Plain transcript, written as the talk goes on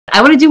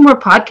I want to do more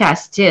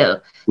podcasts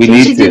too. We so need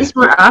we should to do this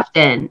more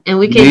often, and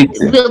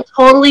we'll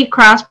totally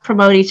cross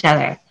promote each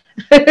other.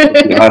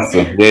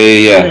 Awesome.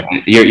 Yeah.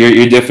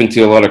 You're different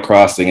to a lot of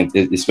crossing,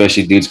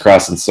 especially dudes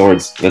crossing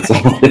swords. That's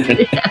all.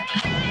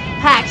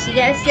 Pax, you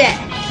gotta sit.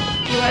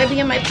 You wanna be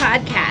on my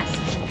podcast?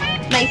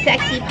 My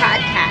sexy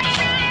podcast.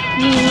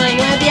 You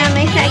wanna be on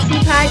my sexy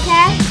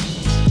podcast?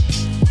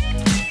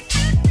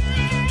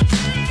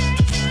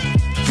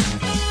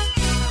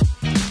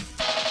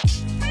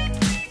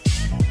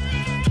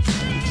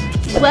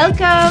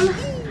 Welcome.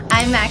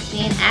 I'm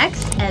Maxine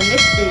X, and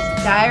this is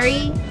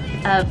Diary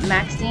of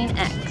Maxine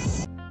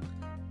X.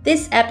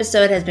 This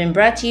episode has been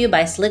brought to you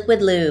by Sliquid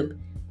Lube,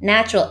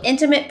 natural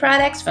intimate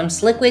products from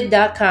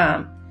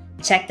sliquid.com.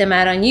 Check them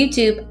out on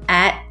YouTube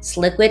at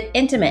Sliquid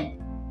Intimate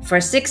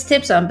for 6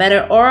 tips on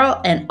better oral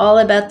and all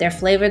about their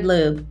flavored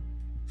lube.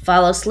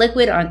 Follow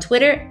Sliquid on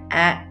Twitter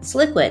at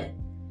Sliquid.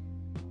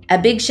 A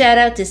big shout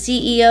out to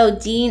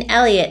CEO Dean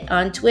Elliott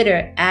on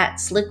Twitter at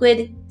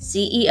Sliquid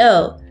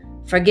CEO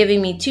for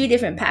giving me 2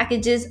 different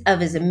packages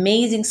of his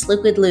amazing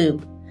Sliquid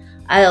lube.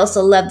 I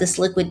also love the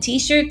Sliquid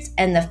t-shirts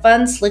and the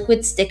fun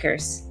Sliquid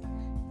stickers.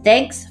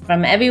 Thanks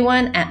from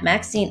everyone at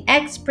Maxine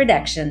X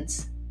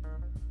Productions.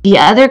 The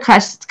other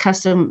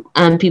custom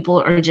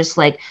people are just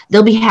like,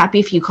 they'll be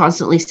happy if you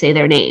constantly say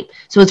their name.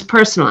 So it's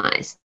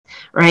personalized,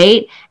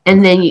 right?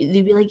 And then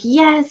they'd be like,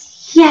 yes,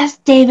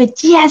 David,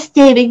 yes,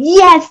 David,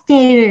 yes,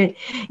 David.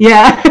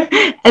 Yeah.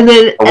 And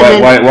then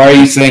why are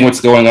you saying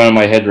what's going on in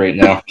my head right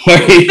now?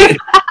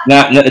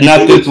 Not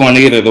this one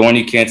either, the one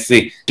you can't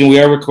see. We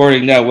are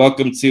recording now.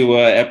 Welcome to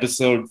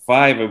episode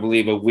 5, I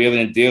believe, of Wheelin'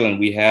 and Dealin'.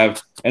 We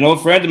have an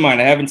old friend of mine.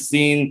 I haven't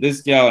seen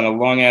this gal in a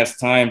long-ass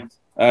time.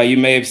 You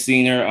may have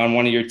seen her on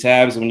one of your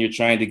tabs when you're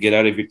trying to get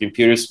out of your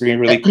computer screen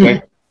really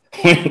quick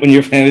when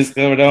your family's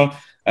coming home.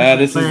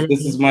 This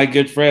is my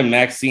good friend,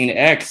 Maxine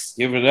X.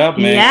 Give it up,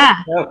 man.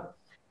 Yeah.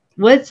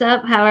 What's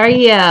up? How are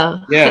you?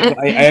 Yeah,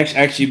 I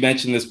actually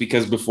mentioned this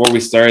because before we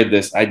started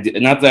this,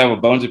 not that I have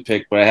a bone to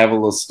pick, but I have a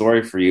little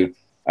story for you.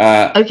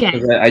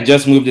 Okay. I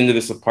just moved into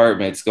this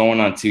apartment. It's going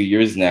on 2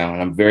 years now,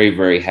 and I'm very,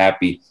 very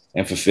happy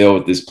and fulfilled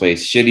with this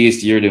place.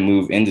 Shittiest year to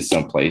move into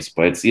some place,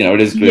 but it's,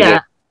 it is good.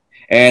 Yeah.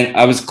 And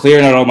I was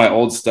clearing out all my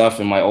old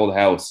stuff in my old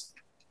house.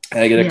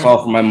 And I get a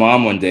call from my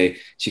mom one day.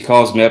 She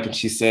calls me up and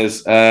she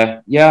says,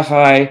 yeah,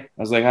 hi. I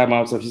was like, hi,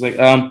 mom. So she's like,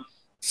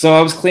 so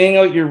I was cleaning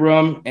out your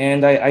room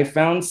and I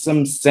found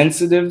some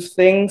sensitive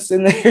things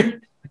in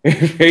there.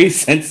 Very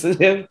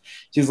sensitive.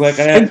 She's like,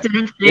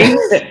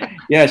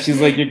 yeah, she's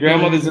like, your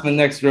grandmother's in the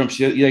next room.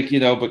 She like,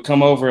 but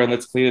come over and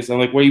let's clean this. I'm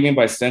like, what do you mean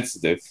by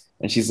sensitive?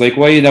 And she's like,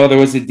 well, there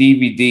was a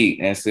DVD.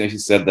 And as soon as she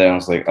said that, I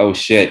was like, oh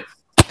shit.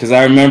 Because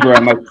I remember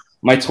on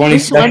my 22nd.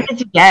 Which one did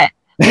you get?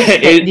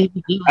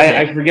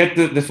 I forget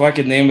the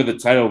fucking name of the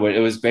title, but it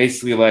was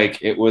basically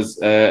like it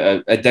was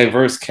a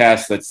diverse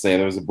cast. Let's say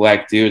there was a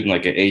black dude and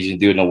like an Asian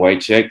dude and a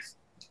white chick,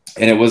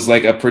 and it was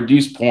like a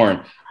produced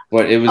porn.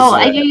 But it was. Oh,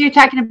 I know you're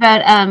talking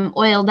about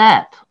Oiled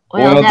Up.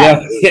 Oiled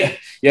Up.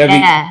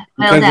 Yeah.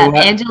 Oiled Up.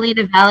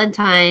 Angelina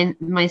Valentine,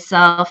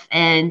 myself,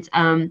 and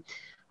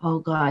oh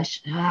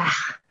gosh.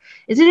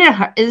 Isn't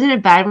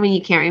it bad when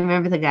you can't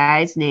remember the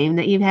guy's name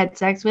that you've had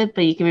sex with,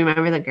 but you can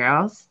remember the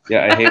girls?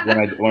 Yeah, I hate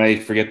when I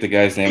forget the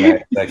guy's name I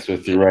had sex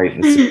with. You're right.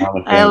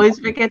 I always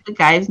forget the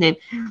guy's name.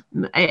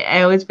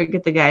 I always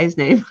forget the guy's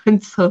name.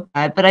 It's so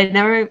bad. But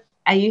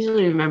I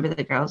usually remember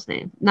the girl's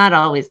name. Not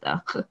always, though.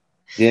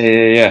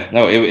 Yeah.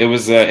 No, it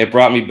was it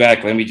brought me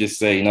back. Let me just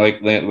say,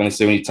 like when I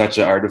say when you touch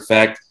an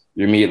artifact,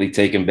 you're immediately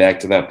taken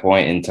back to that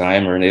point in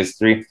time or in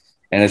history.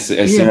 And as soon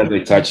as I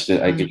touched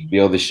it, I could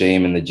feel the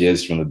shame and the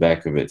jizz from the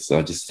back of it.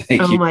 So just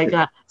thank you. Oh my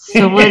god!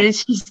 So what did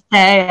she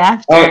say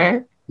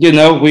after?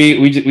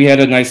 We had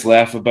a nice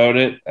laugh about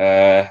it,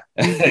 and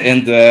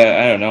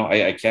I don't know.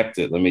 I kept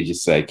it. Let me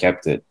just say, I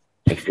kept it.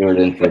 I threw it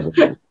in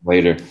for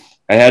later.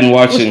 I hadn't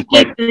watched it.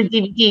 The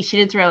DVD. She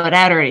didn't throw it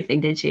out or anything,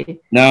 did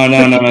she? No.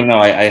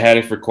 I had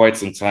it for quite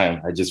some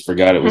time. I just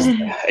forgot it was.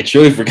 I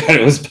truly forgot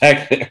it was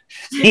back there.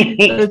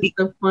 That's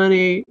so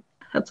funny.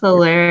 That's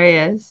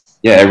hilarious.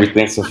 Yeah,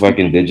 everything's so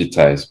fucking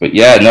digitized. But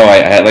yeah, no, I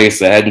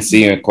hadn't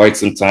seen you in quite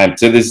some time.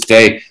 To this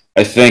day,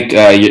 I think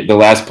the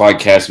last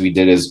podcast we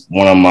did is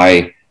one of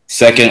my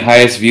second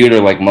highest viewed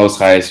or like most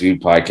highest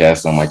viewed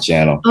podcasts on my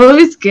channel. Oh,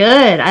 it was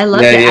good. I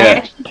loved it. Yeah. I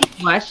actually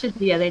watched it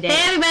the other day.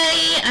 Hey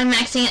everybody, I'm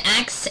Maxine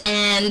X,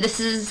 and this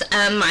is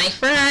my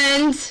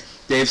friend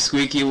Dave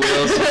Squeaky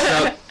Wheels. What's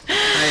up?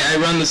 I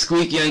run the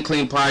Squeaky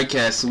Unclean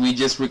podcast, so we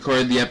just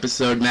recorded the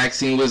episode.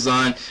 Maxine was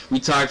on.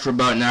 We talked for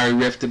about an hour,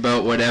 riffed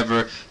about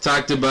whatever.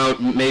 Talked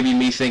about maybe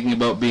me thinking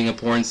about being a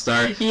porn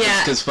star.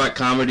 Yeah. Because fuck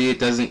comedy, it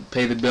doesn't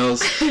pay the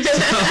bills. So.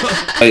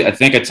 I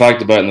think I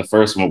talked about it in the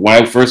first one.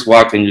 When I first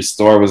walked in your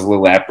store, I was a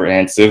little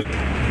apprehensive.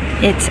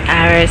 It's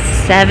our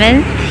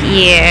 7th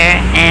year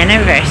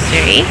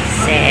anniversary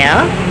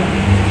sale.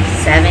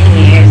 7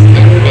 years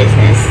in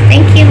business.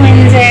 Thank you,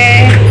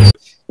 Windsor.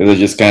 I was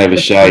just kind of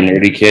a shy,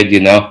 nerdy kid,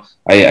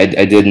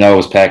 I did know I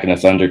was packing a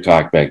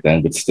Thundercock back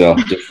then, but still.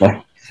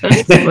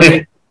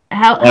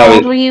 How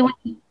old were you?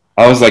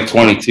 I was like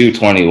 22,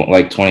 20,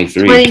 like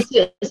 23.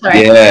 22.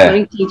 Sorry. Yeah.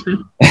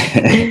 22,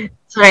 20.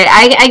 Sorry,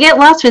 I get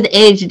lost with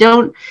age.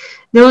 Don't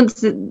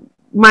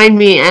mind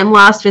me. I'm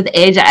lost with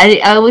age. I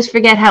always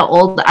forget how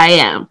old I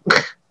am.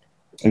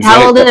 Exactly.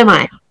 How old am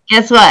I?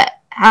 Guess what?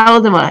 How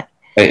old am I?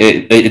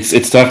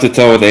 It's tough to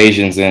tell with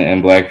Asians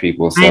and Black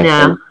people. So I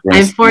know.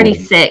 I'm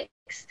 46.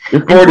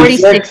 You're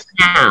 46? I'm 46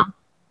 now.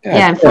 God,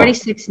 yeah, I'm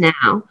 46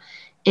 now.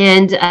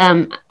 And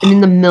I'm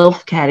in the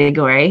MILF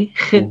category.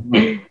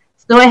 Mm-hmm.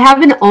 So I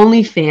have an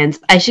OnlyFans.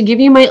 I should give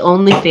you my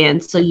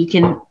OnlyFans so you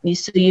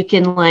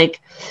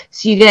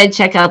gotta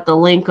check out the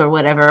link or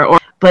whatever.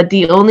 But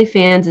the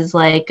OnlyFans is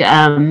like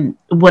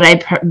what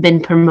I've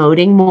been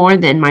promoting more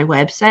than my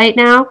website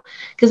now,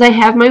 because I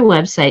have my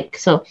website.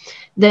 So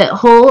the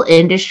whole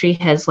industry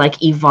has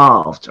like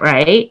evolved,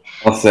 right?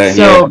 I'll say,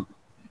 so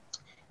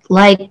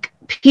like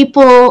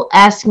people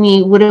ask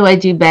me, what do I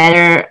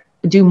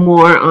do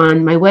more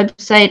on my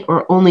website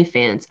or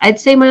OnlyFans? I'd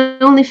say my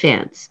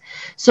OnlyFans.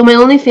 So my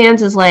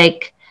OnlyFans is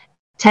like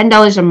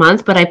 $10 a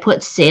month, but I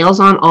put sales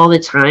on all the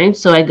time.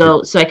 So I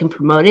can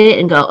promote it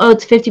and go, oh,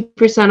 it's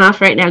 50% off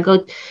right now.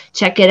 Go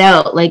check it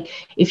out. Like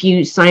if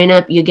you sign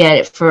up, you get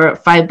it for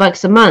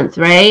 $5 a month,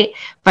 right?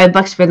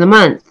 $5 for the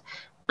month.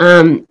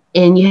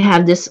 And you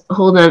have this,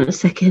 hold on a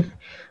second.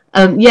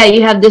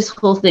 You have this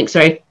whole thing.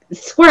 Sorry.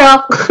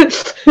 Squirrel.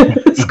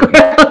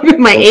 Squirrel.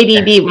 My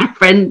ADD. My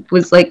friend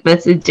was like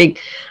messaging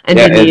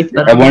underneath.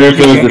 I wonder if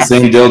it was the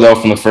same dildo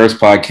from the first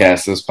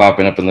podcast that was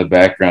popping up in the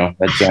background.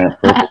 That giant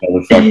purple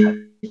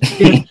motherfucker.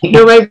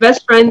 No, my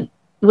best friend,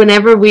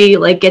 whenever we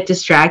like get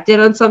distracted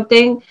on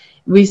something,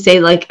 we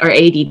say like our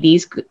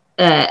ADD's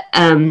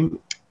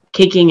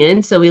kicking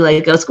in. So we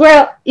like go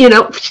squirrel,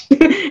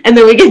 and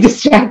then we get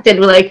distracted.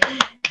 We're like,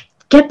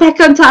 get back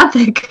on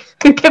topic.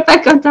 Get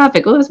back on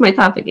topic. What was my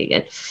topic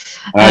again?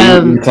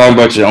 You're talking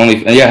about your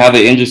how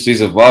the industry's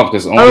evolved.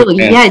 It's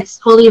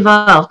totally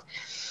evolved.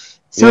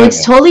 So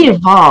it's totally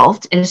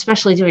evolved, and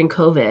especially during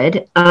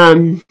COVID.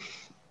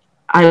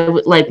 I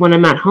would like when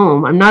I'm at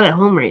home. I'm not at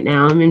home right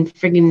now. I'm in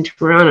friggin'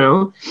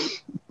 Toronto.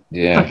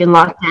 Yeah. Fucking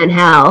lockdown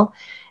hell.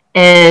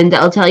 And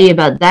I'll tell you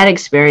about that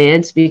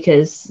experience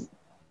because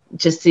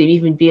just to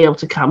even be able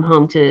to come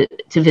home to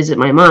visit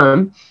my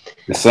mom.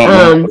 It's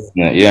something else,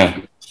 isn't it? Yeah.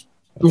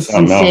 It's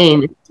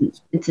insane.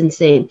 It's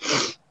insane.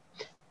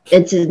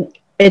 It's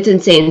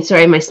insane.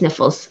 Sorry, my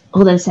sniffles.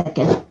 Hold on a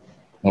second. Okay.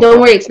 Don't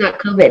worry, it's not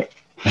COVID.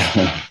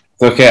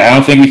 It's okay. I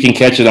don't think we can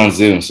catch it on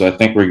Zoom, so I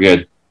think we're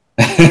good.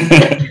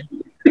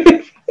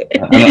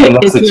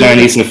 Unless the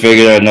Chinese have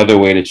figured out another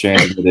way to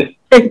transmit it.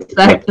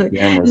 Exactly.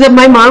 So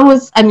my mom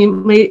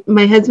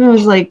my husband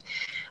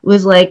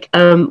was like,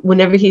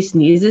 whenever he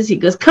sneezes, he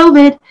goes,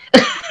 COVID.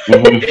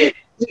 Mm-hmm.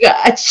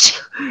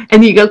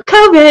 And you go,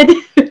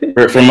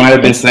 COVID. From what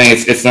I've been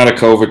saying, it's not a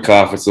COVID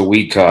cough, it's a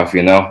weed cough,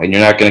 and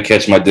you're not going to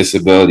catch my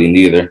disability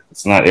neither.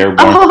 It's not airborne.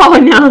 Oh,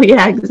 no,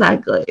 yeah,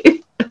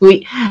 exactly.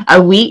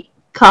 A wheat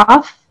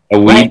cough? A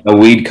weed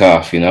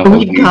cough, A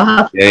weed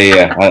cough.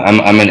 Yeah.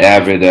 I'm an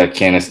avid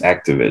cannabis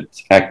active.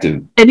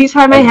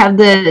 Anytime I have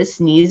the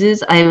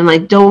sneezes, I'm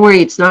like, don't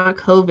worry, it's not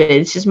COVID.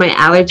 It's just my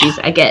allergies.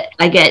 I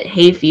get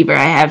hay fever.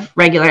 I have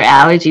regular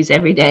allergies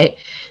every day,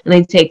 and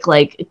I take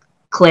like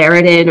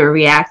Claritin or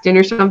Reactin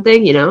or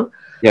something, Yeah,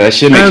 that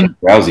shit makes you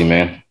drowsy,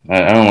 man.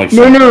 I don't like.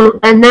 No,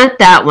 and not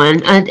that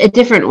one. A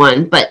different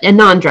one, but a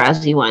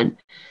non-drowsy one.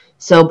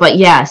 So, but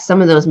yeah, some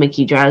of those make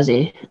you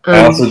drowsy.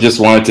 I also just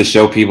wanted to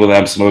show people that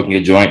I'm smoking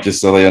a joint, just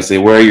so they don't say,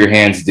 "Where are your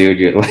hands, dude?"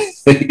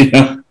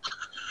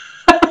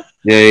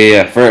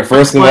 Yeah.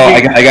 First of all,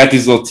 I got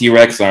these little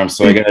T-Rex arms,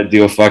 so I got to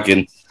do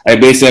I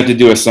basically have to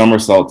do a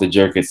somersault to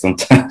jerk it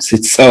sometimes.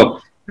 It's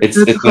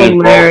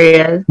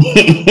hilarious.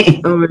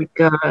 Oh my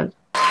god.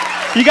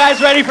 You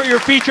guys ready for your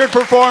featured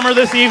performer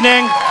this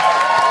evening?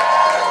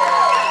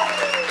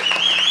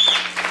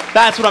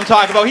 That's what I'm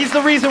talking about. He's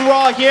the reason we're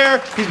all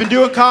here. He's been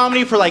doing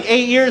comedy for like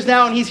 8 years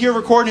now, and he's here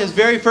recording his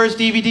very first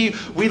DVD.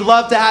 We'd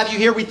love to have you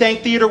here. We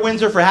thank Theater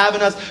Windsor for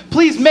having us.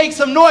 Please make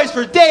some noise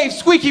for Dave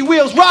Squeaky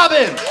Wheels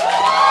Robbins.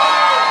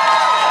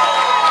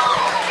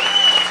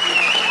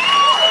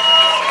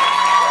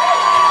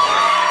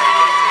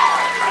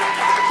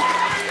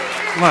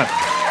 Come on.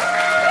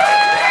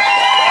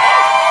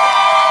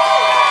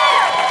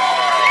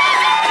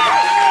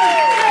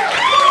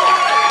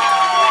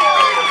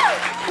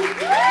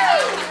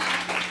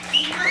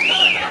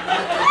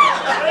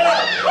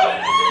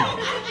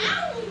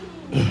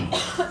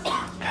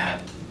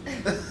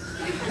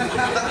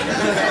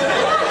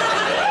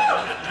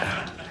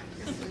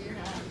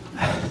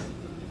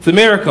 It's a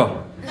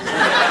miracle.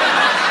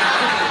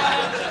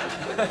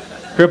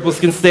 Cripples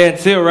can stand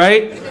too,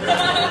 right?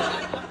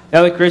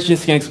 Now the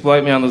Christians can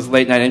exploit me on those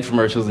late night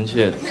infomercials and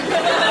shit.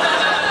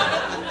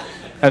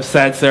 Have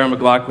sad Sarah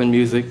McLachlan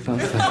music.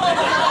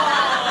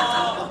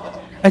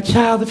 A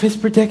child of his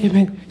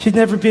predicament should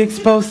never be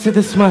exposed to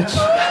this much.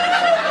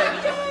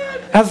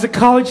 As a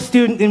college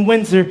student in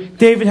Windsor,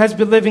 David has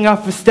been living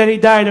off a steady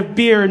diet of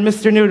beer and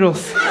Mr.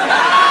 Noodles.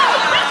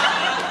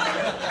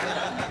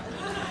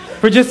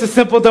 For just a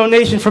simple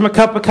donation from a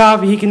cup of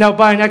coffee, he can now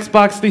buy an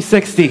Xbox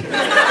 360.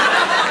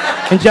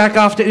 and jack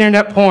off to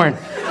internet porn.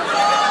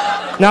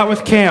 Not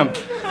with Cam.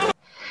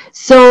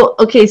 So,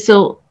 okay,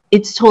 so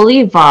it's totally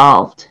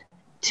evolved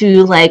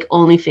to like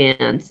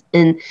OnlyFans,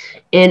 and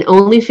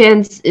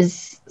OnlyFans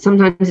is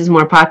sometimes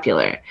more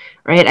popular,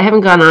 right? I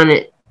haven't gone on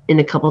it in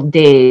a couple of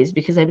days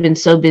because I've been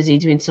so busy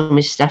doing so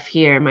much stuff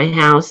here in my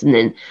house and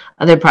then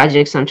other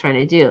projects I'm trying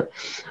to do.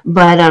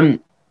 But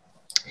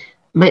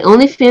my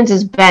OnlyFans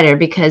is better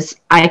because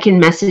I can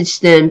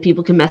message them.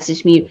 People can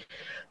message me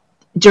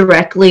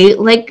directly.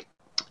 Like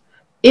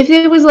if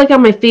it was like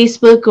on my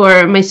Facebook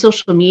or my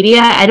social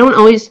media, I don't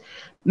always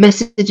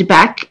message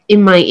back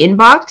in my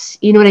inbox.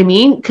 You know what I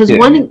mean? Because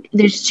one,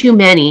 there's too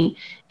many,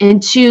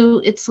 and two,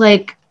 it's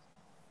like,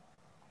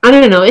 I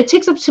don't know, it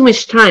takes up too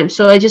much time.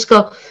 So I just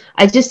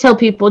tell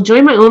people,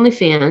 join my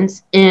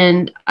OnlyFans,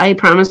 and I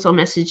promise I'll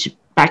message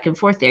back and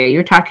forth there.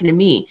 You're talking to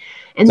me.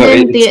 And so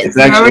then it's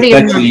actually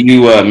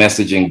you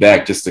messaging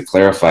back, just to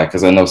clarify,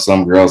 because I know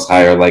some girls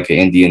hire like an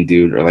Indian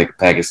dude or like a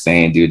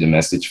Pakistani dude to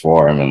message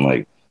for them, and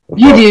like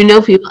you do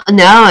know people.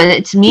 No,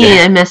 it's me.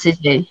 I'm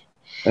messaging.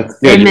 That's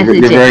good.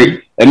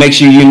 It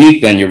makes you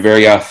unique. Then you're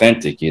very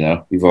authentic. You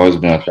know, you've always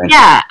been authentic.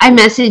 Yeah, I'm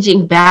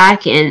messaging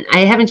back, and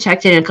I haven't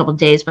checked it in a couple of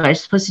days, but I'm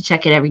supposed to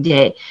check it every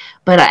day.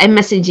 But I'm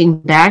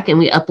messaging back, and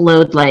we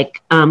upload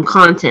like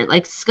content.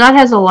 Like Scott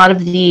has a lot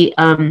of the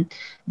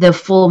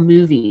full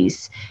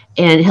movies,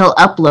 and he'll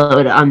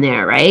upload on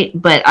there, right?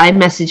 But I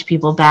message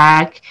people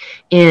back,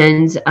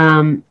 and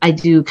I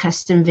do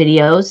custom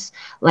videos.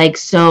 Like,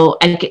 so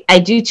I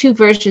do 2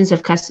 versions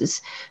of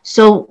customs.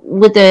 So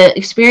with the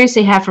experience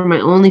they have from my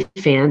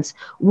OnlyFans,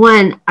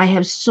 one, I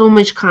have so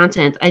much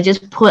content. I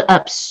just put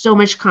up so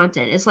much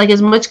content. It's like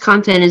as much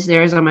content as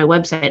there is on my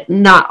website.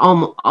 Not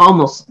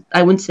almost.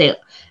 I wouldn't say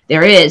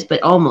there is,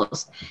 but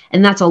almost.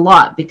 And that's a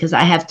lot because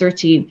I have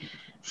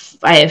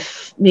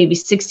maybe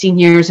 16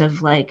 years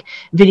of like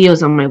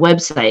videos on my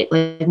website.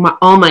 Like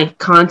all my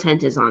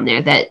content is on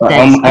there.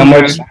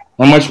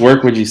 How much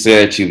work would you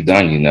say that you've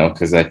done? You know,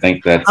 because I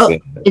think that's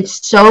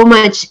it's so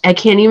much. I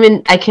can't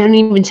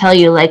even tell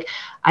you. Like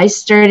I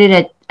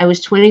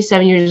was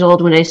 27 years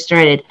old when I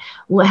started.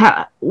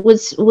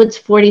 What's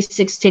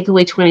 46 take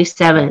away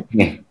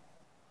 27?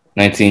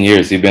 19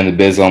 years. You've been in the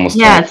biz almost.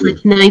 Yeah, it's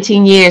like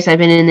 19 years I've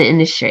been in the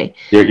industry.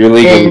 You're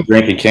legal to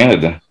drink in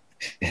Canada.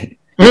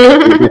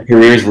 Your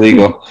career's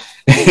legal.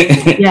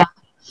 Yeah.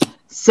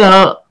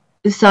 So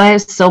I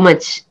have so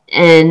much,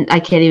 and I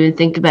can't even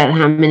think about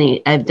how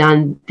many I've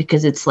done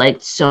because it's like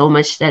so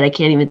much that I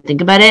can't even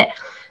think about it.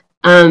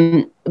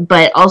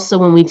 But also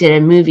when we did a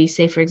movie,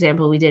 say for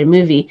example, we did a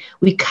movie,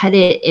 we cut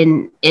it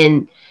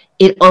and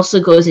it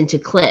also goes into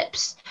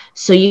clips.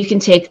 So you can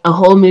take a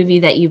whole movie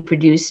that you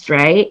produced,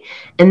 right?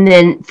 And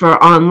then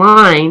for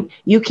online,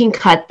 you can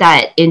cut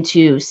that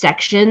into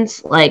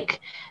sections, like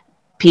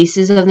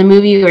pieces of the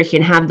movie, or you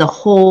can have the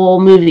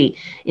whole movie.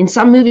 In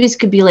some movies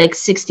could be like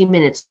 60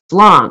 minutes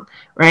long,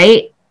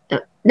 right?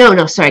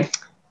 No, sorry,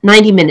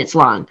 90 minutes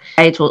long.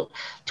 I told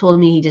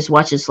me he just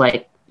watches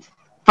like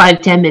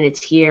 5-10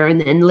 minutes here, and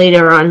then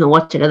later on he'll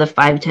watch another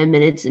 5-10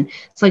 minutes, and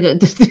it's like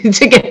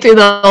to get through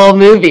the whole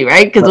movie,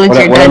 right? Because once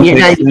you're done, you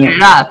turn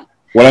it off.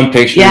 What I'm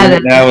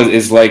picturing now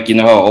is like, you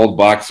know how old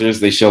boxers,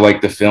 they show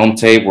like the film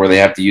tape where they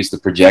have to use the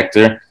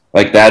projector.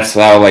 Like that's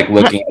how like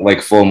looking at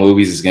like full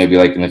movies is going to be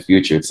like in the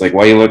future. It's like,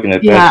 why are you looking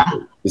at that? Yeah,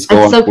 that's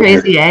so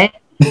crazy, eh?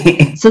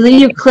 So then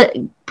you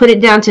put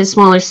it down to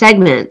smaller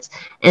segments,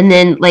 and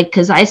then like,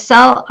 because I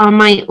sell on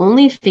my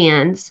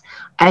OnlyFans,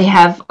 I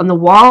have on the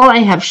wall, I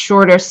have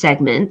shorter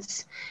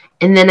segments,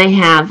 and then I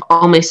have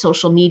all my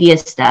social media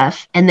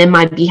stuff, and then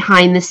my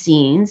behind the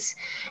scenes,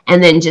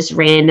 and then just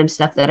random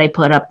stuff that I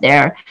put up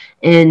there.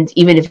 And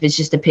even if it's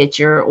just a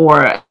picture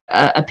or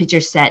a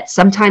picture set,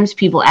 sometimes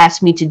people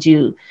ask me to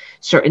do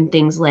certain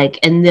things, like,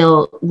 and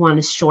they'll want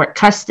a short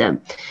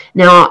custom.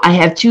 Now I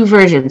have 2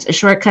 versions, a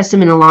short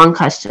custom and a long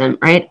custom,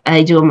 right?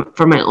 I do them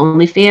for my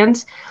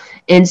OnlyFans.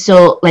 And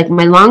so like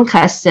my long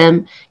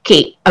custom,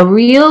 okay, a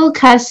real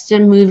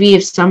custom movie,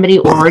 if somebody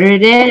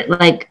ordered it,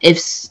 like if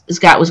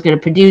Scott was going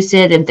to produce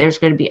it, if there's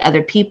going to be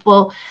other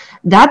people,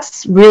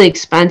 that's really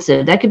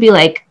expensive. That could be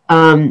like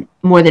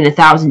more than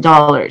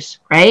 $1,000,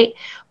 right?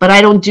 But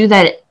I don't do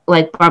that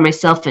like by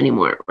myself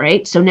anymore,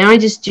 right? So now I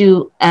just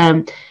do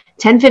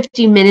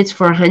 10-15 minutes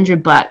for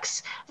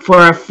 $100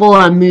 for a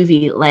full-on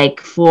movie, like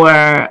for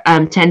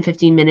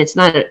 10-15 minutes,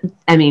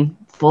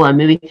 full-on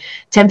movie,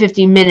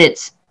 10-15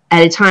 minutes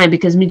at a time,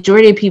 because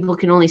majority of people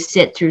can only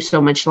sit through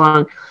so much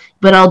long.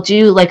 But I'll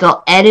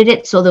edit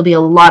it so there'll be a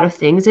lot of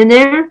things in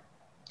there.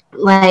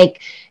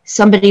 Like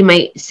somebody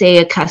might say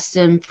a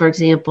custom, for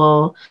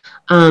example,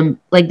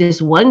 like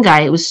this one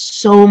guy, it was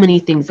so many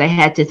things I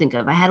had to think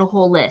of. I had a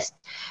whole list: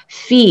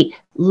 feet,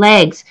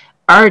 legs,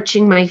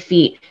 arching my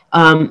feet.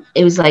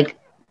 It was like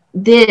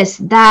this,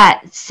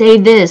 that, say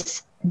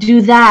this,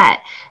 do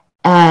that,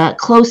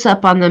 close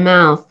up on the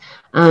mouth,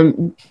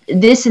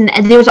 this, and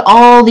there was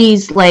all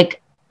these,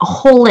 like a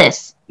whole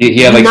list.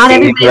 Yeah, like not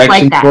everybody's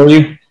like that. For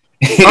you?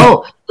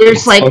 Oh,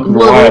 there's like, So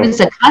well, wild. when it's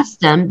a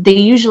custom, they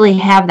usually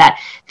have that.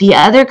 The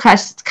other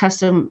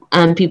custom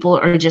people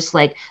are just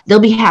like, they'll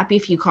be happy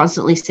if you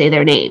constantly say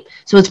their name.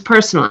 So it's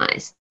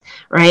personalized,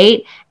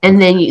 right?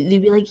 And then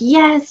they'd be like,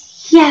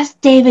 yes, yes,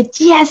 David,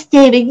 yes,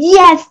 David,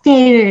 yes,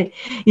 David.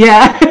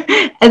 Yeah.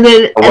 And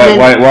then,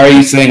 Why are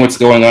you saying what's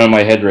going on in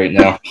my head right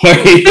now?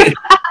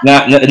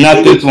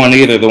 not this one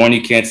either, the one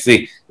you can't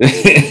see.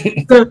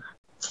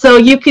 so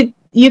you could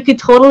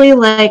totally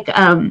like,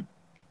 and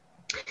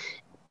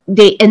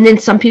then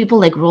some people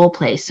like role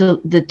play. So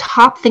the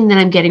top thing that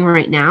I'm getting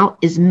right now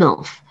is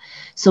MILF.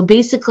 So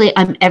basically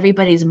I'm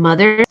everybody's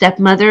mother,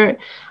 stepmother,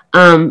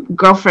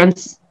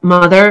 girlfriend's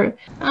mother.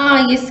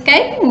 Oh, you're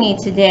Skyping me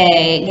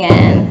today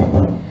again.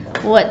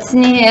 What's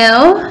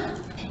new?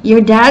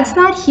 Your dad's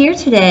not here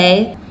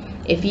today.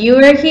 If you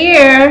were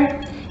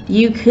here,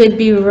 you could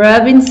be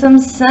rubbing some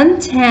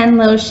suntan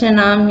lotion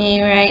on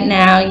me right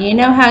now. You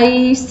know how you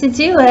used to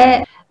do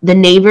it. The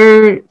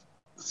neighbor's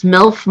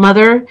MILF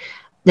mother,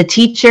 the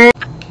teacher.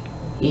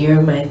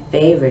 You're my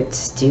favorite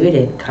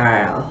student,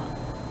 Carl.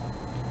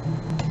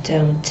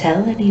 Don't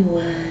tell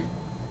anyone.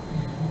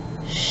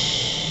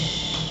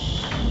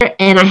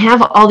 And I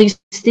have all these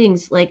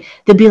things, like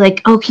they'll be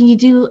like, oh, can you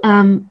do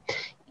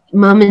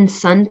mom and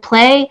son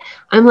play?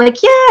 I'm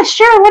like, yeah,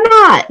 sure, why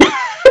not?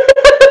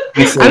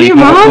 So I'm you your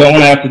don't mom. want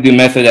to have to do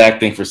method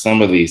acting for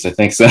some of these. I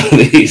think some of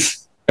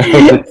these.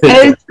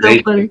 It's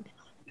so funny.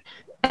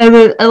 And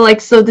then,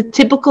 like, so the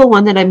typical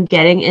one that I'm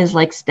getting is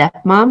like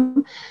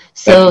stepmom.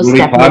 So That's really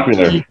stepmom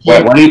popular. teaches.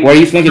 Why do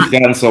you think it's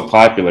gotten so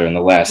popular in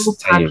the last So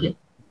 10 years? popular.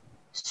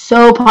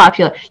 So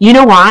popular. You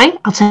know why?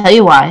 I'll tell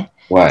you why.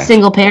 Why?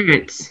 Single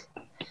parents.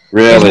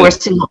 There's Really? more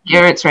single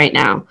parents right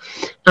now.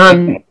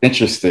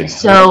 Interesting.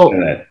 So,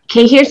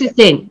 okay, here's the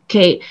thing.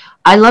 Okay,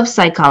 I love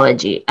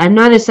psychology. I'm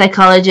not a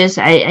psychologist.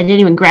 I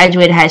didn't even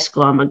graduate high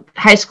school. I'm a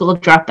high school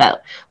dropout.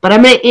 But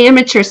I'm an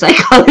amateur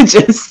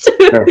psychologist.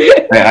 Sure.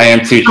 I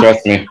am too,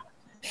 trust me.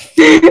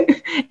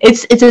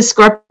 It's a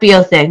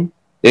Scorpio thing.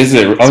 Is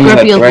it? Oh,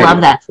 Scorpios yeah, right.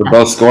 love that We're stuff.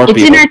 both Scorpios.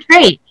 It's in our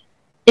trait.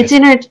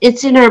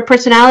 It's in our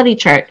personality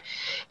chart.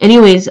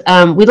 Anyways,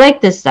 we like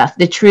this stuff.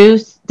 The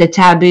truth, the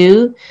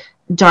taboo,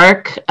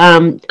 dark,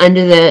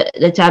 under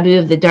the taboo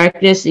of the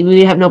darkness.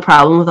 We have no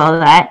problem with all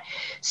of that.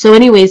 So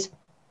anyways,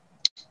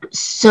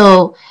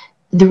 so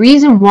the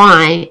reason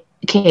why,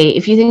 okay,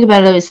 if you think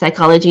about it with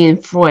psychology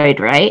and Freud,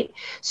 right?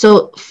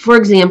 So for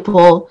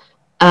example,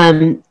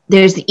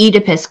 there's the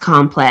Oedipus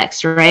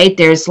complex, right?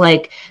 There's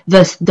like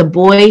the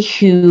boy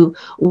who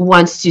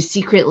wants to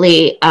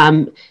secretly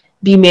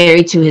be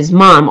married to his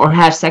mom or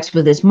have sex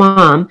with his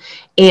mom,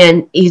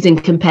 and he's in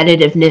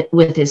competitiveness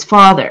with his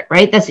father,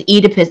 right? That's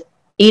the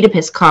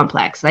Oedipus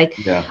complex. Like,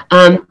 Yeah.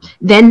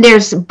 then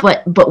there's,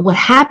 but what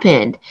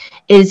happened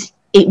is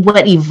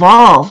what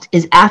evolved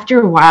is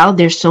after a while,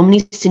 there's so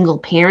many single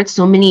parents,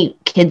 so many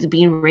kids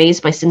being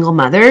raised by single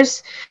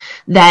mothers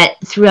that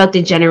throughout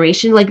the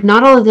generation, like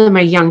not all of them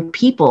are young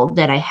people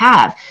that I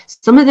have.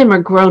 Some of them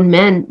are grown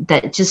men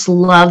that just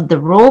love the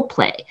role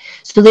play.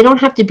 So they don't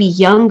have to be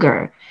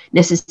younger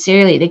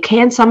necessarily. They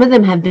can, some of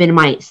them have been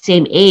my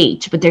same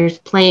age, but they're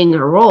playing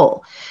a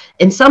role.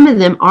 And some of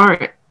them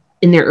aren't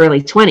in their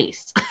early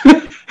 20s.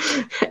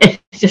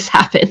 It just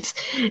happens.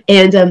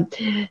 And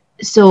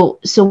so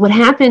what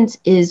happens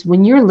is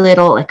when you're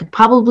little, like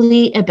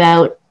probably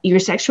about, your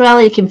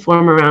sexuality can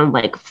form around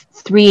like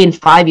 3 and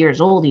 5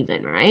 years old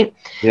even, right?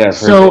 Yeah. I've heard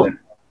So that.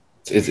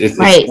 It's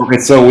right.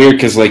 it's so weird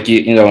because like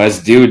you know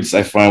as dudes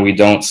I find we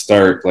don't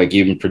start like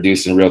even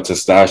producing real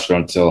testosterone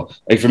until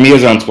like for me it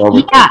was around 12 or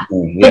Yeah,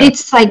 13. but Yeah.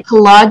 it's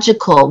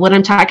psychological. What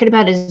I'm talking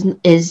about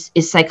is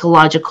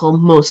psychological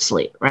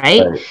mostly,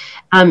 right?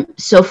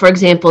 So for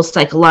example,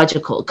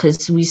 psychological,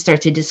 because we start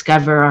to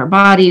discover our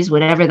bodies,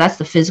 whatever, that's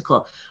the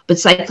physical, but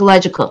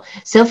psychological.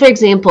 So for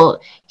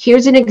example,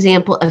 here's an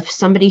example of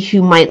somebody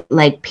who might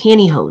like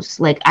pantyhose.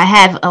 Like I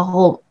have a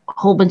whole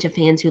bunch of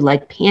fans who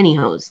like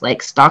pantyhose,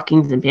 like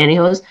stockings and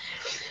pantyhose.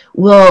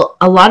 Well,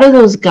 a lot of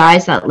those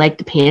guys that like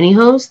the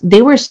pantyhose,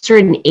 they were a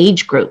certain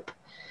age group.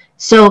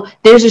 So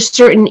there's a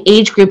certain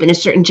age group and a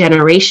certain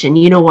generation.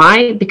 You know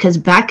why? Because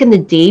back in the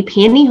day,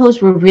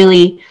 pantyhose were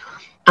really,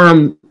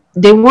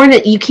 they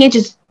weren't, you can't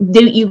just,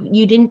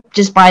 you didn't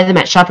just buy them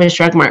at Shoppers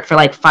Drug Mart for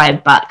like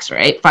 $5,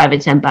 right?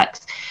 $5 and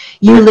 $10.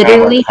 You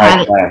literally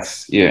had,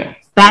 yeah.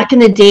 back in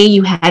the day,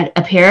 you had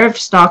a pair of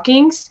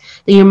stockings.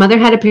 Your mother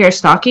had a pair of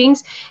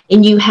stockings,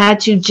 and you had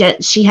to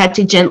she had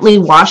to gently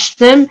wash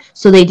them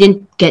so they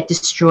didn't get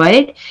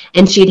destroyed.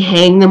 And she'd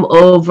hang them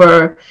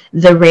over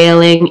the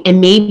railing,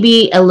 and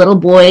maybe a little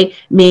boy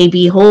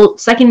maybe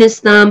sucking his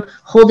thumb,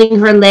 holding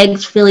her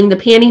legs, filling the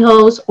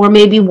pantyhose, or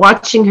maybe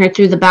watching her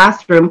through the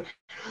bathroom,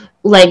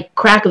 like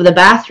crack of the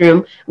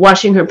bathroom,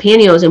 washing her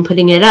pantyhose and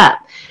putting it up.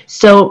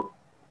 So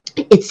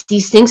it's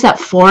these things that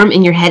form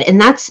in your head, and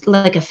that's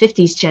like a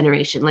 50s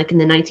generation, like in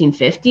the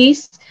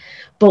 1950s.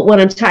 But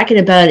what I'm talking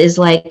about is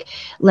like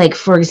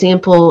for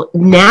example,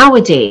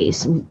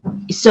 nowadays,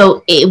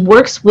 so it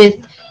works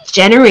with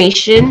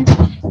generation,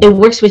 it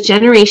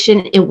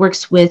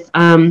works with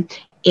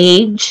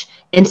age,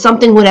 and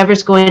something,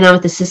 whatever's going on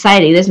with the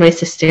society. There's my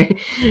sister,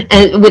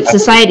 and with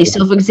society.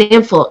 So, for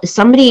example,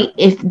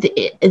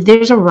 if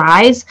there's a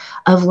rise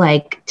of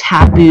like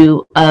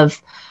taboo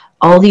of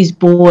all these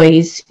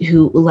boys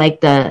who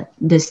like the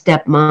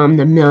stepmom,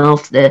 the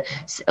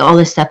MILF, all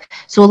this stuff.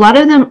 So a lot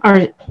of them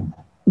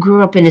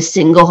grew up in a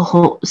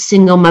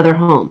single mother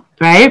home,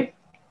 right?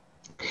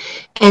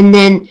 And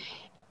then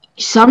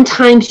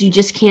sometimes you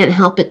just can't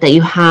help it that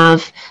you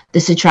have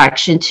this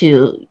attraction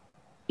to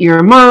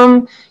your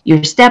mom, your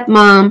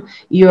stepmom,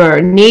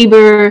 your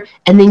neighbor,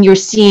 and then you're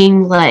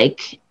seeing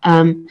like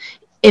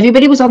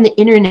everybody was on the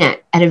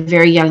internet at a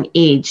very young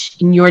age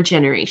in your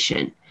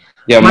generation.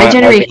 Yeah, my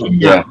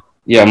generation.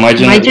 Yeah, my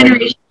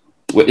generation.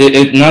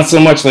 It not so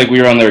much like we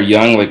were on there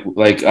young.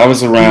 Like I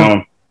was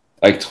around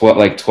like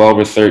 12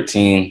 or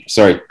 13.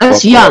 Sorry,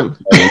 that's young.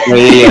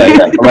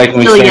 Yeah. Like when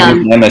we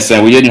started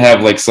MSN, we didn't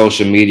have like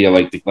social media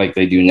like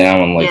they do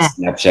now on like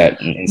Snapchat.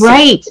 And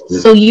right.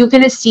 So you're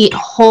gonna see a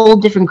whole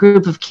different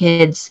group of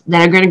kids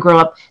that are gonna grow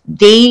up.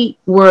 They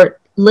were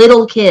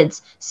little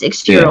kids,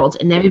 6-year-olds,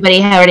 and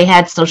everybody already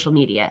had social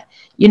media.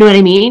 You know what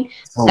I mean?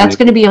 That's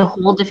going to be a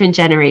whole different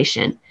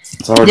generation.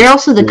 They're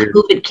also the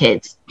COVID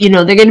kids. You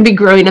know, they're going to be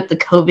growing up the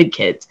COVID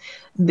kids.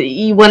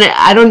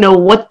 I don't know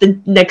what the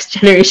next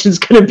generation is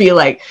going to be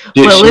like.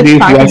 Well, let's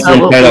talk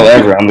about title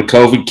ever. I'm the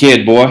COVID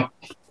kid, boy.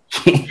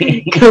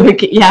 COVID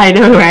kid. Yeah, I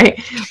know,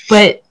 right?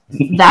 But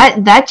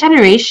that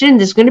generation,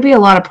 there's going to be a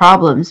lot of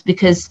problems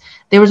because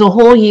there was a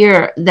whole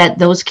year that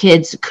those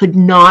kids could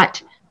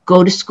not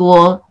go to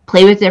school,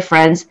 play with their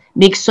friends,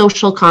 make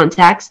social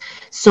contacts.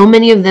 So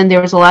many of them,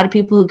 there was a lot of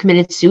people who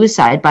committed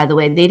suicide, by the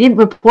way. They didn't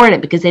report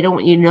it because they don't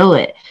want you to know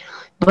it.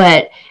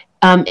 But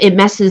it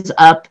messes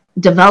up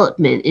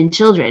development in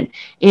children.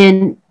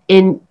 And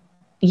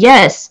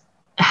yes,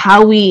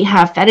 how we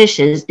have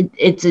fetishes,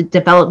 it's a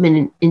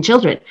development in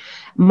children.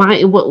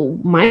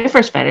 My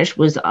first fetish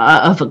was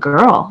of a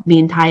girl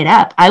being tied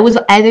up. I was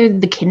either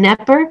the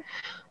kidnapper.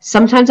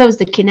 Sometimes I was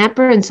the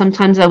kidnapper and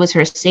sometimes I was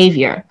her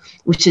savior,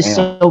 which is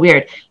so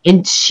weird.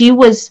 And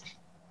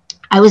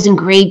I was in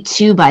grade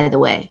 2, by the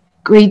way.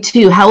 Grade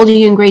 2. How old are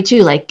you in grade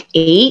 2? Like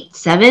 8,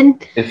 7?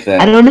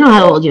 I don't know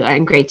how old you are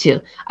in grade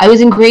 2. I was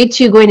in grade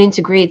 2 going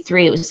into grade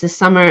 3. It was the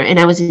summer and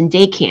I was in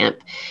day camp.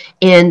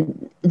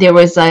 And there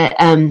was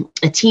a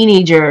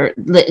teenager.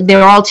 They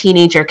were all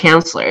teenager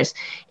counselors.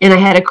 And I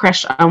had a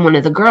crush on one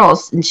of the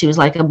girls. And she was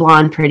like a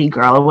blonde, pretty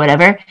girl or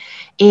whatever.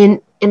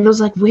 And I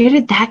was like, where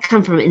did that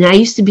come from? And I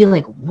used to be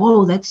like,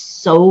 whoa, that's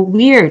so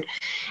weird.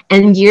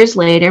 And years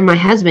later, my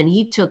husband,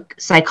 he took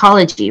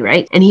psychology,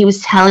 right? And he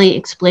was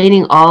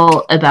explaining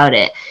all about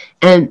it.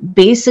 And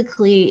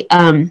basically,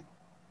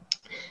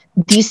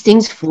 these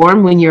things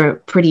form when you're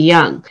pretty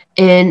young.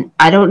 And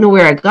I don't know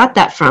where I got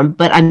that from,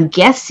 but I'm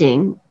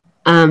guessing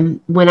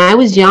when I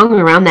was young,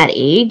 around that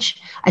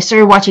age, I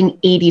started watching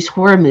 80s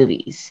horror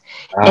movies.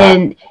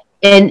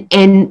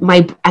 And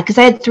my, because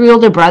I had 3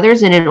 older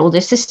brothers and an older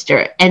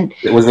sister. And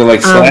was it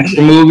like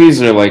slasher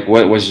movies or like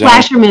what was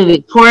slasher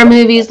movies, horror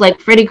movies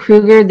like Freddy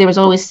Krueger? There was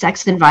always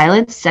sex and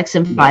violence.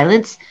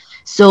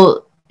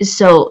 So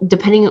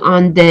depending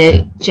on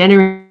the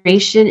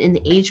generation and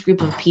the age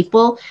group of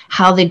people,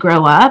 how they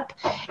grow up,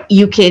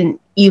 you can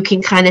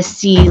kind of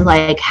see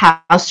like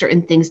how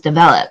certain things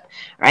develop,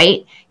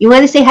 right? You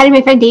want to say hi to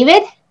my friend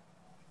David?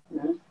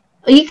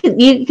 You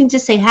can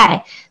just say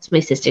hi. It's my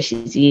sister.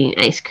 She's eating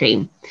ice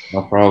cream.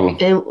 No problem.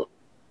 And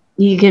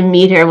you can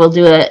meet her. We'll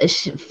do a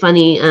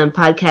funny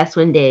podcast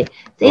one day.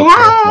 Say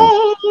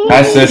hi.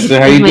 Hi, sister.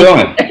 How you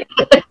doing?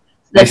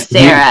 That's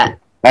Sarah.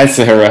 Hi,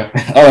 Sarah.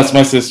 Oh, that's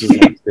my sister's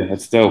name.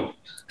 That's dope.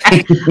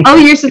 Oh,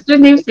 your sister's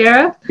name's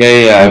Sarah?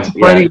 Yeah. That's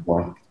funny.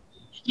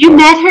 You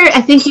met her?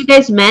 I think you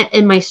guys met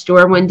in my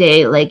store one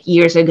day, like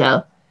years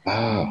ago.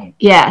 Oh.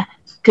 Yeah.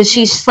 Because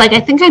she's like, I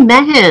think I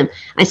met him.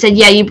 I said,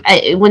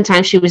 yeah, one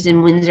time she was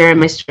in Windsor in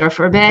my store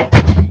for a bit.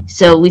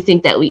 So we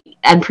think that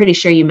I'm pretty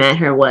sure you met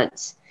her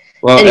once.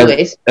 Well,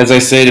 anyways. As I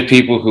say to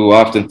people who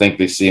often think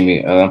they see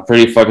me, I'm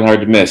pretty fucking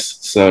hard to miss.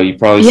 So you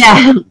probably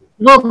I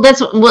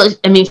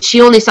mean,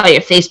 she only saw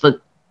your Facebook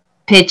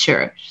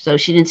picture, so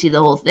she didn't see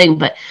the whole thing.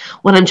 But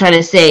what I'm trying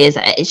to say is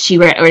she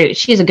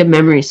has a good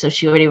memory, so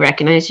she already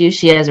recognized you.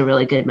 She has a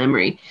really good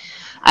memory.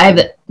 I have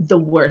the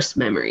worst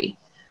memory.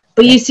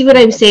 But you see what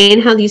I'm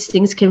saying, how these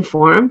things can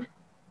form?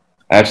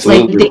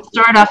 Absolutely. Like, they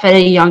start off at a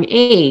young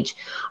age.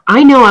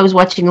 I know I was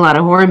watching a lot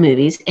of horror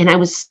movies, and I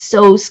was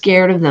so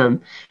scared of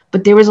them.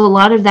 But there was a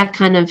lot of that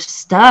kind of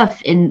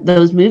stuff in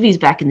those movies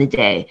back in the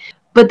day.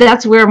 But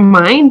that's where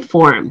mine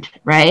formed,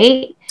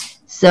 right?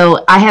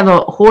 So I have a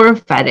horror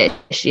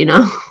fetish, you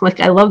know? Like,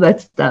 I love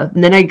that stuff.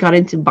 And then I got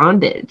into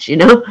bondage, you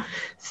know?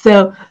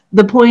 So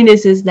the point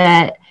is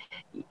that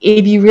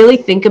if you really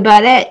think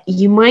about it,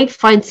 you might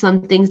find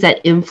some things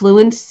that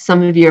influence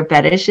some of your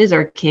fetishes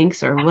or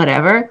kinks or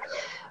whatever.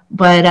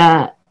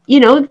 But, you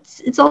know,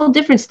 it's all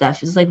different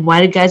stuff. It's like,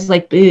 why do guys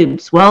like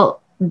boobs?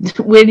 Well,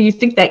 where do you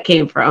think that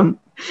came from?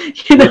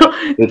 You know,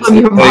 from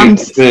your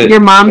mom's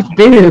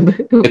boob.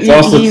 It's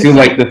also too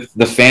like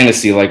the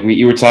fantasy. Like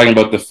you were talking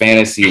about the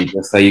fantasy and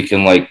just how you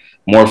can like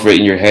morph it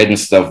in your head and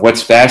stuff.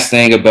 What's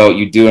fascinating about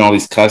you doing all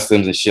these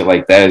customs and shit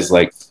like that is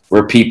like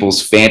where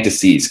people's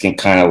fantasies can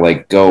kind of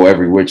like go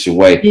every which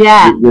way.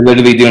 Yeah. You're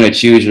literally doing a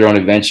choose your own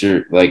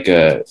adventure like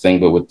thing,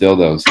 but with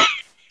dildos.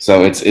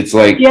 So it's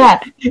like, yeah,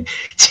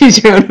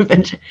 choose your own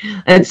adventure.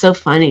 That's so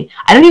funny.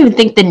 I don't even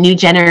think the new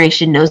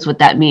generation knows what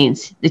that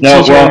means.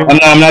 No, well,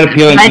 I'm not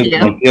appealing to.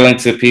 I'm appealing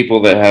to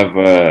people that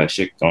have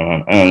shit going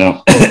on. I don't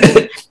know.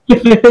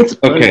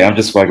 Okay, I'm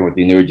just fucking with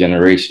the newer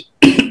generation.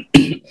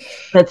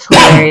 That's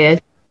hilarious.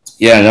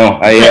 Yeah, no,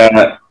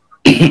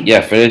 yeah,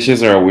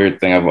 fetishes are a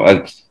weird thing.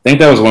 I think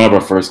that was one of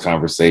our first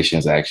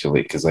conversations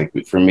actually, because like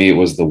for me it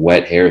was the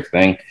wet hair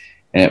thing,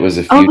 and it was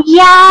a few. Oh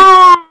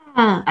yeah,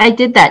 I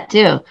did that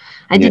too.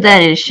 I did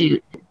that in a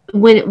shoot.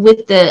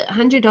 With the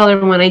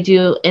 $100 one I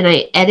do, and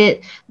I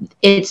edit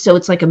it so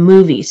it's like a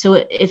movie, so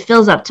it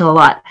fills up to a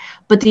lot.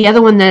 But the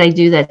other one that I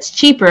do that's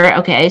cheaper,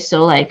 okay,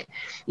 so like,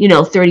 you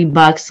know,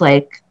 $30,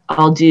 like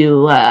I'll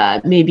do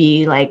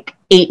maybe like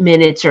 8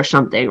 minutes or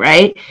something,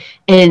 right?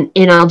 And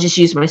I'll just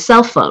use my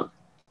cell phone.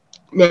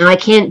 Now I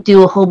can't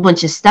do a whole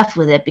bunch of stuff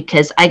with it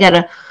because I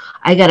gotta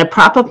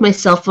prop up my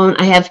cell phone.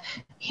 I have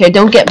here,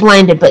 don't get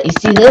blinded, but you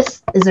see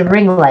this is a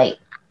ring light.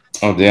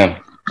 Oh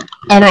damn.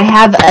 And I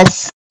have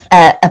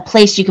a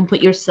place you can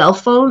put your cell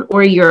phone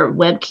or your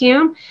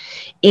webcam,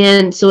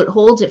 and so it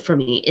holds it for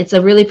me. It's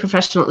a really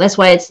professional. That's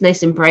why it's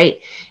nice and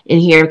bright in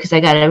here, because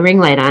I got a ring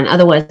light on.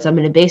 Otherwise, I'm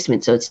in a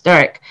basement, so it's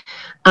dark.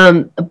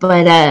 But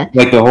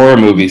like the horror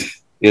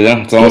movies, you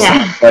know, it's almost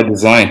like by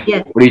design.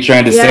 Yeah. What are you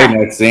trying to say,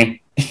 Maxine?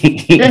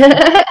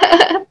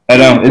 I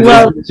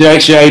know.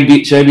 Should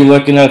I be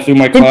looking through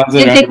my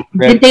closet?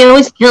 Did they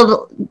always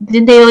kill?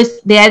 Did they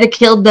always? They either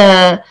killed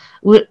the.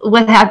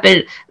 What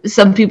happened?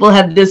 Some people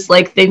have this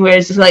like thing where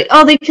it's just like,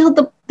 oh, they killed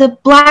the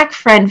black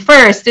friend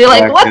first. They're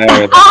like, what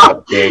the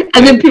hell?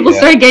 And then people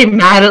start getting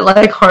mad at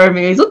like horror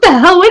movies. What the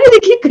hell? Why do they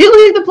keep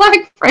killing the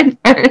black friend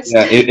first?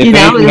 Yeah, if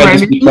anything, I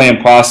just be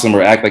playing possum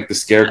or act like the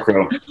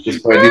scarecrow.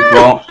 Just by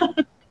default.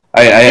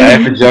 I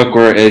have a joke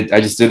where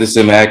I just did this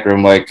in macro.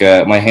 I'm like,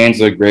 my hands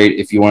are great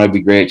if you want to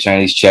be great at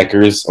Chinese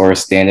checkers or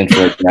stand-in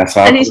for a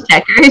grasshopper. Chinese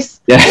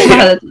checkers? Yeah.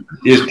 I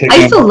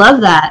used to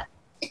love that.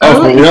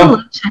 Oh, for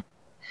real?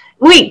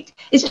 Wait,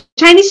 is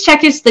Chinese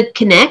checkers the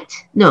Kinect?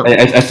 No.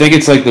 I think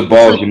it's like the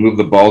balls. You move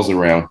the balls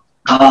around.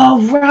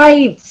 Oh,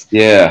 right.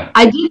 Yeah.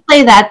 I did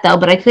play that, though,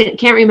 but I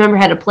can't remember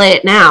how to play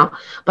it now.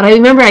 But I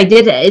remember I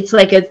did it. It's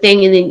like a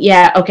thing, and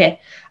then,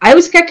 okay. I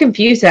always got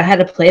confused on how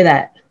to play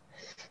that.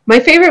 My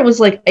favorite was,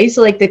 like, I used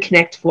to like the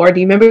Kinect 4. Do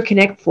you remember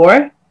Kinect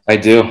 4? I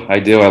do. I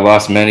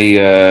lost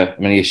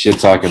many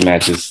shit-talking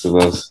matches to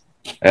those.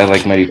 I had,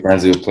 like, many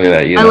friends who would play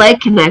that. I like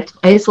Kinect.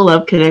 I used to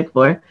love Kinect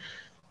 4.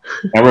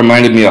 That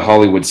reminded me of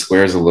Hollywood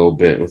Squares a little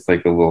bit with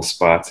like the little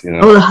spots, you know.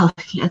 Oh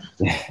yeah,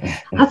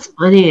 that's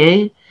funny,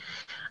 eh?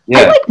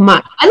 Yeah.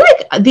 I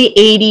like the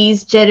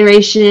 '80s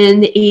generation,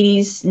 the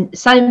 '80s,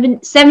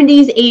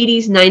 '70s,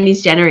 '80s,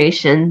 '90s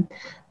generation.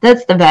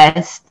 That's the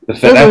best.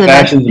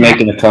 Fashion's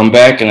making a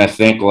comeback, and I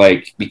think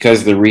like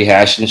because they're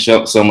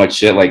rehashing so much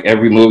shit, like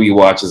every movie you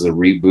watch is a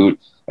reboot.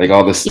 Like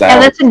all the style. Yeah,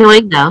 that's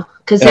annoying though,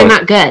 because they're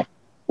not good.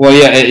 Well,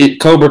 yeah,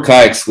 Cobra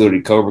Kai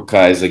excluded. Cobra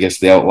Kai is, I guess,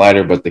 the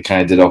outlier, but they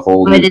kind of did a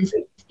whole. I didn't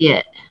see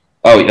it.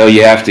 Oh,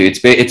 you have to.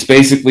 It's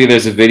basically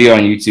there's a video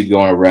on YouTube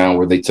going around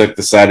where they took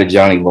the side of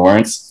Johnny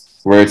Lawrence,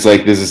 where it's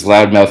like there's this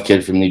loudmouth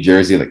kid from New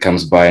Jersey that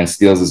comes by and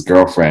steals his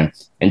girlfriend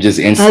and just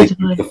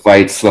instantly the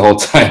fights the whole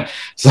time.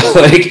 So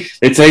like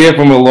they tell you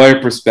from a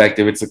lawyer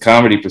perspective, it's a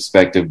comedy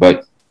perspective,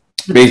 but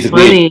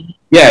basically,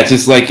 it's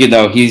just like, you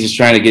know, he's just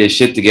trying to get his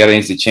shit together.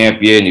 He's a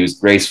champion. He was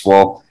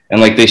graceful, and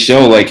like they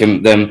show like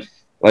them.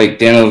 Like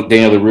Daniel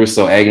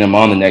LaRusso egging him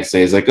on the next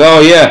day. He's like, oh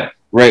yeah,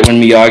 right when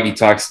Miyagi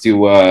talks to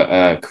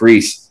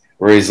Kreese,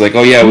 where he's like,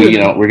 oh yeah,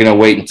 we're gonna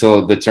wait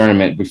until the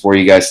tournament before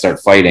you guys start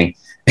fighting.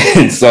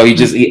 And so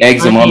he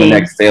eggs him on the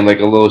next day like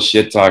a little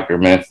shit talker,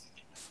 man.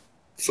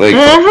 It's like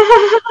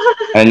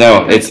I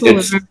know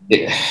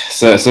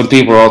so some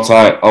people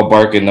are all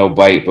bark and no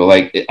bite, but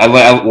like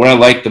what I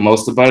like the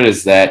most about it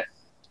is that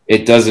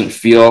it doesn't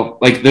feel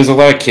like there's a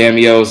lot of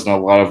cameos and a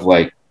lot of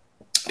like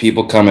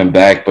people coming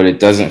back, but it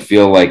doesn't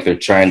feel like they're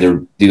trying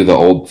to do the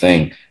old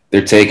thing.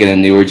 They're taking a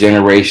newer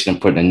generation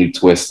and putting a new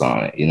twist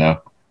on it, you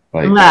know?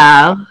 Like,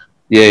 wow.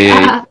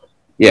 Yeah.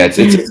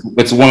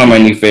 It's one of my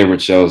new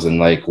favorite shows. And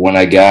like when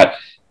I got,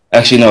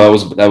 actually no,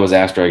 that was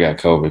after I got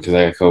COVID, because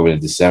I got COVID in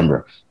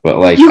December. But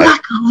like you got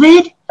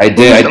COVID? I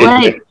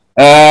did.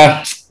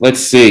 Let's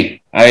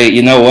see.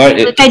 You know what?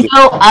 I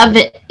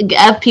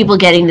know of people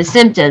getting the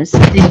symptoms.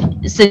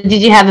 So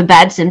did you have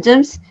bad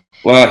symptoms?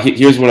 Well,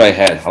 here's what I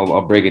had.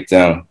 I'll break it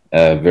down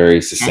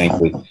very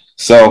succinctly.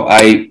 So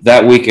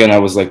that weekend I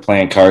was like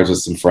playing cards with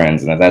some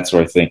friends, and that's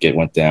where I think it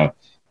went down.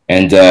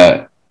 And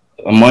a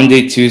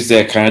Monday,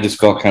 Tuesday, I kind of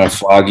just felt kind of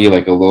foggy,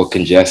 like a little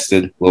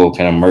congested, a little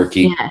kind of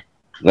murky. Yeah.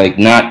 Like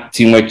not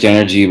too much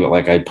energy, but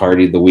like I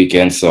partied the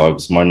weekend, so I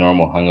was my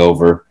normal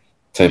hungover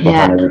type of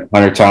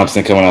Hunter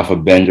Thompson coming off a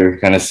bender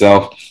kind of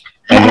self.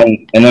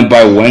 And then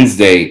by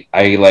Wednesday,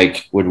 I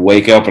like would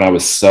wake up and I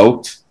was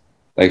soaked.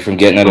 Like from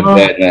getting out of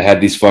bed, and I had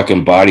these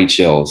fucking body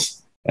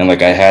chills. and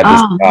like I had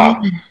this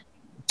cough.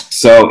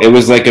 So it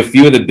was like a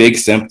few of the big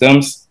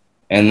symptoms,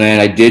 and then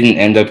I didn't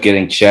end up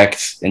getting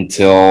checked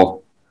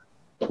until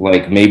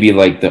like maybe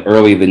like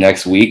the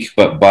next week.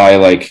 But by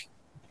like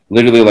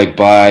literally like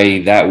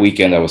by that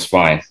weekend, I was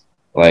fine.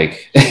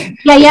 Like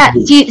yeah.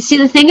 See,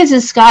 the thing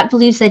is Scott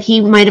believes that he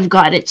might have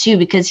got it too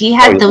because he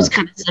had those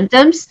kind of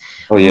symptoms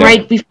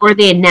right before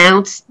they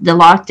announced the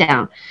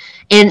lockdown.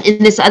 And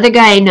this other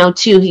guy I know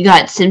too, he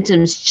got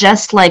symptoms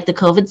just like the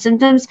COVID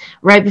symptoms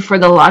right before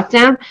the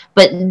lockdown,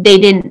 but they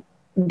didn't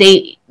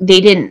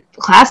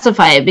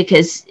classify it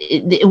because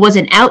it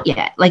wasn't out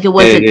yet. Like it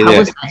wasn't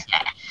publicized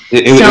yet.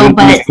 It was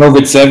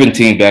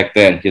COVID-17 back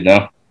then, you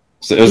know.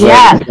 So it was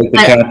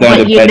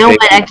but you know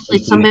what? Actually,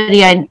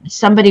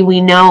 somebody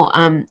we know,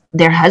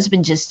 their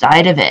husband just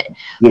died of it.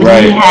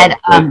 Right.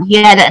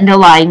 He had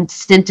underlying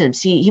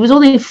symptoms. He was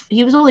only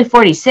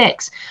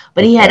 46,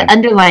 but he had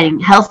underlying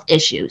health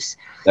issues.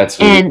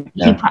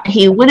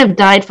 He would have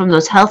died from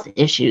those health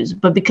issues,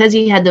 but because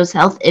he had those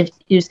health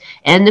issues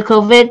and the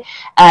COVID,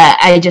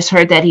 I just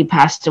heard that he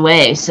passed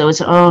away. So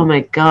it's oh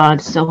my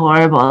God, so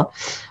horrible.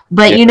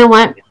 But you know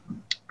what?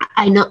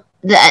 I know.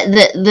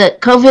 The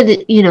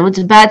COVID, you know, it's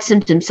a bad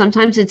symptom.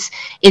 Sometimes it's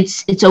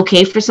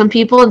okay for some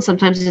people, and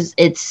sometimes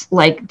it's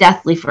like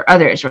deathly for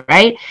others,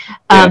 right?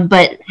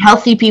 But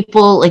healthy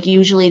people, like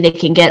usually they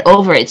can get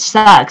over it. It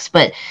sucks,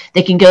 but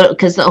they can go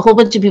because a whole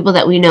bunch of people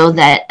that we know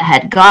that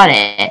had got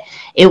it,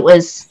 it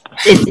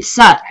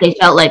sucked. They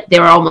felt like they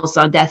were almost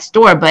on death's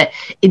door, but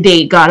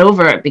they got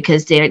over it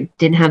because they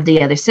didn't have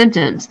the other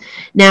symptoms.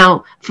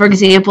 Now, for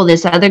example,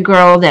 this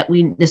woman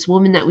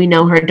that we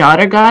know, her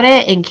daughter got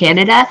it in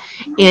Canada,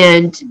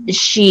 and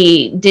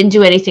she didn't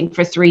do anything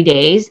for 3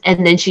 days,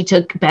 and then she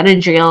took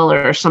Benadryl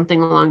or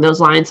something along those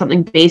lines,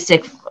 something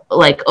basic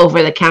like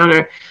over the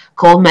counter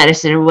cold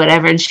medicine or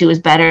whatever, and she was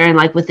better and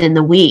like within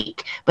the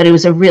week. But it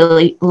was a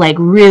really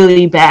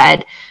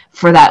bad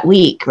for that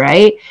week,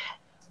 right?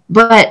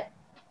 But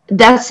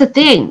that's the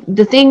thing.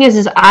 The thing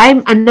is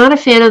I'm not a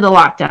fan of the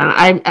lockdown.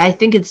 I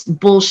think it's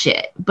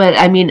bullshit. But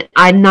I mean,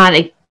 I know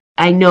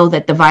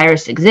that the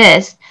virus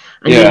exists.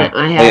 I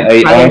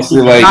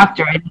honestly like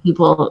doctor and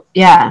people.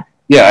 Yeah.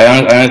 Yeah, I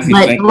honestly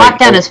think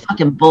lockdown is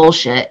fucking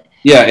bullshit.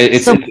 Yeah,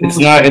 it's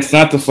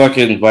not the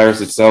fucking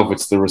virus itself.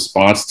 It's the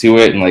response to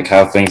it and like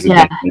how things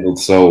have been handled.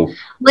 So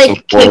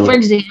like, for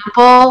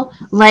example,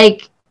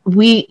 like.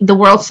 The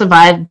world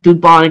survived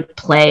bubonic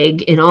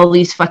plague and all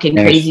these fucking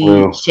crazy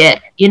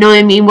shit. You know what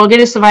I mean? We're going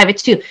to survive it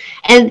too.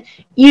 And,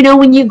 you know,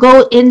 when you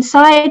go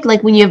inside,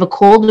 like when you have a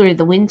cold or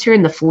the winter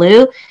and the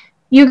flu,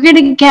 you're going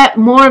to get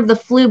more of the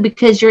flu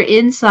because you're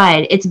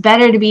inside. It's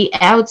better to be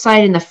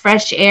outside in the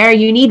fresh air.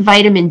 You need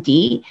vitamin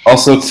D.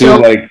 Also, too,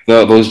 like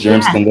those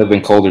germs can live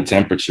in colder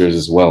temperatures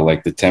as well.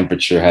 Like the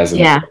temperature has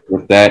an effect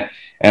with that.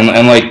 And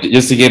like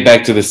just to get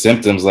back to the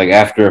symptoms, like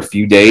after a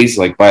few days,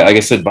 like I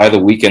said, by the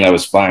weekend I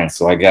was fine.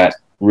 So I got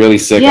really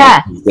sick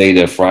on Tuesday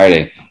to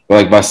Friday, but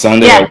like by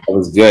Sunday I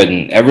was good.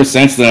 And ever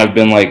since then I've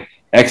been like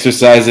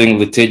exercising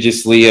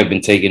litigiously. I've been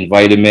taking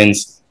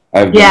vitamins.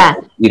 I've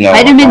been,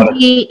 vitamin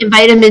D and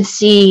vitamin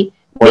C.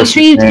 Make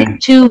sure you take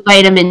 2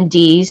 vitamin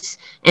Ds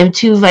and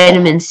 2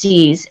 vitamin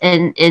Cs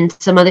and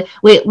some other.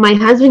 Wait, my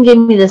husband gave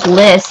me this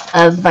list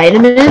of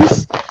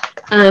vitamins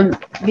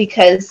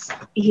because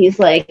he's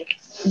like.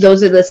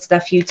 Those are the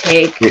stuff you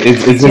take.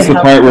 Is this the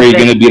part where you're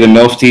going to be the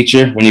MILF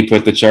teacher when you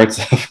put the charts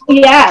up?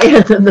 Yeah,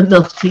 the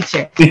MILF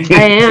teacher.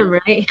 I am,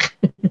 right?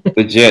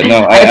 Legit.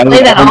 No, I would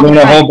learn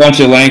a whole bunch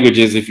of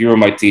languages if you were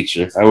my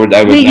teacher. I would.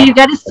 Wait, you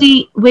got to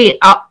see. Wait,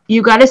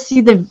 you got to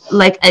see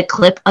a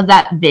clip of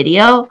that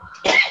video.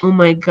 Oh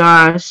my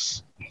gosh!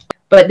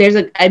 But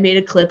I made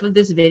a clip of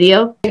this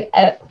video.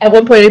 At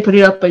one point, I put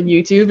it up on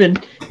YouTube,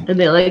 and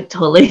they like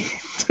totally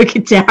took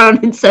it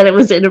down and said it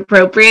was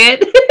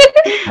inappropriate.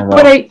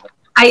 But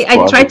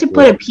I tried to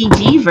put a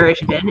PG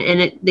version,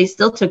 and they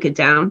still took it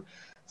down.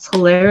 It's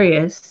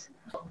hilarious.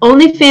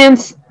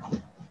 OnlyFans,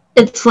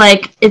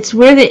 it's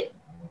where the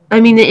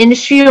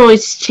industry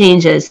always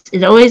changes.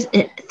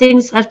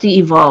 Things have to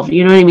evolve.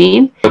 You know what I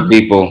mean?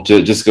 People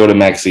just go to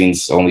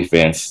Maxine's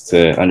OnlyFans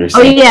to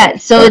understand. Oh yeah,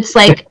 so it's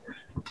like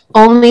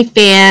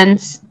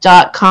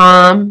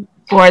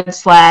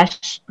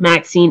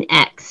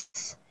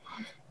onlyfans.com/MaxineX,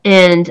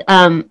 and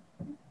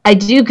I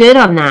do good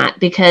on that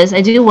because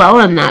I do well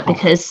on that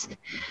because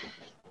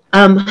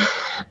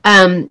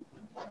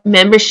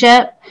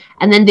membership,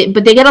 and then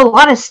but they get a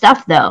lot of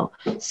stuff though.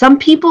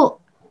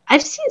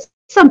 I've seen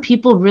some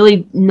people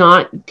really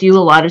not do a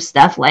lot of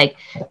stuff. Like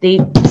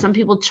some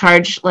people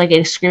charge like an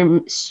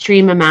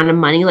extreme amount of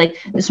money. Like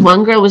this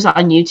one girl was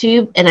on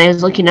YouTube, and I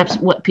was looking up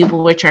what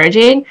people were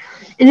charging,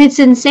 and it's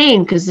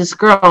insane because this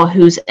girl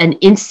who's an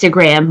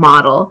Instagram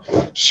model,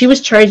 she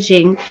was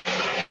charging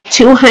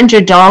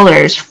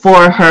 $200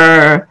 for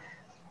her,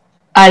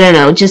 I don't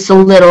know, just a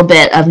little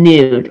bit of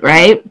nude,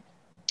 right?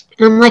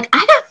 And I'm like,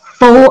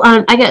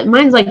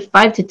 mine's like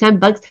 $5 to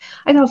 $10.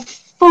 I got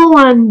full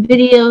on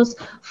videos,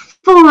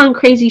 full on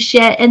crazy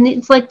shit, and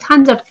it's like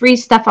tons of free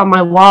stuff on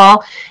my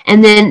wall.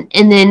 And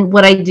then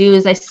what I do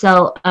is I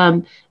sell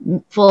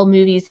full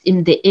movies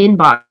in the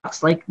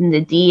inbox, like in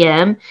the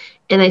DM,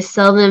 and I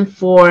sell them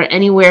for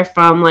anywhere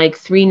from like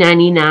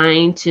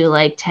 $3.99 to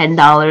like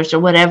 $10 or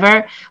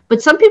whatever.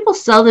 But some people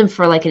sell them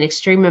for like an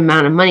extreme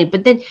amount of money.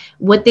 But then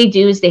what they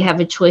do is they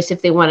have a choice.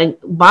 If they want to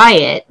buy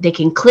it, they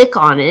can click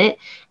on it,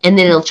 and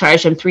then it'll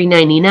charge them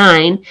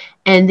 $3.99,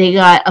 and they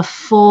got a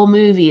full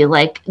movie,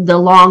 like the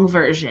long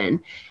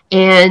version.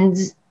 And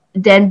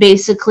then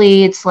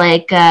basically it's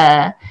like,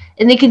 and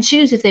they can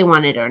choose if they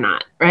want it or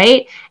not,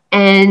 right?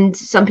 And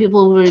some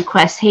people will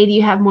request, hey, do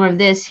you have more of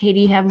this? Hey, do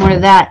you have more of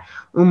that?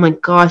 Oh my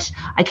gosh,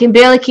 I can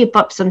barely keep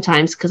up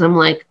sometimes because I'm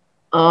like,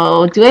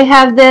 oh, do I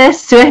have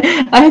this? I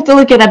have to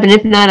look it up, and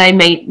if not, I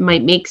might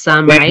make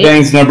some, right?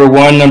 Things number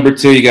 1, number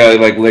 2, you gotta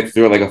like lick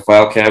through it like a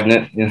file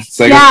cabinet. It's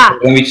like, yeah,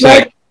 let me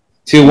check. Like,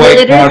 2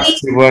 white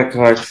cards, 2 black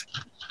cards.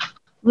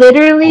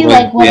 Literally,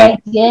 like what I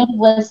did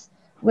was,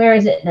 where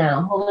is it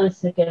now? Hold on a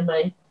second,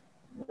 my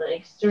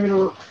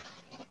external.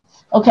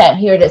 Okay,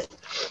 here it is.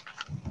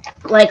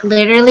 Like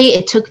literally,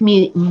 it took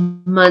me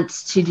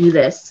months to do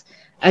this.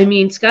 I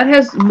mean, Scott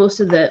has most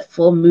of the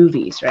full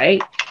movies,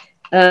 right?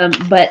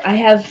 But I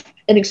have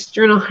an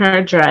external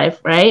hard drive,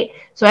 right?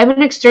 So I have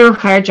an external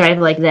hard drive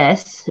like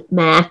this,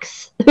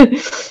 Max.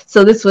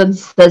 So this one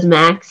says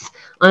Max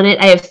on it.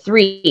 I have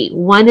 3.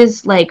 One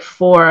is like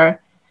for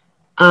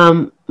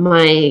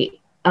my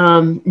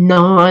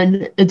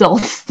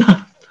non-adult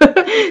stuff.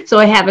 So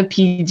I have a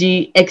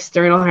PG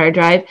external hard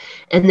drive,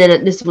 and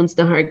then this one's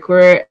the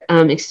hardcore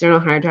external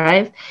hard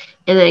drive.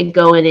 And I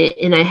go in it,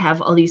 and I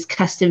have all these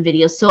custom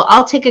videos. So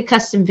I'll take a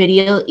custom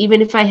video,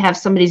 even if I have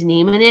somebody's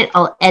name in it,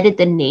 I'll edit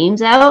the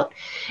names out,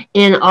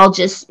 and I'll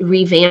just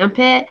revamp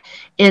it,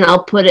 and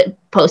I'll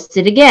post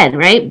it again,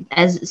 right,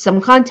 as some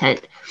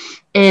content.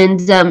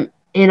 And I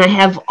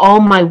have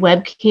all my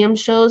webcam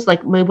shows,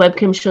 like my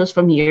webcam shows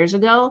from years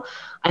ago.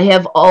 I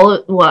have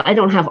I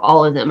don't have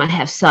all of them. I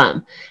have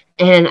some.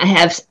 And I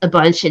have a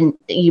bunch, and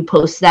you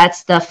post that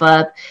stuff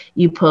up.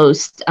 You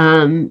post,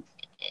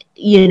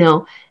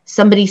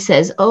 somebody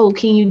says, oh,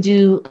 can you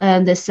do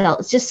it's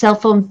just cell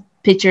phone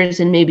pictures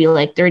and maybe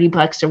like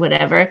 $30 or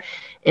whatever.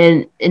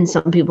 And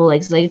some people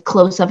like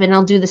close up, and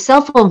I'll do the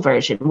cell phone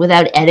version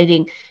without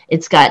editing.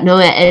 It's got no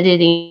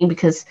editing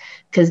because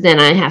then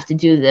I have to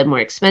do the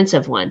more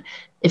expensive one.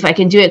 If I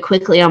can do it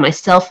quickly on my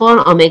cell phone,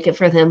 I'll make it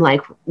for them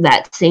like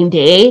that same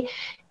day.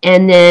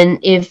 And then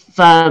if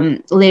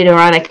later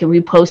on I can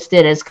repost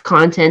it as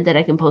content that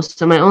I can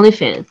post on my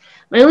OnlyFans.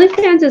 My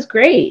OnlyFans is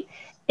great.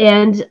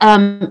 And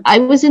I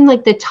was in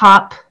like the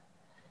top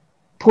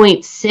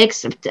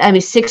 6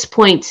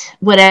 point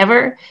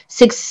whatever,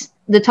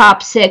 the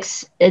top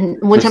 6. And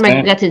one time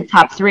I got to the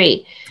top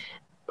 3,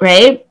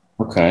 right?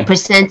 Okay.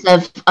 Percent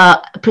of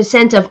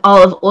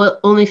all of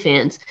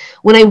OnlyFans.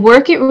 When I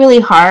work it really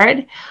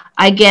hard,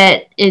 I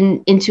get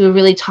into a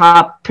really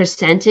top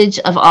percentage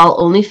of all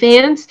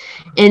OnlyFans.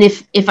 And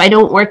if I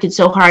don't work it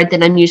so hard,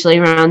 then I'm usually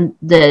around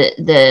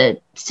the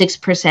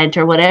 6%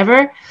 or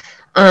whatever.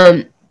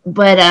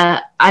 But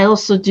I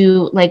also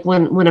do, like,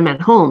 when I'm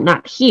at home,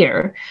 not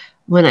here,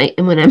 when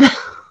I'm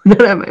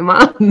not at my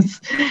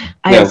mom's,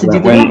 I also do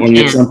the webcam. When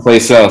you're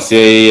someplace else.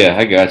 Yeah,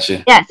 I got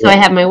you. Yeah, so I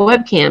have my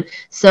webcam.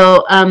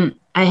 So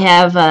I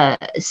have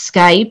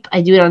Skype.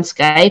 I do it on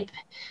Skype.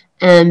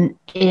 And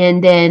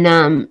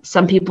then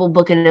some people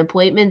book an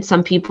appointment.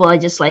 Some people I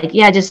just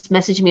just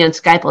message me on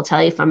Skype. I'll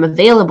tell you if I'm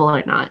available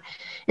or not.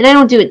 And I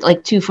don't do it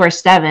like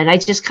 24/7. I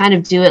just kind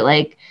of do it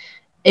like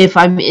if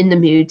I'm in the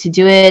mood to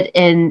do it.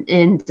 And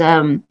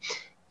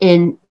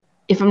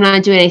if I'm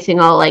not doing anything,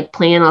 I'll like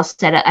plan. I'll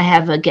set up. I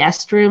have a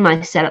guest room.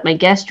 I set up my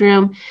guest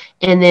room.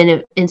 And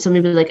then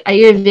somebody will be like, "Are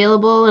you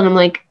available?" And I'm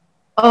like,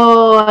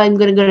 "Oh, I'm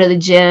gonna go to the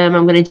gym.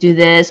 I'm gonna do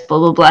this. Blah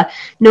blah blah."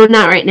 No,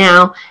 not right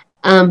now.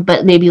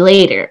 But maybe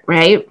later,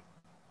 right?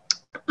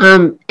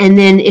 And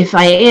then if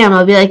I am,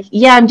 I'll be like,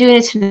 yeah, I'm doing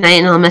it tonight,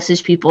 and I'll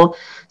message people.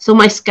 So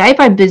my Skype,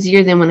 I'm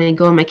busier than when I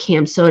go on my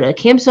CamSoda.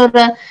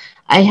 CamSoda,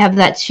 I have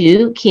that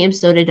too,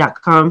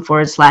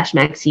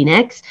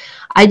 camsoda.com/MaxineX.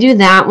 I do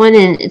that one,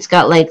 and it's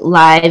got like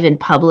live and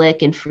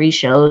public and free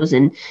shows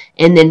and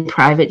then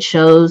private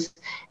shows.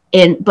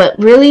 But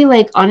really,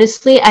 like,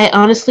 honestly, I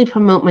honestly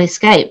promote my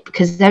Skype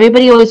because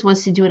everybody always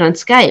wants to do it on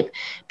Skype.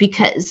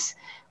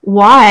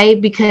 Why?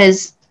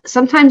 Because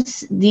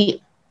sometimes there's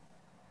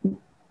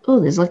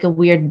like a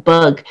weird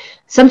bug.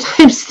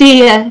 Sometimes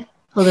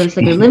hold on a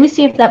second. Let me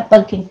see if that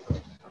bug can.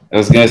 I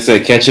was gonna say,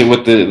 catch it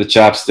with the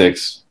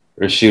chopsticks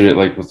or shoot it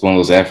like with one of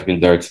those African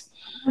darts.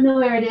 I don't know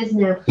where it is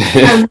now.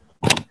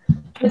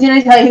 But didn't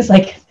I tell you it's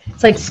like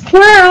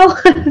squirrel,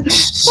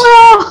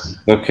 squirrel.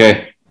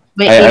 Okay.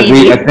 I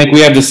think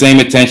we have the same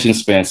attention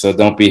span, so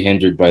don't be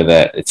hindered by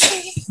that.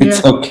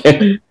 It's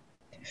okay.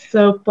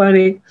 So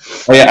funny.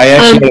 Oh, yeah, I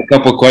actually had a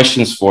couple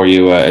questions for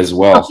you as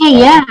well. Okay,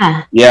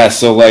 yeah. Yeah,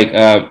 so like,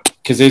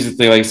 because here's the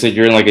thing, like I said,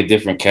 you're in like a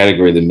different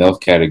category, the MILF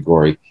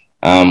category.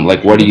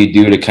 Like, what do you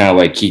do to kind of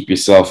like keep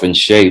yourself in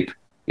shape?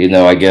 You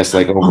know, I guess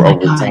like over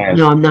time.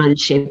 No, I'm not in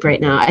shape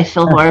right now. I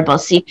feel horrible.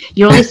 See,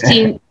 you're only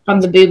seeing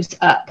from the boobs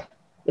up.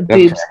 The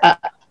boobs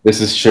up. This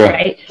is true.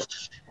 Right.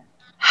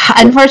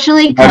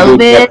 Unfortunately,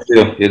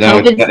 COVID. You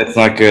know, it's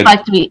not good.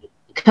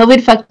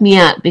 COVID fucked me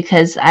up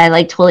because I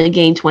like totally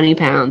gained 20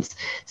 pounds.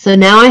 So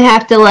now I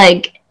have to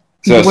like.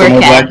 So more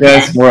black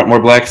guys, more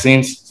black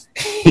scenes.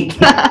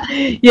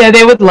 Yeah,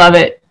 they would love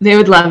it. They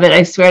would love it.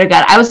 I swear to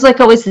God. I was like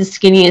always the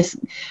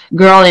skinniest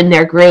girl in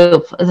their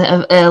group.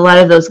 A lot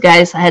of those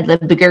guys had the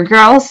bigger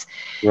girls.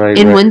 Right.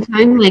 And one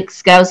time, like,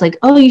 Sky was like,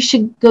 "Oh, you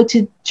should go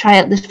to try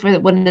out this for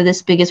one of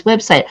this biggest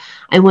website."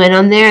 I went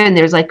on there, and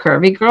there's like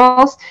curvy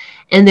girls,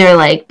 and they're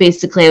like,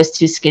 basically, I was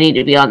too skinny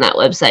to be on that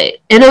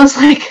website, and I was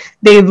like,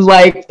 they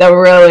like the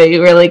really,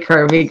 really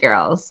curvy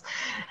girls.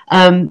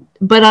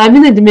 But I'm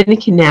in the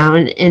Dominican now,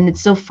 and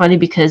it's so funny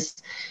because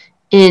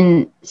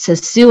in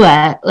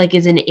Sosua, like,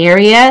 is an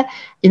area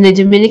in the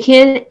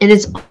Dominican, and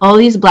it's all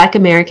these Black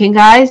American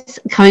guys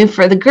coming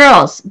for the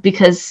girls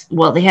because,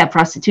 well, they have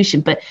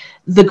prostitution, but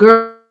the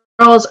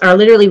girls are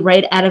literally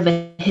right out of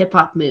a hip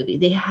hop movie.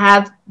 They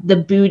have the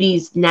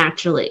booties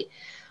naturally.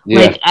 Yeah.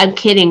 Like, I'm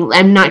kidding.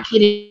 I'm not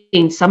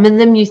kidding. Some of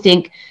them you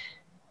think,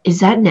 is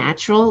that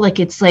natural? Like,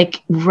 it's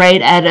like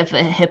right out of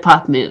a hip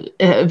hop movie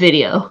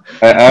video.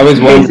 I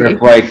always wonder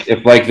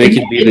if they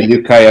could be the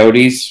new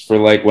Coyotes for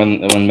like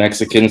when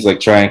Mexicans like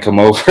try and come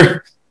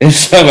over and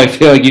stuff. I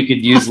feel like you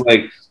could use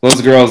like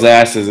those girls'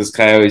 asses as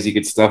coyotes. You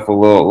could stuff a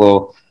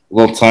little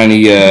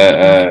tiny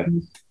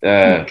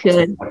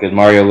like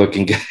Mario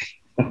looking guy.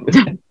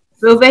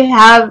 So they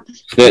have.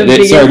 Sorry,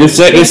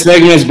 this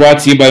segment is brought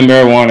to you by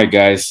marijuana,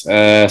 guys.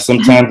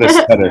 Sometimes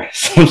it's better.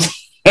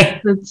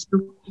 That's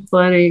so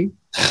funny.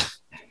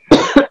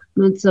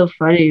 That's so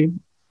funny.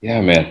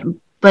 Yeah, man.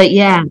 But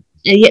yeah,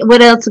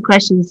 what else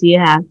questions do you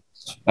have?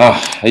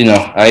 Oh, you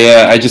know,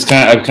 I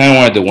kind of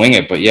wanted to wing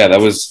it, but yeah, that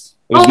was.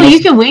 You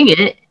can wing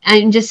it.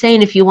 I'm just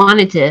saying if you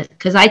wanted to,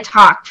 because I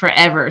talk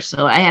forever,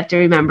 so I have to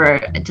remember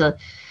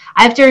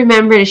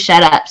to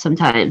shut up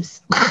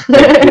sometimes.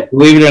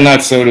 Believe it or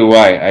not, so do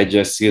I. I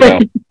just, you know,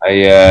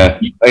 like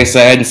I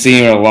said, I hadn't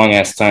seen you in a long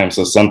ass time,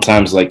 so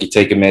sometimes like you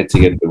take a minute to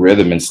get the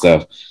rhythm and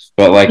stuff.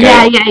 But like,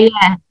 yeah.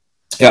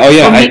 Oh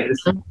yeah,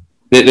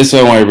 this is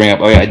what I wanted to bring up.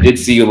 Oh yeah, I did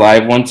see you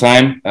live one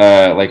time,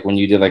 like when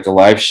you did like a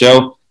live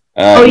show.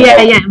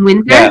 In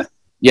winter.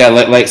 Yeah,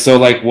 like so,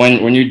 like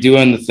when you're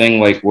doing the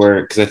thing, like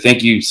where, because I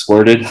think you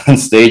squirted on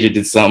stage or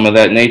did something of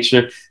that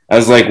nature. I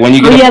was like, when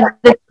you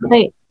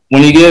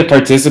get a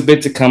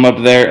participant to come up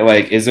there,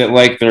 like, is it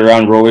like they're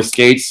on roller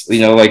skates?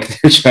 You know, like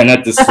they're trying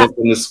not to slip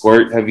in the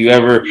squirt. Have you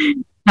ever?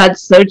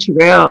 That's so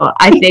true.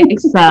 I think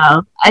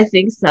so.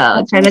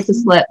 Try not to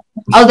slip.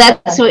 Oh,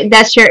 that's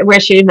where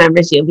she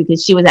remembers you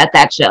because she was at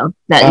that show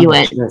that you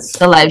went,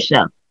 the live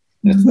show.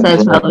 Yes. So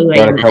that's probably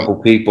where you met. A couple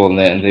people,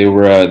 and they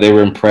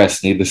were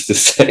impressed. Needless to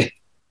say.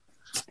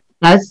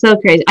 That's so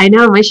crazy. I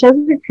know my shows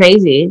are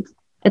crazy.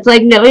 It's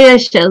like nobody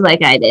does shows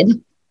like I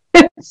did.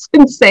 It's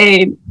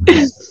insane.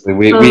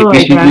 We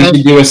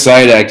should do a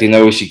side act. You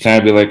know, we should kind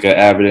of be like an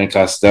Abbott and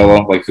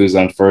Costello, like who's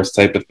on first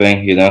type of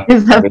thing. You know,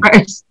 who's on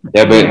first?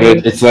 Yeah, but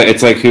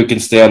it's like who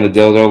can stay on the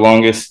dildo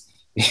longest.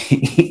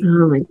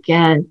 Oh my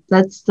god,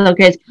 that's so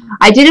crazy.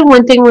 I did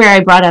one thing where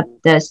I brought up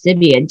the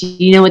Sybian. Do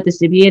you know what the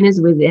Sybian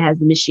is? Where it has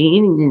the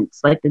machine and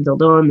it's like the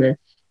dildo on the.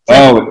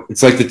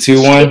 It's like the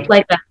 2-1.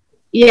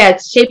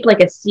 It's shaped like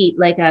a seat,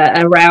 like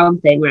a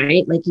round thing,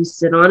 right? Like you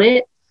sit on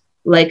it,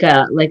 like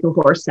a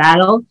horse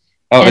saddle.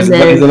 Oh, is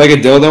it like a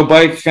dildo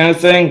bike kind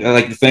of thing?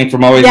 Like the thing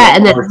from always. Yeah,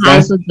 and then it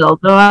has a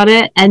dildo on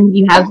it, and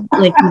you have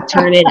like you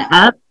turn it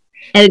up,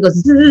 and it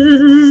goes.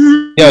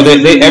 Yeah,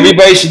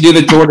 everybody should do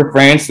the Tour de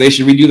France. They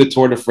should redo the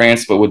Tour de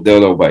France, but with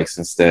dildo bikes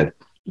instead.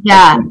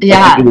 Yeah. See,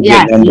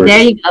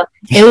 there you go.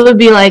 It would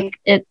be like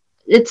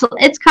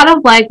it's kind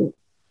of like,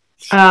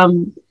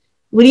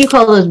 what do you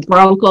call those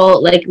bronco?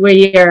 Like where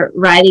you're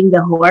riding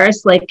the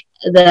horse, like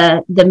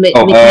the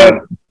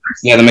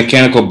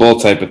mechanical bull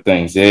type of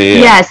things.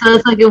 Yeah, so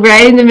it's like you're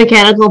riding the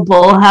mechanical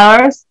bull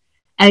horse,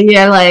 and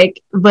you're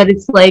like, but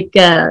it's like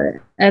I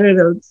don't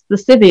know, it's the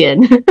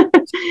Sybian.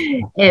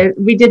 And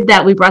we did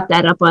that. We brought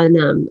that up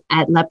on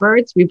at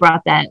Leopards. We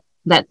brought that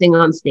thing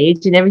on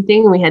stage and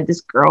everything, and we had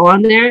this girl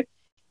on there,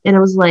 and I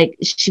was like,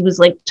 she was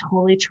like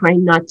totally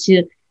trying not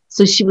to.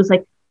 So she was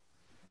like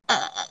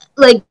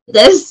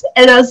this,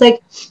 and I was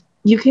like,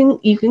 you can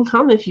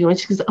come if you want.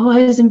 She goes, oh,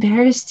 I was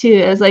embarrassed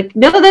too. I was like,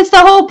 no, that's the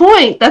whole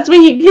point. That's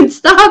when you can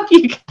stop.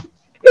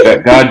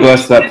 God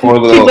bless that poor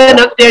little. She went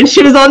up there and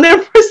she was on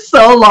there for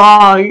so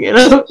long, and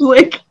I was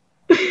like,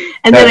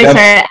 and then I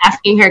started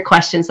asking her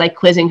questions, like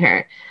quizzing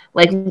her,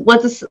 like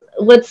what's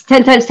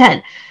 10 times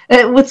 10?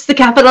 What's the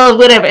capital of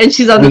whatever? And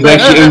she's on. It was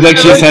like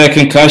she just had a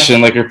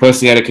concussion, like her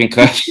pussy had a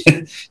concussion.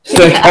 It's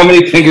like, how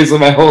many fingers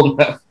am I holding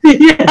up?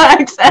 Yeah,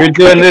 exactly. You're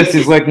doing this.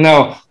 He's like,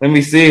 no. Let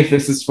me see if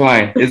this is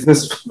fine. Is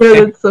this?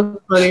 Yeah, that's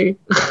so funny.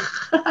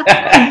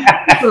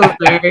 So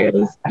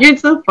hilarious. You're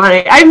so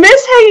funny. I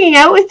miss hanging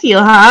out with you,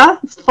 huh?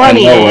 It's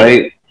funny. I know,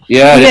 right?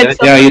 Yeah, We yeah, had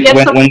some, yeah. we had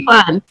some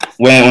fun.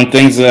 When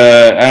things,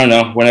 I don't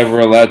know, whenever we're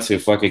allowed to,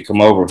 fucking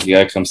come over. You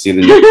gotta come see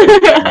the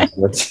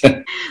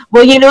new.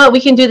 Well, you know what? We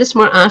can do this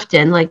more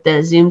often, like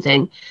the Zoom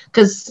thing,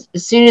 because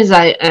as soon as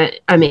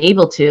I'm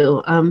able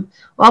to, well,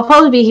 I'll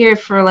probably be here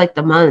for like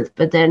the month.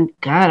 But then,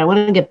 God, I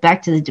want to get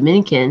back to the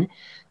Dominican.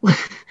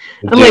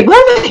 I'm like,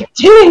 what am I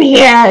doing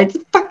here? It's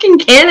fucking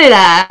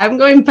Canada. I'm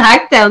going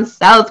back down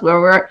south where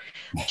we're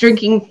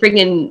drinking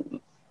friggin'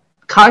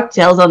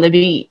 cocktails on the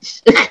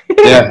beach.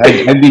 Yeah,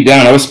 I'd be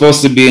down. I was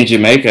supposed to be in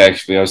Jamaica,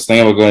 actually. I was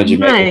thinking about going to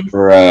Jamaica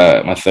for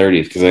my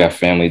 30th because I got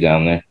family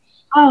down there.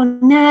 Oh,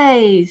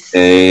 nice.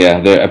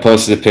 Yeah. I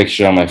posted a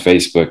picture on my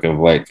Facebook of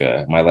like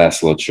my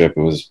last little trip.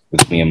 It was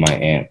with me and my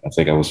aunt. I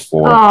think I was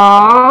 4.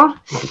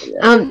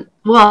 Aww.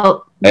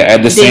 Well, I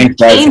had the same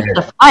changed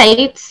the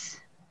flights.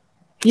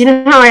 You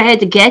know how I had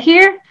to get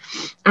here?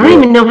 I don't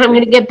even know how I'm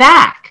going to get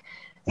back.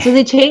 So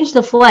they changed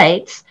the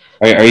flights.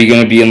 Are you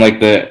going to be in like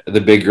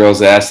the big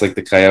girl's ass like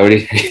the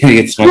coyote?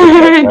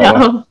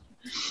 No.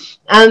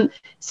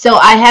 So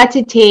I had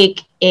to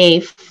take a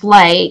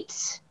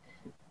flight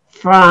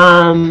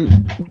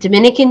from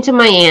Dominican to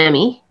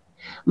Miami,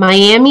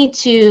 Miami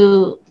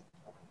to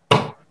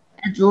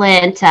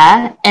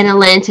Atlanta, and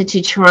Atlanta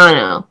to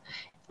Toronto,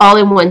 all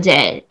in one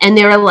day. And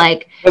they were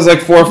like, it was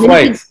like 4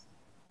 flights.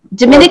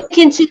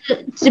 Dominican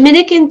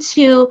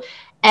to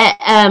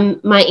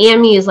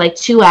Miami is like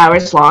 2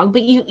 hours long,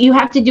 but you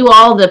have to do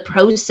all the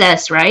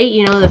process, right?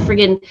 You know,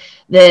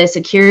 the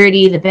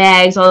security, the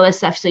bags, all that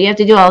stuff. So you have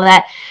to do all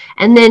that.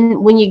 And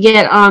then when you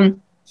get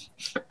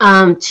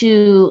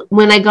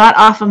when I got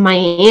off of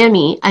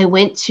Miami, I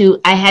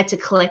had to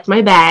collect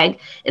my bag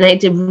and I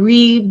had to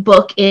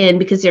rebook in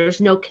because there was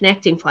no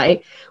connecting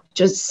flight, which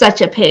was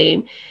such a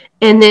pain.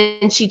 And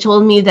then she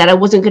told me that I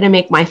wasn't going to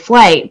make my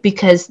flight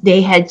because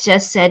they had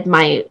just said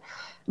my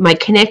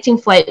connecting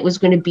flight was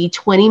going to be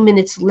 20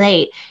 minutes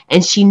late.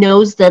 And she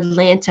knows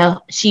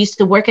she used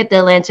to work at the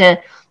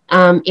Atlanta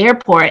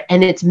airport,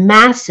 and it's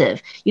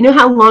massive. You know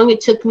how long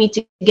it took me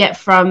to get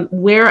from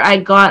where I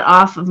got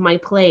off of my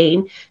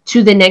plane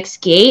to the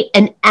next gate?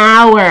 An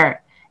hour.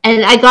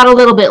 And I got a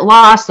little bit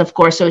lost, of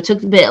course, so it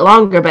took a bit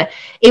longer, but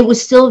it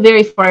was still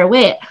very far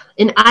away.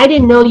 And I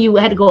didn't know you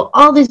had to go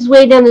all this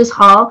way down this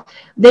hall.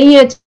 Then you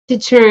had to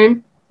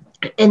turn,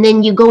 and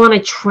then you go on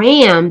a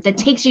tram that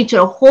takes you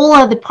to a whole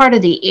other part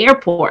of the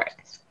airport.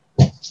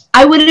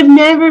 I would have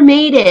never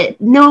made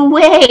it. No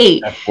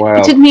way. Wow.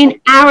 It took me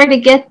an hour to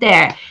get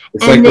there.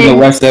 It's and like in the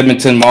West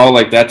Edmonton Mall,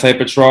 like that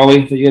type of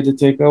trolley that you had to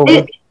take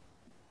over?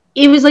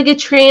 It was like a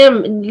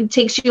tram. It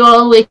takes you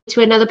all the way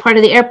to another part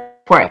of the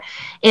airport.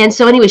 And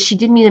so anyway, she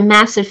did me a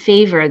massive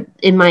favor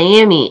in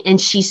Miami,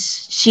 and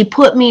she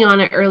put me on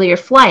an earlier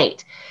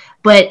flight.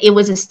 But it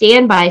was a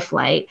standby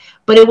flight,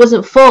 but it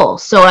wasn't full.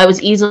 So I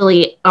was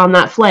easily on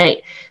that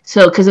flight.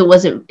 So because it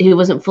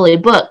wasn't fully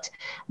booked.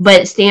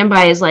 But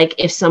standby is like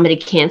if somebody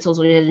cancels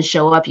or doesn't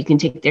show up, you can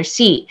take their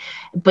seat.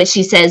 But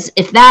she says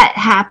if that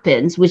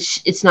happens,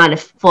 which it's not a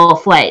full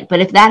flight, but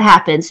if that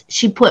happens,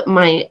 she put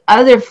my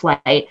other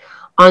flight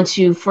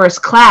onto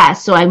first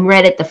class. So I'm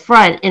right at the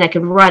front and I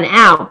can run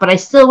out, but I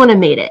still wouldn't have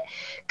made it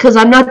because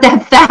I'm not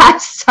that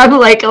fast. I'm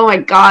like, oh my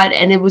God.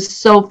 And it was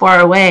so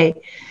far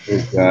away.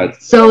 Oh God.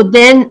 So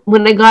then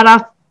when I got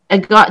off, I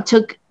got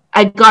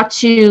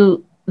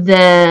to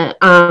the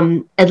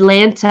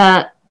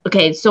Atlanta.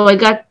 Okay, so I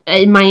got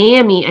in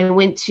Miami. I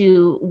went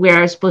to where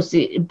I was supposed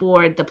to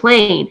board the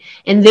plane,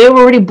 and they were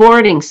already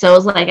boarding. So I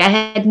was like, I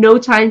had no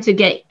time to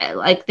get,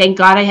 like, thank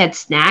God I had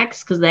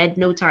snacks because I had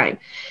no time.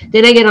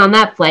 Then I get on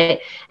that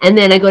flight, and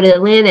then I go to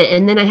Atlanta,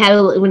 and then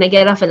when I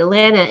get off at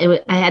Atlanta,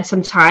 I had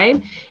some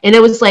time, and I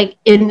was like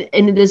in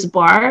this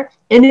bar,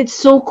 and it's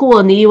so cool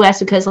in the U.S.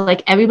 because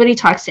like everybody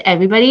talks to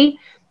everybody,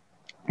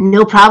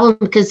 no problem,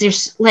 because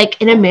there's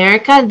like in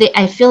America,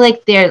 I feel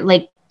like they're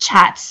like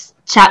chat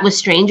with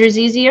strangers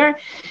easier,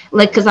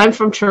 like because I'm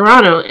from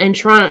Toronto, and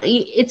Toronto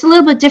it's a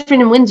little bit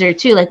different in Windsor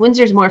too. Like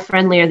Windsor's more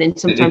friendlier than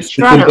sometimes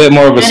Toronto. It's a bit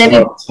more of a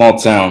small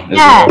town.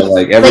 Yeah,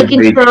 like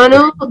in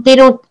Toronto, they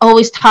don't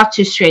always talk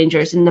to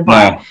strangers in the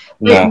bar.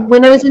 No.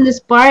 When I was in this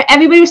bar,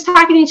 everybody was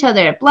talking to each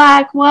other.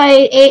 Black,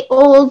 white,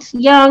 old,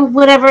 young,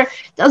 whatever,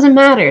 doesn't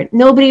matter.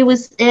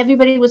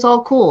 Everybody was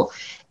all cool.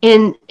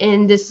 And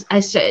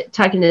I started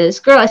talking to this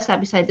girl. I sat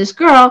beside this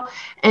girl,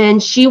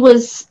 and she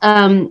was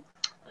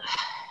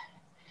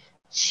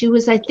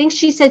I think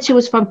she said she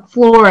was from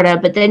Florida,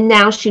 but then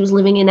now she was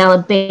living in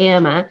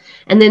Alabama.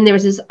 And then there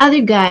was this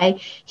other guy.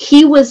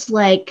 He was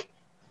like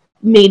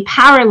made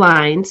power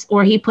lines,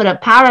 or he put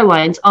up power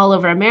lines all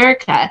over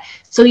America.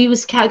 So he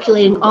was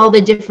calculating all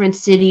the different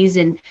cities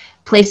and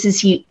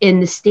places in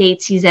the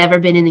States he's ever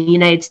been in the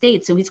United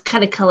States. So he's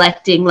kind of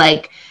collecting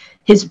like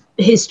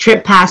his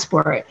trip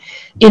passport,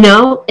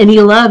 and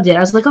he loved it. I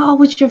was like, oh,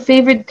 what's your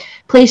favorite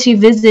place you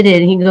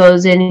visited? And he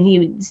goes in and he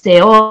would say,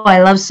 oh,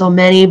 I love so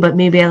many, but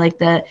maybe I like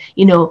the,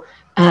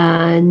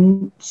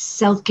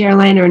 South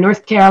Carolina or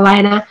North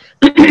Carolina.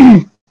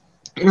 And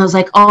I was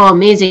like, oh,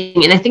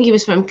 amazing. And I think he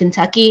was from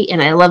Kentucky,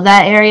 and I love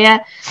that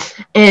area.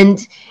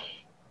 And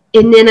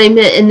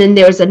then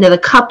there was another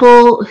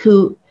couple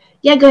who,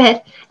 yeah, go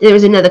ahead. There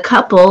was another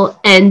couple,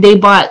 and they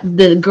bought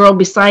the girl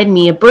beside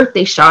me a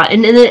birthday shot,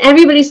 and then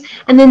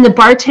the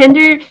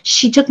bartender,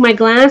 she took my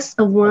glass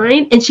of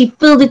wine and she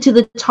filled it to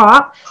the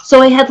top,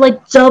 so I had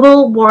like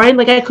double wine,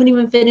 like I couldn't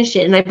even finish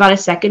it, and I bought a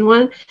second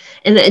one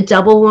and a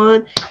double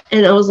one,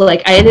 and I was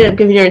like, I ended up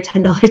giving her a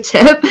 $10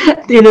 tip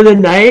at the end of the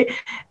night.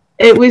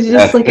 It was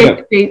just like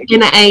a great,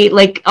 and I ate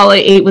like all I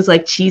ate was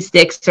like cheese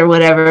sticks or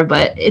whatever.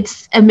 But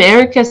it's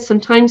America.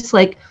 Sometimes,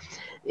 like,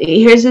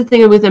 here's the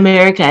thing with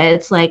America.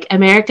 It's like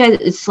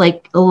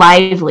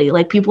lively.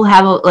 Like people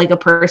have a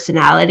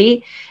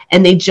personality,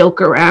 and they joke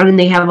around and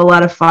they have a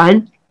lot of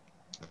fun.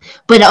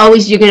 But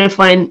always you're gonna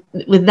find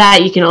with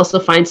that you can also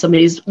find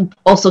somebody who's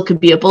also could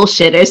be a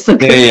bullshitter. So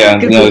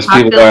those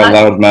people are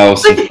loud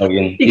mouths.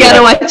 You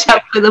gotta watch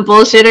out for the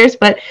bullshitters.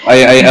 But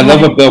I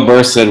love what Bill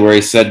Burr said, where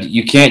he said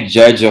you can't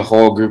judge a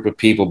whole group of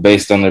people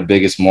based on their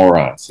biggest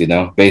morons. You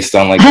know, based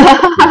on like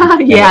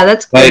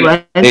that's good.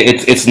 Like,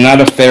 it's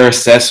not a fair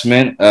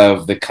assessment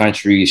of the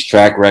country's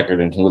track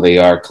record and who they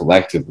are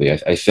collectively.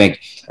 I think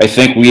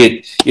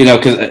we,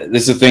 because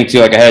this is the thing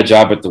too. Like I had a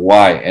job at the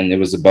Y, and it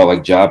was about like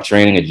a job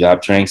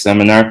training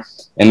seminar,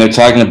 and they're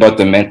talking about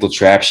the mental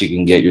traps you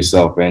can get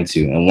yourself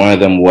into, and one of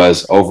them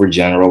was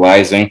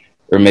overgeneralizing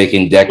or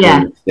making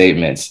decorative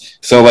statements.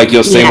 So like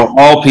you'll say, well,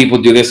 all people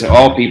do this, and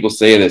all people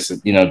say this.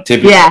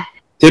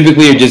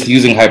 Typically you're just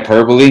using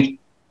hyperbole,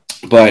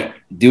 but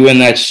doing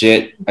that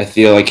shit, I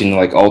feel like can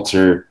like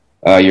alter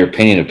your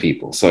opinion of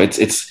people. So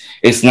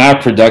it's not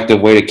a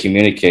productive way to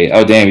communicate.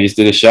 Oh damn, you just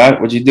did a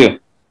shot? What'd you do?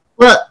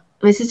 Well,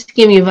 my sister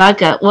gave me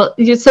vodka. Well,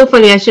 it's so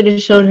funny. I should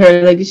have showed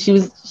her. Like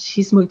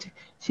she smoked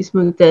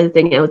the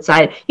thing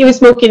outside. He was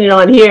smoking it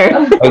on here. I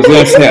was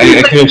gonna say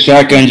I could have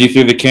shotgunned you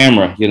through the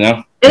camera.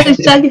 Yeah,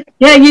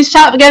 you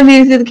shotgunned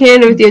me through the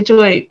camera with your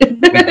joint.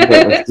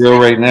 Let's do it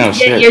right now.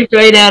 Get your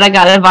joint out. I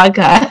got a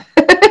vodka.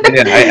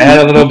 Yeah, I had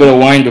a little bit of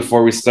wine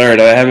before we started.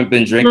 I haven't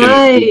been drinking.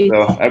 Nice.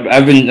 So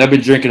I've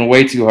been drinking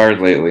way too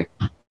hard lately.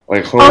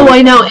 Like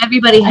I know.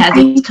 Everybody has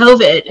it. It's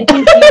COVID.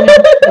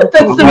 That's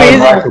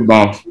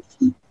amazing.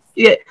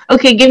 Yeah.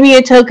 Okay, give me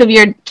a toke of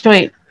your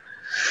joint.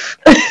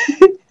 I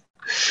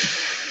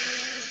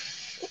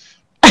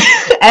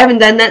haven't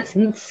done that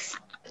since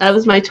I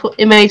was in my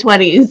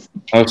 20s.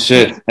 Oh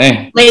shit!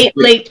 Hey. Late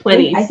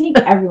 20s. I think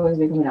everyone's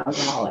becoming an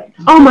alcoholic.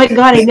 Oh my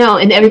god, I know,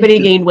 and everybody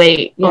gained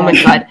weight. Yeah. Oh my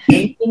god.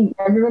 I think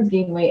everyone's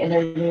gained weight, and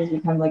everyone's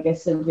become like a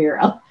severe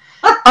alcoholic.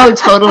 Oh,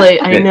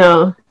 totally. I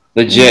know.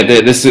 Legit.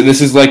 This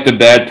is like the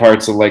bad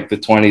parts of like the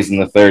 20s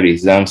and the 30s.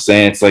 You know what I'm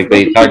saying? It's like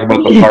they talk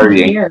about the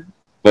partying.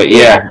 But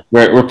yeah,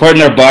 we're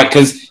putting our butt,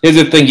 because here's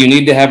the thing, you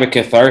need to have a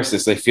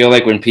catharsis. I feel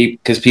like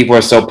because people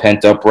are so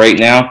pent up right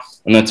now,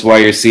 and that's why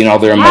you're seeing all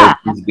their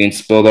emotions being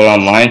spilled out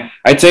online.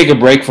 I take a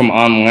break from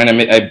online.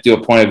 I do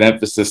a point of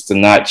emphasis to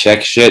not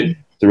check shit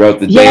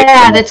throughout the day.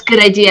 Yeah, that's a good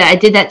idea. I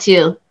did that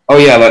too. Oh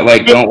yeah,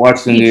 like don't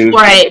watch the news.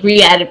 Before I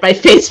re-added my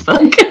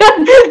Facebook.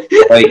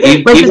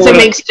 My sister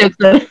makes jokes.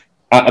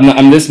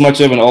 I'm this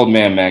much of an old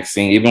man,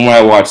 Maxine. Even when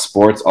I watch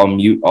sports, I'll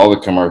mute all the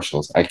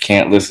commercials. I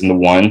can't listen to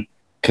one.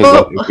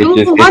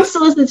 Who wants to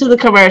listen to the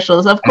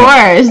commercials? Of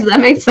course, that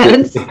makes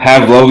sense.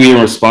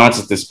 Pavlovian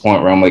response at this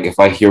point, where I'm like, if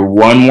I hear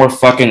one more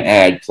fucking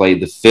ad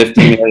played the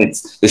 50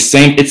 minutes,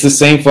 it's the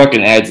same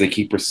fucking ads they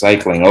keep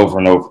recycling over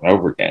and over and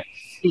over again.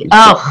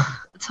 Oh,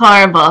 it's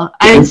horrible.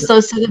 I'm so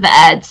sick of the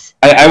ads.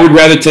 I would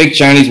rather take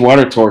Chinese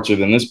water torture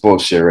than this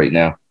bullshit right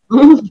now.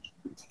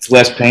 It's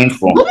less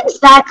painful. What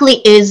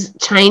exactly is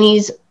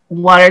Chinese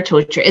water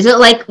torture? Is it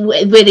like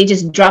where they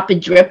just drop a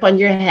drip on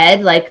your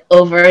head like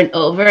over and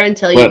over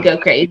until you go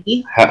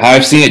crazy? How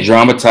I've seen it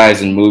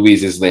dramatized in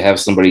movies is they have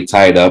somebody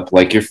tied up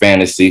like your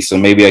fantasy. So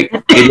maybe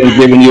I'm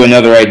giving you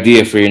another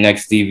idea for your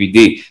next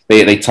DVD.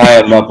 They tie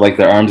them up like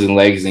their arms and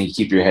legs, and you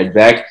keep your head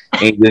back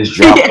and you just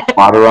drop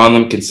water on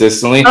them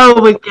consistently.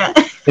 Oh my god!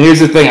 And here's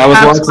the thing: I was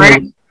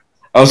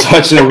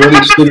watching a really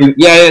shitty.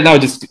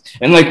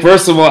 And like,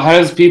 first of all,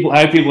 how do people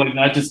like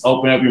not just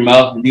open up your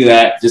mouth and do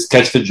that? Just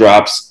catch the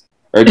drops.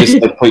 Or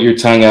just like put your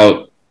tongue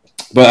out.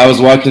 But I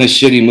was watching a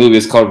shitty movie.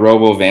 It's called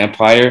Robo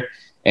Vampire,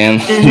 and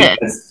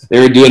they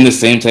were doing the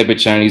same type of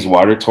Chinese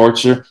water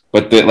torture,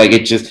 but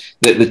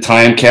the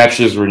time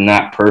captures were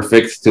not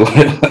perfect to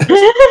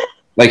it.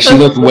 Like she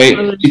looked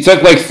she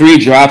took like 3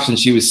 drops and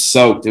she was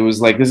soaked. It was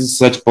like, this is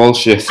such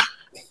bullshit.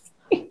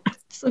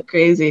 So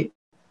crazy.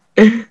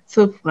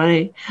 So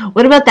funny.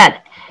 What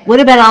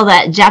about all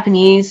that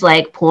Japanese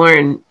like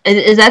porn?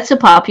 Is that so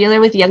popular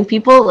with young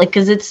people? Like,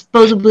 because it's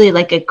supposedly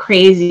like a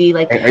crazy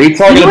like. Are you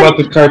talking about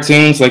the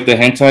cartoons, like the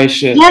hentai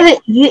shit?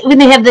 Yeah, when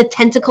they have the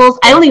tentacles.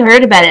 I only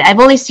heard about it. I've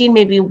only seen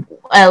maybe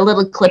a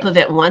little clip of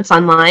it once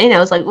online. I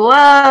was like,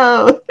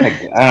 whoa.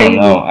 I don't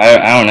know.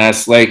 I don't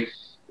ask. Like,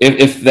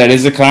 if that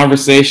is a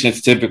conversation,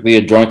 it's typically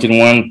a drunken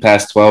one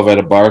past 12 at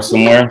a bar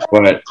somewhere.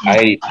 But all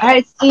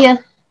right, see ya.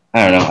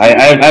 I don't know.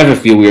 I have a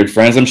few weird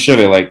friends. I'm sure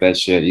they like that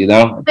shit, you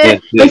know?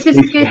 My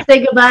sister,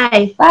 say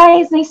goodbye. Bye,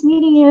 it's nice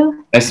meeting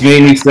you. Nice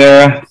meeting you,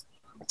 Sarah.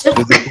 It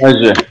was a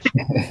pleasure.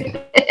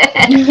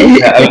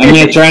 I'm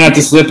gonna try not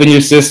to slip in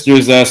your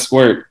sister's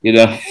squirt. You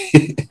know.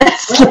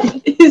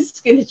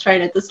 He's gonna try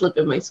not to slip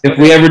in my squirt. If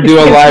we ever do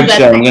a live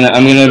show, I'm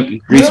gonna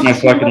grease my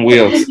fucking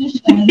wheels.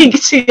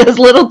 She has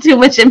a little too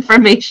much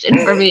information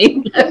for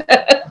me.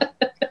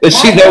 Does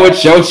she know what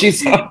show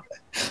she's on?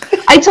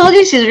 I told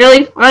you she's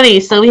really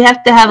funny, so we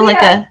have to have I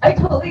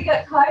totally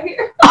got caught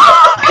here.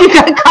 You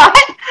got caught?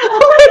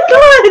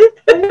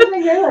 Oh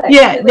my god!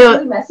 Yeah, Is it, no.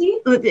 really messy?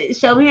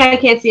 Show me. I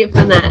can't see it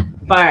from that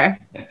far.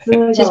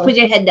 Just put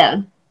your head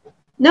down.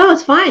 No,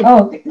 it's fine.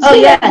 Oh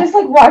yeah. I just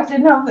like walked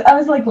in. I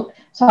was like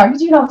talking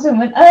to you, and I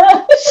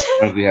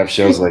went. We have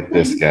shows like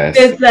this, guys.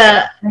 It's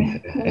There we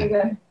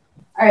go.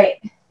 All right.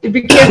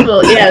 be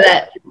careful. Yeah,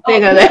 that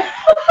thing on there.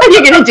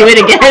 You're gonna do it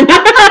again.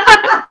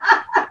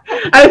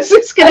 I was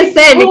just gonna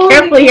say, be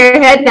careful your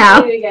head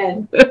now.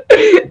 Again. Oh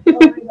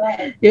my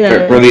god.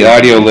 Yeah. For the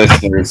audio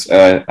listeners,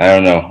 I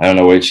don't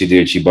know what she did.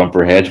 Did she bump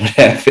her head? What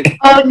happened?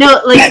 Oh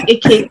no! Like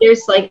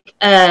there's like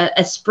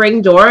a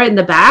spring door in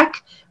the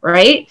back,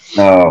 right?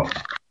 Oh.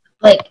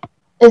 Like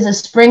there's a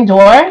spring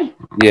door,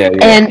 Yeah.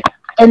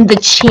 and the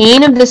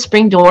chain of the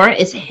spring door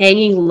is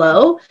hanging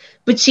low,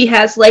 but she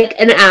has like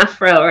an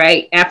afro,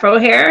 right? Afro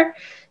hair.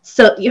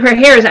 So her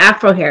hair is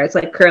afro hair. It's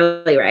like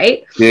curly,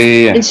 right?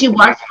 Yeah. And she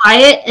walked by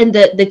it, and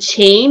the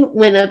chain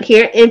went up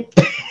here, and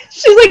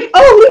she's like,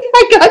 "Oh,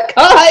 I got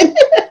caught."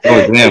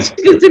 Oh damn! She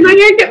goes, "Did my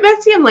hair get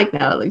messy?" I'm like,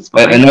 "No, it looks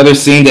fine." Another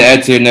scene to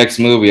add to your next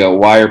movie: a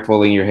wire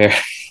pulling your hair.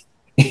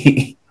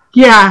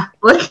 Yeah,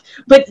 but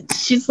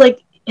she's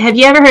like, "Have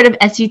you ever heard of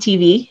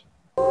SCTV?"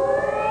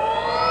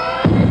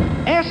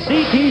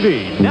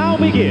 SCTV now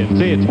begins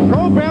its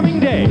programming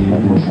day.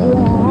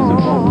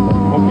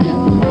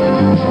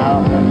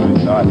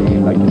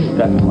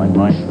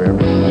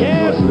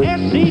 Yes,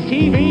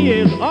 SCTV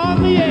is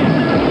on the air.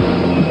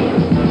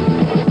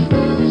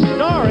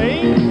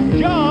 Starring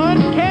John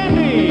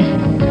Candy.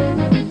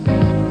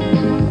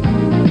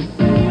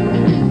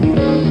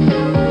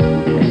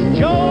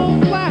 Joe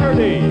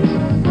Flaherty.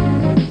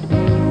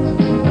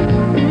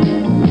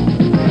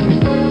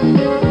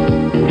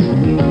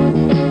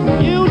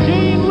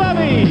 Eugene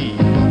Levy.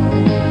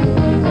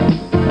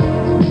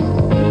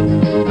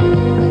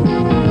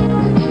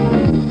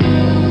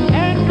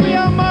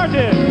 Andrea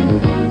Martin.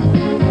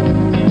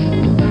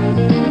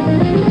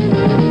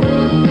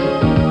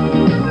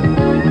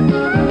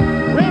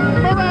 Rick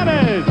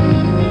Moranis.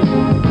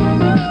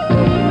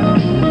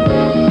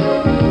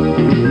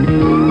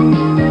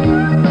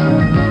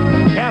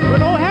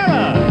 Catherine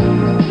O'Hara.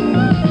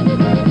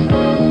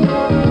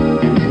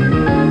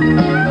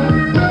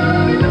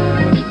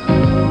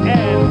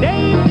 And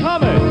Dave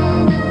Thomas.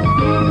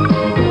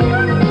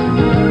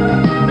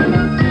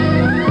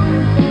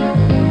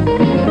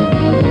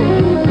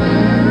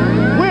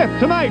 With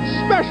tonight's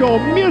special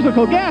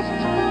musical guest,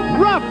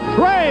 Rough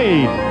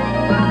Trade.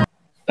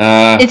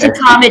 It's a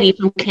comedy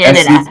from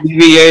Canada.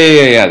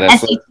 SCTV, yeah.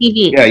 That's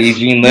SCTV. yeah,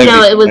 Eugene Levy. You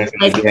know, it was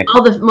like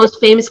all the most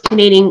famous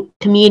Canadian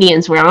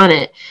comedians were on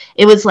it.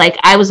 It was like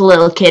I was a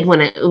little kid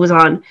when it was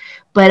on,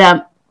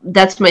 but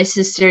that's my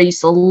sister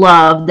used to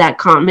love that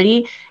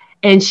comedy,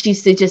 and she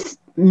used to just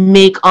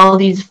make all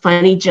these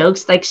funny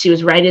jokes like she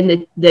was right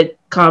in the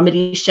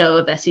comedy show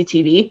of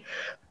SCTV.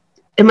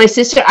 And my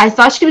sister, I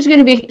thought she was going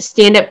to be a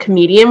stand-up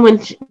comedian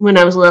when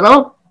I was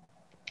little,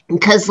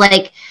 because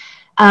like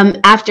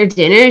after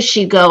dinner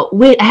she'd go,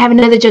 "Wait, I have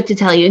another joke to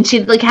tell you," and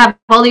she'd like have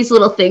all these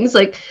little things.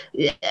 Like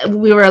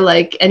we were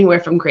like anywhere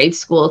from grade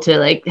school to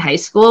like high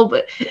school,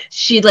 but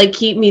she'd like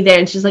keep me there,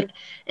 and she's like,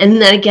 and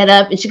then I get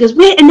up and she goes,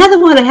 "Wait, another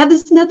one, I have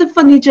this another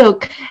funny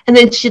joke," and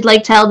then she'd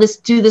like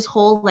do this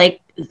whole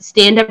like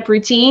stand-up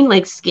routine,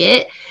 like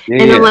skit,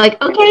 and I'm like,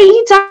 "Okay,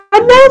 you done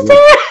now,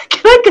 Sarah?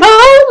 Can I go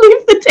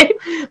leave the tape?"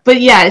 But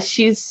yeah,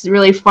 she's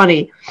really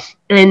funny.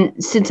 And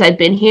since I've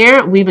been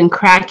here, we've been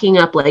cracking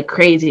up like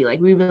crazy. Like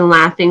we've been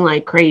laughing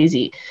like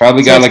crazy.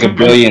 Probably got like a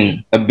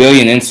billion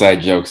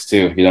inside jokes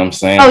too. You know what I'm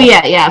saying? Oh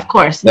yeah, of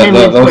course. Those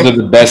are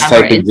the best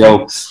type of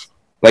jokes.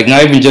 Like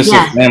not even just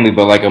with family,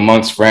 but like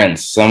amongst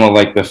friends. Some of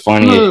like the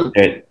funniest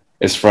shit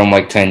is from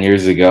like 10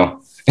 years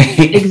ago.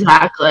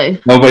 Exactly.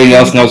 Nobody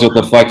else knows what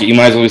the fuck. You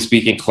might as well be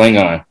speaking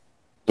Klingon.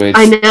 But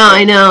I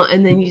know.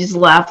 And then you just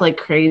laugh like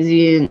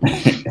crazy,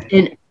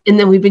 and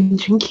then we've been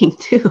drinking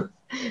too.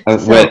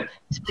 So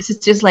my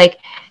sister's like,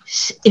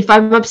 if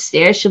I'm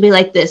upstairs, she'll be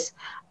like this,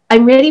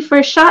 "I'm ready for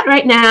a shot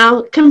right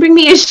now. Come bring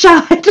me a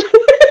shot."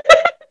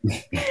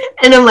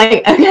 And I'm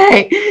like,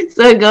 okay.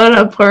 So I go and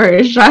I pour her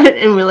a shot,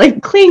 and we're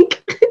like,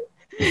 clink,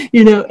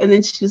 you know. And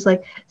then she's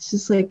like,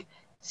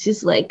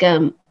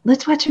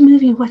 let's watch a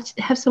movie,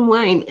 have some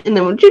wine, and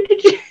then we'll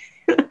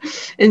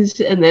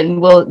and then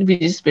we've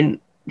just been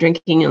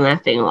drinking and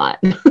laughing a lot.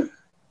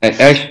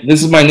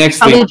 This is my next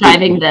Probably thing.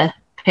 driving the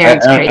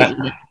parents crazy.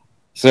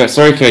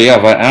 Sorry, Kaya,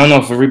 but I don't know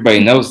if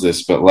everybody knows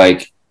this, but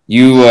like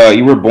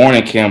you were born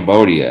in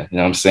Cambodia. You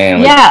know what I'm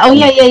saying? Like,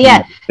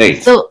 yeah.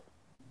 States.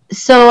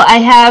 So I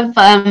have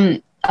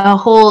a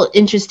whole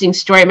interesting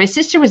story. My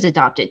sister was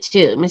adopted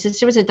too. My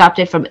sister was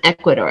adopted from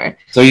Ecuador.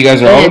 So you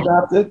guys are all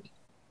adopted?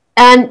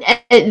 And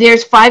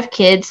there's 5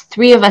 kids.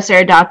 3 of us are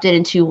adopted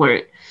and 2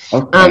 weren't.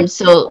 Okay.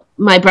 So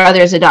my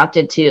brother is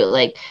adopted too.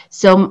 Like,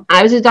 so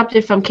I was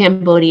adopted from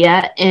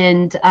Cambodia,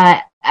 and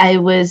I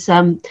was.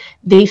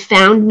 They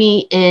found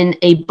me in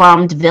a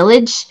bombed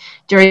village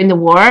during the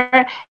war,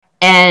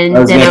 and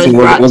then I was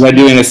brought. Was I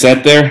doing a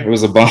set there? It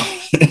was a bomb.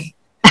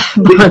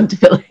 Bombed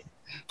village.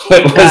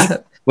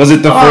 Was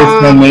it the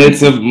first 10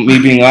 minutes of me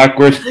being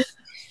awkward?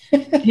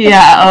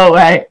 Yeah. Oh,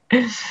 right.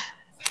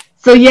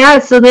 So yeah.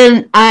 So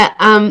then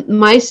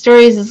my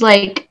stories is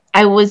like,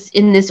 I was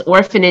in this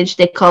orphanage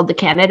they called the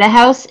Canada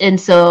House, and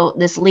so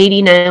this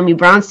lady, Naomi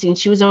Bronstein,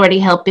 she was already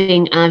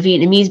helping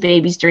Vietnamese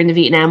babies during the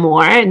Vietnam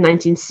War in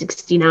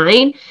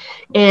 1969,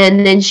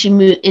 and then she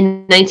moved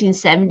in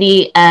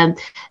 1970.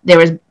 There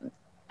was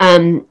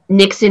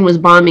Nixon was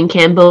bombing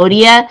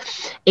Cambodia,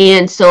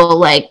 and so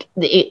like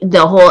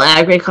the whole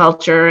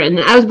agriculture, and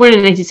I was born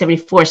in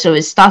 1974, so it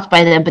was stopped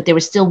by them, but there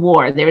was still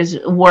war. There was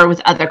war with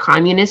other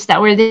communists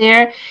that were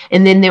there,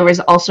 and then there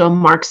was also a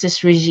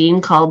Marxist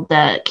regime called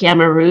the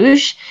Khmer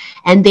Rouge,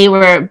 and they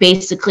were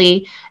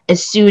basically,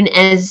 as soon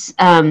as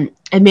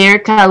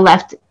America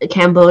left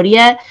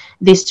Cambodia,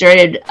 they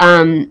started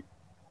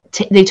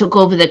they took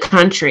over the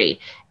country,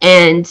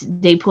 and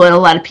they put a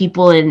lot of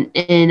people in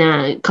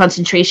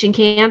concentration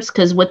camps,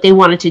 because what they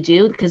wanted to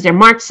do, because they're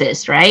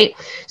Marxists, right?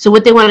 So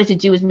what they wanted to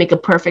do is make a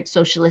perfect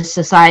socialist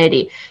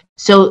society.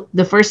 So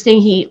the first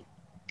thing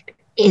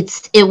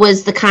it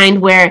was the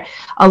kind where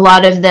a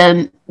lot of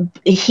them,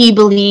 he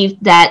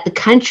believed that the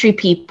country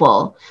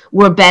people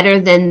were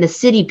better than the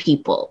city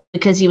people,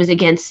 because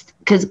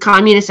because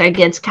communists are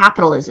against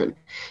capitalism.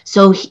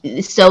 So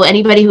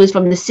anybody who was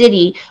from the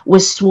city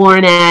was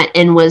sworn at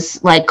and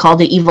was like called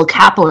the evil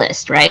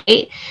capitalist,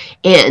 right?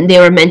 And they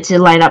were meant to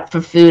line up for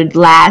food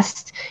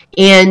last.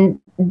 And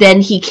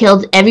then he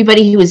killed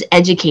everybody who was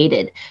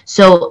educated.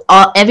 So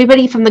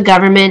everybody from the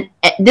government,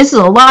 this is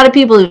a lot of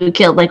people who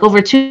killed, like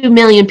over 2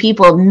 million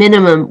people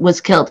minimum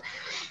was killed.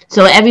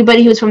 So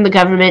everybody who was from the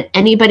government,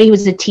 anybody who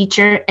was a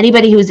teacher,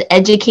 anybody who was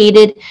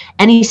educated,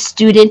 any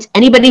student,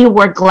 anybody who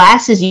wore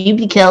glasses, you'd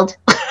be killed.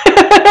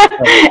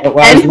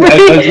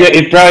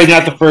 It's probably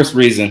not the first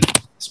reason.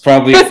 It's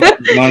probably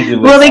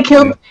well, they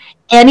killed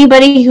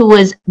anybody who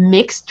was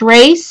mixed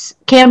race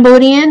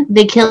Cambodian.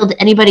 They killed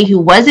anybody who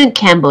wasn't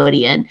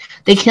Cambodian.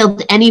 They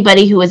killed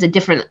anybody who was a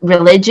different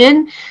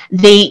religion.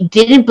 They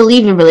didn't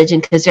believe in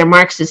religion because they're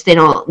Marxists. They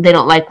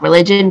don't like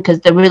religion,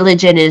 because the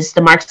religion is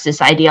the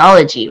Marxist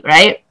ideology,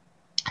 right?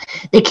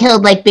 They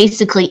killed like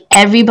basically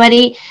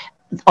everybody.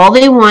 All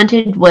they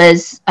wanted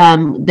was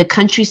the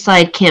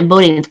countryside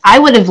Cambodians. I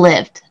would have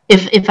lived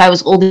if I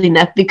was old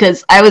enough,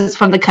 because I was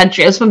from the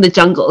country. I was from the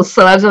jungles,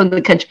 so I was from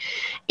the country.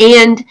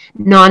 And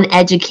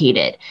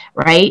non-educated,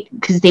 right?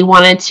 Because they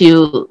wanted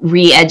to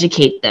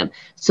re-educate them.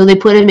 So they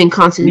put them in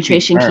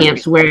concentration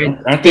camps where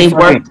aren't they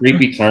worked.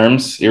 Creepy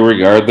terms,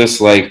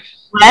 irregardless. Like,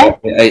 what?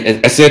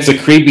 I say it's a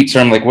creepy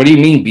term. Like, what do you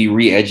mean be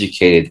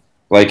re-educated?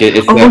 Like,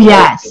 it's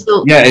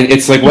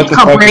it's like, what the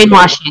fuck?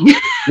 Brainwashing.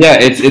 Yeah,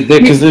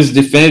 because there's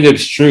definitive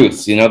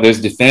truths. You know, there's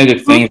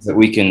definitive things that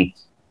we can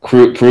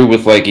prove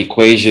with like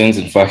equations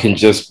and fucking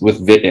just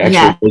with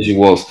actual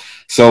visuals.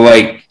 So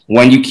like,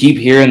 when you keep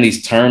hearing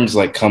these terms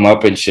like come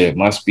up and shit, it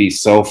must be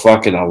so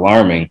fucking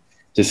alarming,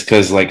 just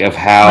because like of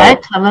how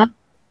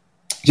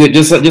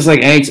just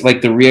like any,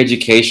 like the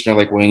re-education, or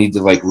like when you need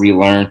to like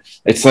relearn.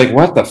 It's like,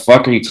 what the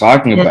fuck are you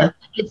talking about?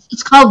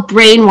 It's called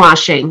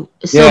brainwashing.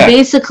 So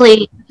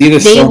basically, they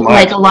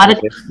like a lot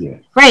of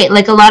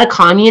like a lot of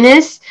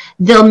communists.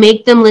 They'll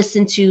make them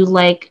listen to,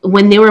 like,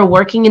 when they were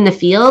working in the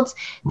fields,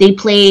 they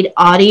played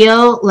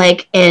audio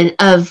like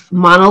of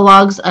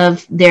monologues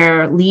of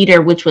their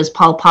leader, which was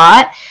Pol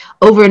Pot,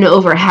 over and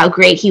over how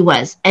great he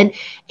was, and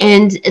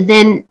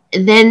then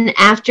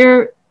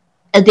after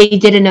they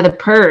did another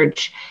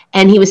purge,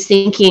 and he was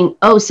thinking,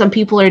 oh, some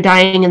people are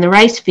dying in the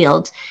rice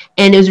fields,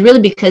 and it was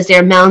really because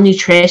they're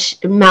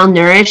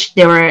malnourished.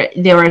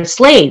 They were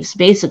slaves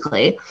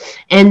basically,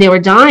 and they were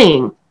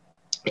dying.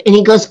 And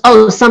he goes,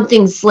 oh,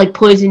 something's like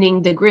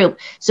poisoning the group.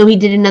 So he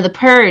did another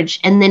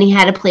purge, and then he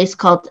had a place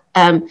called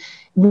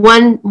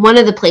one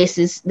of the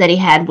places that he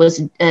had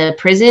was a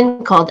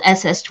prison called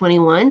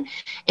SS-21.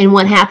 And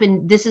what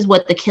happened, this is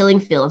what the killing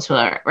fields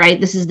were, right?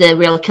 This is the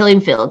real killing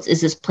fields,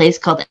 is this place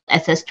called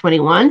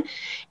SS-21.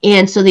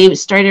 And so they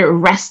started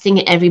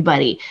arresting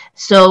everybody.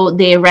 So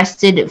they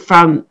arrested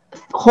from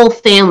whole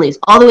families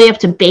all the way up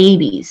to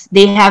babies.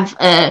 They have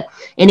an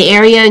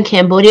area in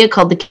Cambodia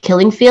called the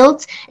Killing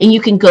Fields, and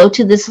you can go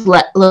to this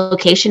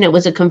location. It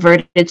was a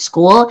converted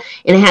school,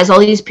 and it has all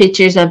these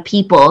pictures of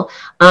people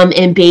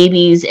and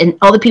babies and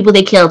all the people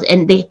they killed,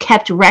 and they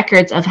kept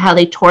records of how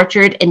they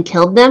tortured and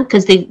killed them,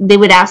 because they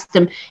would ask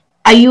them,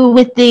 are you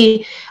with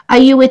the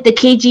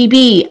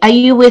KGB? Are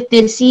you with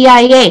the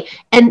CIA?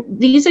 And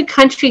these are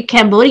country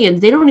Cambodians.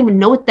 They don't even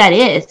know what that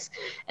is.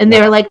 And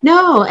they're like,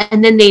 no.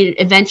 And then they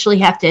eventually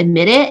have to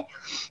admit it.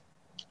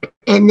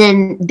 and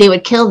then they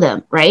would kill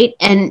them, right?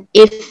 And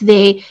if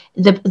the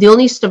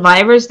only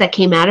survivors that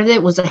came out of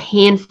it was a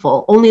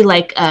handful, only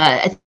like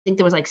I think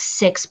there was like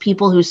 6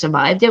 people who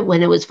survived it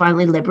when it was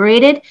finally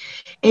liberated,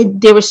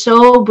 and they were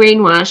so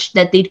brainwashed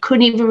that they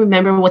couldn't even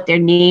remember what their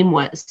name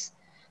was.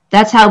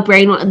 That's how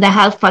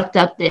how fucked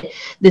up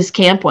this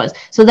camp was.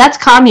 So that's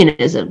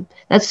communism.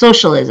 That's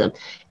socialism.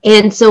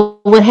 And so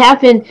what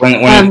happened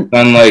when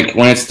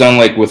it's done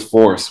like with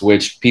force,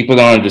 which people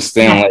don't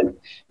understand,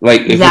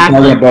 like if exactly.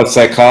 you're talking about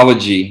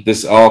psychology,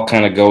 this all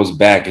kind of goes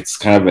back. It's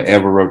kind of an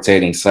ever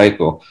rotating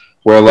cycle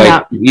where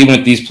like even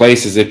at these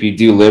places, if you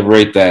do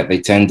liberate that,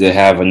 they tend to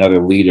have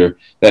another leader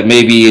that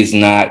maybe is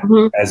not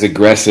as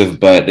aggressive,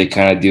 but they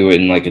kind of do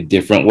it in like a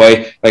different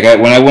way. Like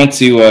when I went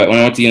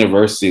to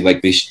university,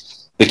 like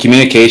the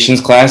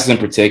communications classes in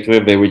particular,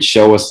 they would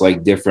show us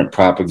like different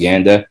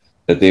propaganda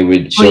that they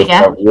would show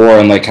about war,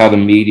 and like how the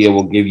media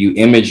will give you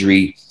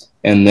imagery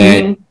and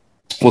then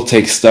we'll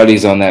take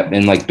studies on that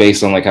and like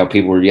based on like how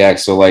people react.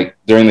 So like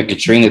during the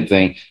Katrina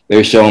thing, they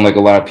were showing like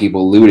a lot of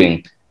people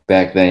looting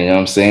back then, you know what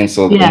I'm saying?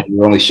 So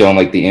we're only showing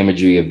like the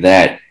imagery of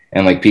that,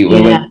 and like people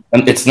and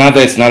it's not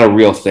that it's not a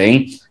real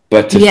thing,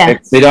 but to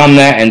fix it on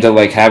that and to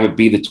like have it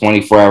be the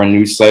 24-hour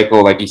news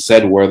cycle, like you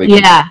said, where they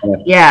keep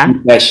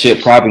that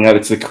shit popping up.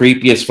 It's the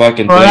creepiest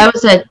fucking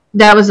thing.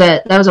 That was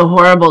a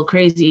horrible,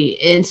 crazy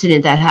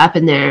incident that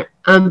happened there.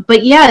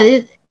 But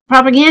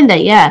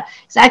propaganda,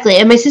 exactly.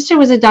 And my sister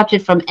was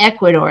adopted from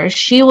Ecuador.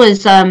 She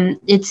was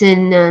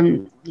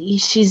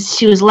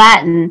she was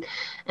Latin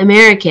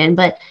American,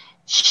 but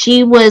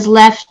she was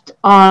left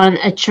on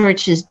a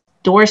church's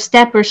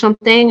doorstep or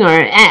something,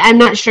 or I'm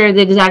not sure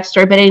the exact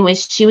story, but anyway,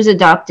 she was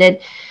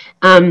adopted.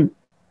 And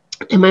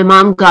my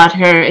mom got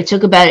her. It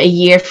took about a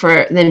year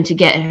for them to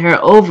get her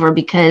over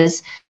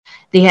because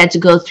they had to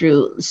go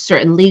through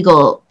certain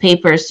legal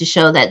papers to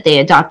show that they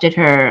adopted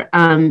her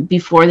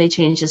before they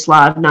changed this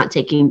law of not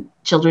taking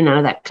children out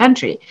of that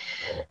country.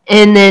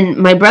 And then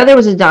my brother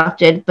was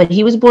adopted, but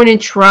he was born in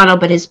Toronto,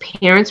 but his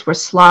parents were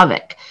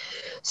Slavic.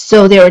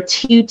 So there were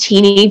 2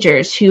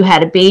 teenagers who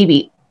had a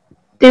baby.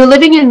 They were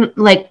living in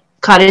like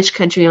cottage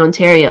country,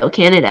 Ontario,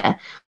 Canada,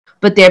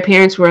 but their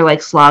parents were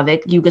like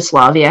Slavic,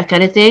 Yugoslavia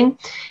kind of thing.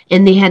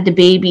 And they had the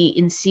baby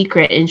in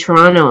secret in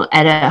Toronto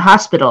at a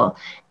hospital.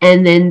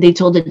 And then they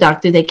told the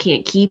doctor they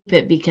can't keep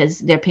it because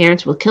their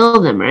parents will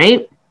kill them,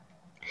 right?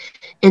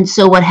 And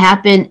so what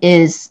happened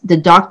is the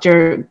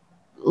doctor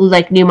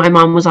like knew my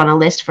mom was on a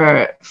list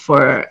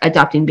for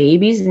adopting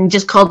babies and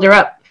just called her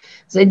up.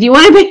 Said, "Do you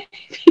want a baby?"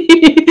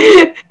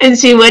 And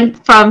she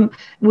went from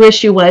where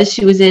she was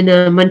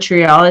in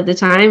Montreal at the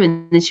time,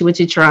 and then she went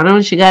to Toronto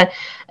and she got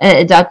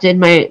adopted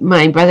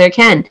my brother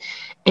Ken.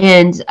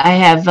 And I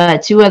have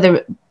 2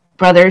 other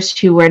brothers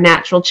who were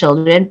natural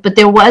children, but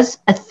there was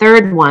a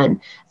third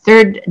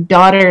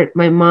daughter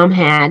my mom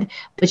had,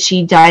 but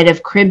she died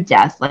of crib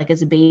death, like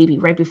as a baby,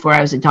 right before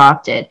I was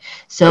adopted.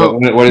 So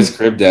what is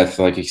crib death?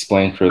 Like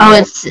explain for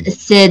it's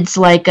SIDS,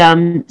 like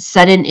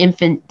sudden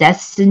infant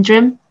death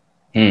syndrome.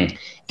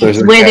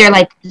 It's where they're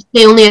like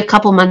they only a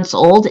couple months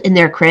old in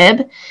their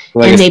crib,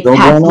 like and they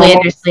pass away in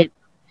their sleep.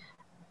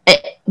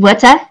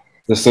 What's that?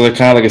 So they're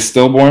kind of like a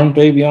stillborn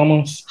baby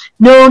almost?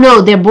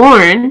 No, they're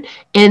born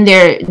and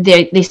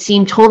they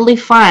seem totally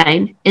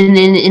fine, and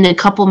then in a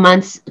couple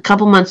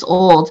months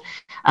old,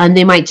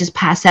 they might just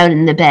pass out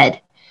in the bed.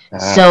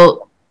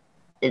 So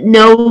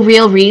no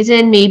real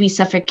reason, maybe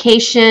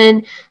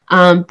suffocation,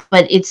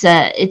 but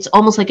it's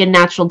almost like a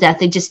natural death.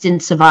 They just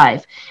didn't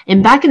survive.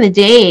 And back in the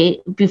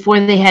day,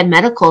 before they had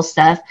medical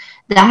stuff,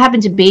 that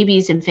happened to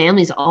babies and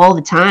families all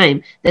the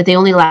time, that they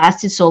only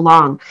lasted so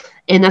long.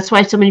 And that's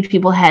why so many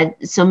people had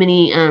so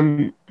many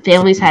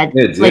families had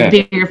kids,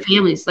 bigger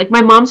families. Like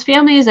my mom's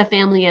family is a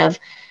family of,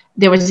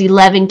 there was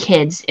 11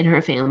 kids in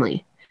her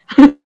family.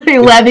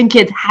 11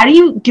 kids. How do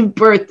you give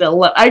birth to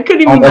 11? I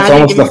couldn't even imagine.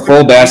 That's almost a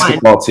full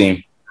basketball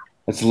team.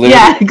 It's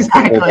literally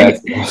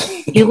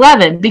exactly.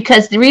 11,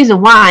 because the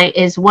reason why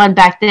is, one,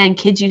 back then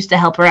kids used to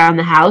help around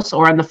the house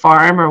or on the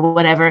farm or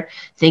whatever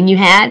thing you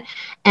had.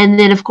 And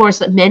then of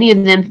course many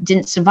of them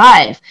didn't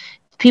survive.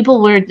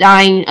 People were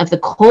dying of the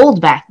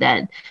cold back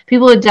then.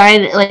 People were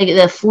dying like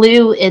the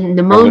flu and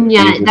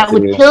pneumonia that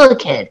would kill a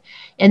kid.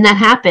 And that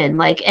happened.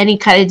 Like any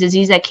kind of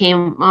disease that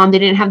came on, they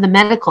didn't have the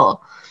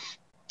medical.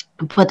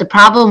 But the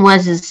problem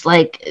was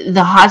like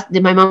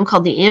my mom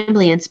called the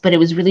ambulance, but it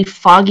was really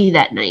foggy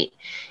that night.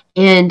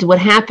 And what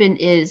happened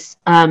is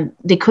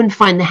they couldn't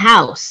find the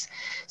house.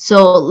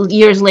 So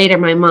years later,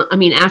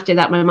 after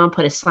that, my mom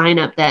put a sign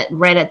up that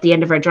right at the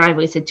end of our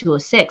driveway said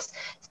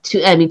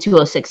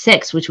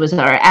 2066, which was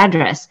our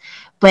address.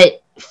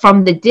 But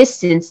from the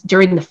distance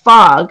during the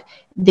fog,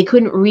 they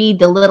couldn't read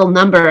the little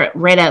number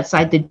right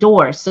outside the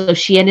door. So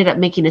she ended up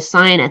making a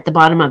sign at the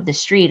bottom of the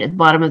street, at the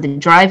bottom of the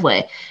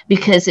driveway,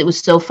 because it was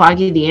so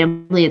foggy. The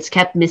ambulance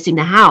kept missing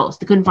the house.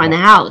 They couldn't find the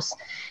house.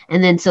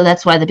 And then, so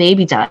that's why the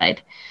baby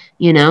died,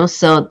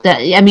 so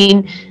that,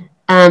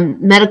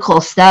 medical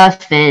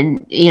stuff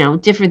and, you know,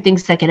 different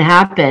things that can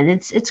happen.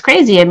 It's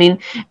crazy. I mean,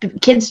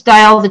 kids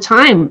die all the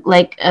time.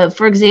 Like,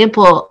 for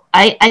example,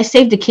 I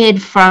saved a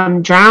kid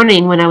from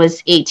drowning when I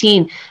was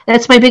 18.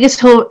 That's my biggest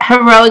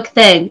heroic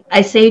thing.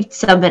 I saved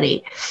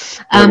somebody.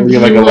 Were you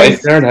like a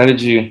lifeguard? How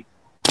did you?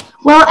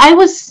 Well,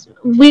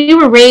 we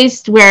were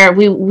raised where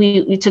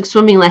we took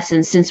swimming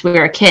lessons since we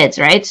were kids,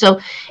 right? So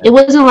it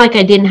wasn't like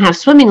I didn't have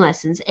swimming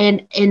lessons.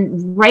 And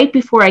right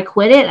before I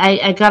quit it,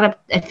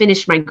 I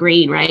finished my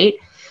green, right?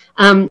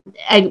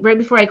 Right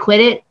before I quit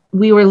it,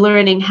 we were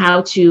learning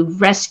how to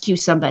rescue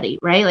somebody,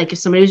 right? Like if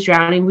somebody was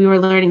drowning, we were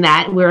learning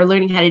that. We were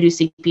learning how to do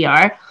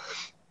CPR.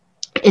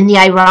 And the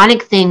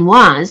ironic thing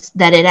was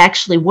that it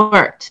actually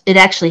worked. It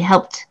actually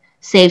helped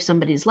save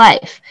somebody's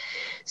life.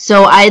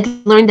 So I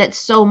learned that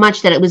so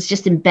much that it was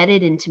just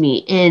embedded into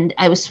me. And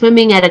I was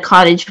swimming at a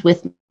cottage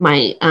with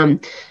my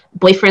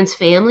boyfriend's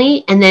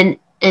family, and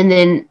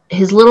then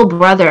his little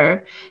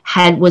brother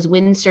was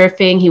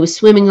windsurfing. He was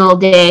swimming all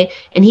day,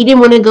 and he didn't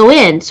want to go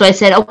in. So I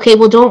said, okay,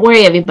 well, don't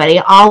worry, everybody.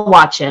 I'll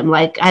watch him.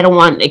 Like, I don't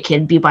want a kid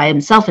to be by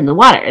himself in the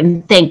water.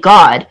 And thank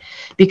God,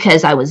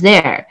 because I was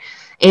there.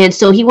 And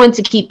so he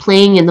wanted to keep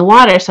playing in the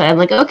water. So I'm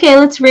like, okay,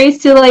 let's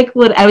race to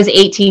I was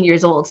 18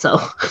 years old. So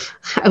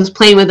I was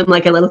playing with him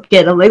like a little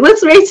kid. I'm like,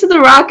 let's race to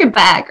the rock and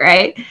back,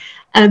 right?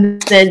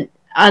 And then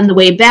on the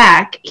way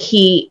back,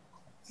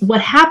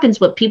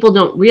 what people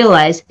don't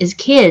realize is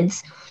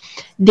kids,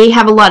 they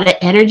have a lot of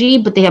energy,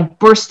 but they have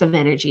bursts of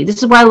energy. This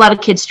is why a lot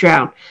of kids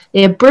drown.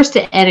 They have bursts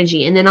of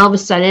energy, and then all of a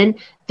sudden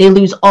they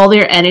lose all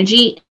their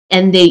energy,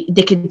 and they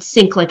can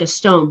sink like a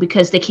stone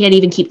because they can't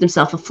even keep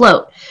themselves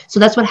afloat. So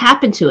that's what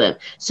happened to him.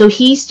 So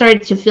he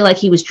started to feel like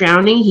he was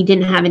drowning. He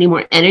didn't have any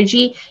more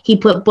energy. He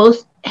put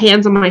both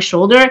hands on my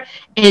shoulder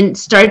and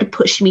started to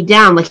push me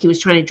down like he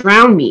was trying to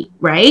drown me,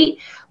 right?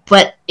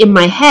 But in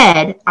my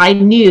head, I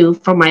knew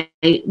from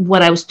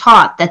what I was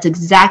taught, that's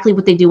exactly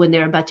what they do when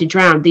they're about to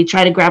drown. They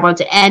try to grab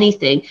onto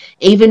anything,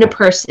 even a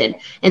person,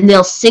 and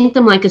they'll sink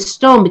them like a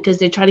stone because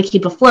they're trying to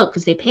keep afloat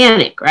because they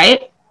panic,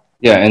 right?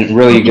 Yeah, and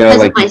really you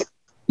gotta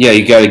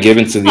you gotta give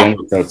into the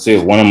undertow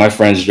too. One of my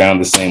friends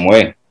drowned the same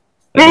way.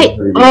 Right.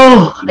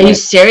 Are you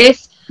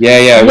serious?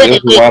 Yeah.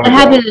 What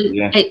happened?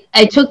 Yeah.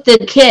 I took the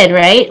kid,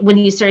 right, when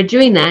he started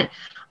doing that.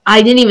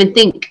 I didn't even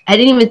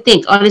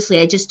think. Honestly,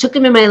 I just took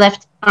him in my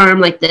left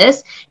arm like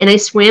this, and I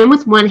swam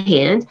with one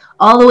hand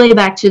all the way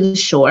back to the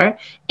shore,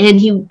 and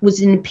he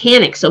was in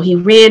panic. So he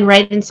ran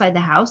right inside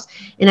the house,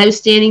 and I was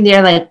standing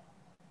there like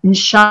in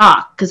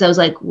shock because I was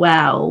like,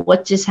 wow,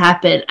 what just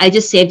happened? I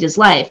just saved his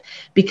life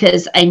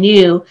because I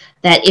knew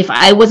that if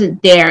I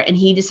wasn't there and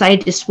he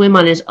decided to swim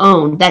on his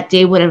own, that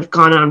day would have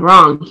gone on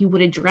wrong. He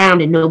would have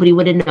drowned and nobody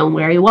would have known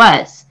where he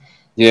was.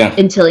 Yeah.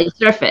 Until he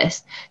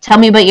surfaced. Tell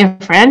me about your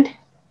friend.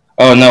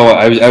 Oh, no,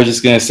 I was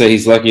just going to say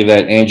he's lucky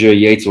that Andrea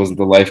Yates wasn't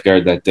the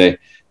lifeguard that day.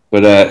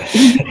 But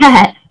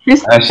I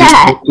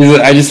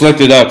just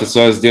looked it up. That's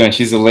what I was doing.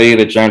 She's a lady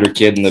that drowned her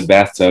kid in the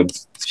bathtub.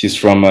 She's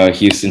from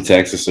Houston,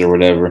 Texas or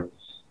whatever.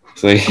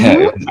 So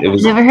yeah, it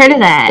was. Never heard of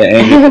that.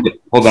 Yeah,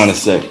 hold on a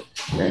sec.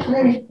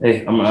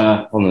 Hey, I'm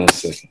hold on a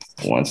second.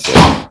 1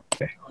 second.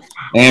 Okay.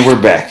 And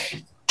we're back.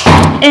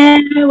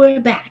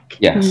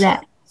 Yeah. Who's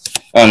that?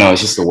 Oh no,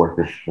 it's just the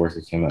worker.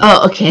 Worker came out.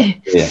 Oh,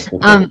 okay. Yeah. Okay.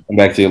 Come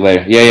back to you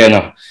later.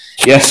 No.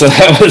 Yeah. So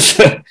that was.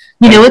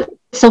 You know what's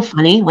so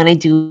funny? When I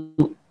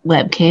do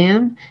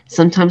webcam,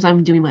 sometimes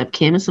I'm doing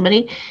webcam with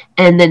somebody,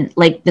 and then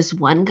like this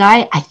one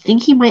guy, I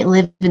think he might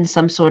live in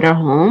some sort of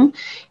home,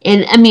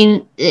 and I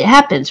mean it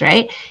happens,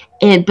 right?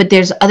 But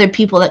there's other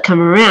people that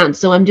come around,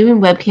 so I'm doing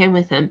webcam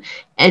with him,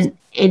 and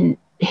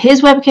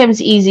his webcam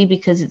is easy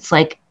because it's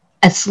like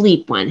a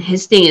sleep one.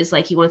 His thing is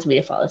like he wants me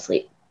to fall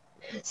asleep,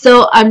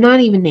 so I'm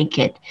not even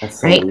naked.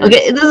 That's right? So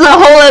okay, this is a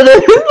whole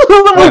other.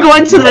 We're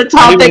going to the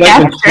topic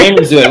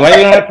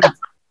after.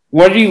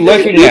 What are you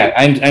looking at?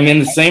 I'm in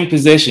the same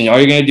position. All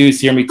you're gonna do is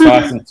hear me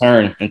toss and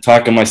turn and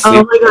talk in my sleep.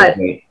 Oh my god,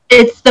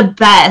 it's the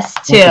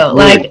best too.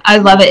 Like I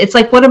love it. It's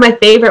like one of my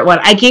favorite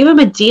ones. I gave him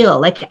a deal.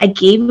 Like I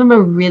gave him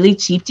a really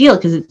cheap deal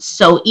because it's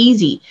so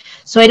easy.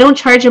 So I don't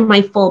charge him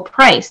my full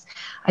price.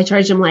 I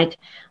charge him like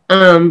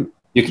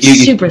you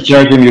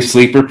charge him your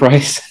sleeper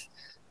price.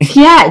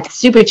 Yeah, it's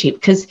super cheap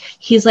because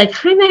he's like,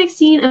 "Hi,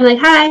 Maxine." I'm like,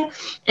 "Hi,"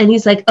 and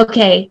he's like,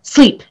 "Okay,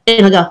 sleep,"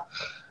 and I'll go.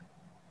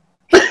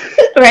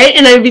 Right,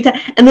 and I'd be,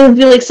 and then it'd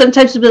be like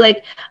sometimes it'd be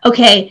like,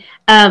 okay,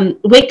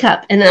 wake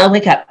up, and then I'll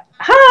wake up.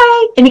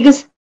 Hi, and he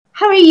goes,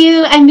 "How are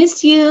you? I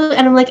miss you,"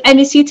 and I'm like, "I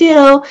miss you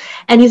too,"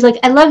 and he's like,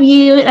 "I love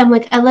you," and I'm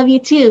like, "I love you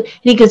too,"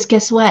 and he goes,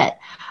 "Guess what?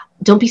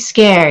 Don't be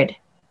scared,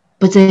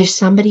 but there's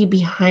somebody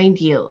behind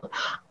you."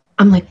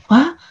 I'm like,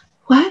 "What?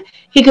 What?"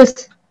 He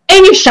goes,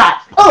 "And you're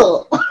shot."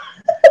 Oh,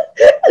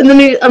 and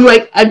then I'm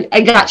like,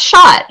 I got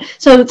shot.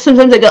 So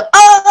sometimes I go,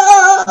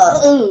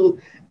 "Oh,"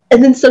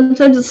 and then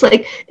sometimes it's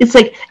like.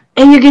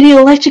 And you're getting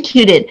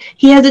electrocuted.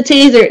 He has a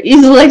taser.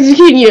 He's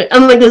electrocuting you.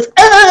 I'm like this.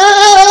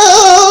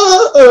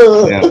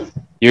 Oh! Yeah.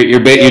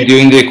 You're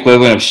doing the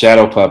equivalent of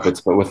shadow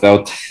puppets, but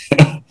without.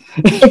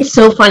 It's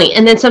so funny.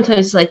 And then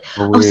sometimes it's like,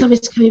 oh,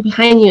 somebody's coming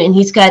behind you, and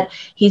he's got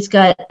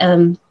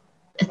a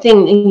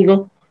thing, and you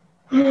go,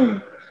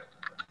 and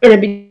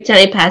every time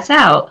I pass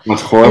out.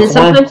 That's And horrible. then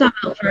sometimes I'm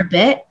out for a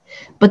bit.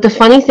 But the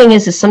funny thing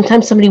is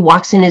sometimes somebody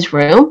walks in his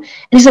room and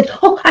he's like,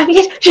 "Oh, I'm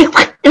here." He's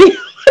like, "I'm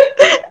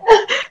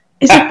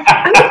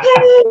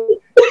okay."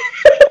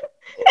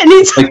 And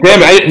he's Like,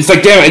 damn it! It's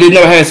like, damn it! I didn't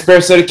know I had a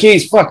spare set of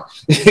keys. Fuck.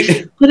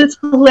 but it's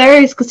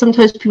hilarious because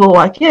sometimes people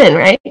walk in,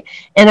 right?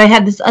 And I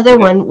had this other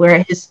one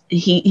where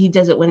he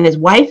does it when his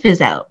wife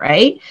is out,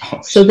 right?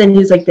 So then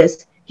he's like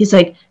this. He's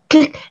like,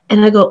 click,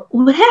 and I go,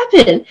 "What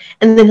happened?"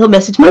 And then he'll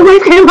message, "My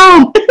wife came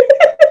home."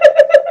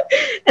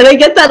 And I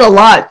get that a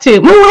lot too.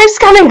 "My wife's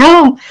coming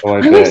home."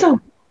 Oh, My wife's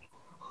home.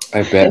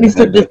 I bet. And he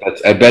said this-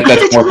 I bet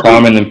that's more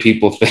common than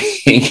people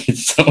think.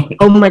 It's so.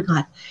 Oh my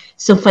God.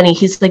 So funny.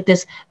 He's like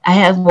this. I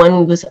have one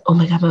who goes, "Oh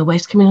my God, my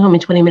wife's coming home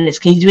in 20 minutes.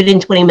 Can you do it in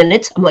 20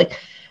 minutes? I'm like,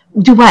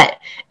 "Do what?"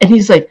 And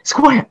he's like,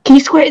 "Square. Can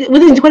you square it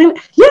within 20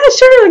 minutes?" "Yeah,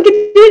 sure. I can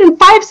do it in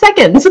 5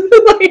 seconds." You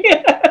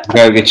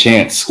got a good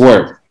chance.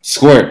 Squirt.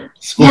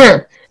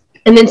 Yeah.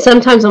 And then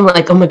sometimes I'm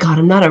like, "Oh my God,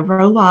 I'm not a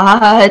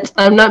robot.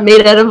 I'm not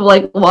made out of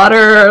like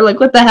water. Like,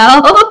 what the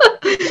hell?"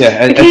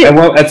 Yeah.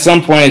 Well, at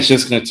some point, it's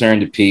just going to turn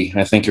to pee.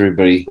 I think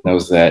everybody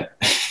knows that.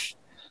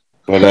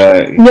 But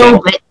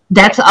No, but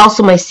that's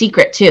also my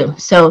secret too.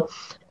 So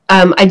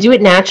I do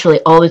it naturally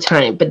all the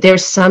time, but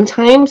there's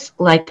sometimes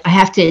like I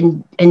have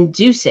to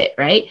induce it,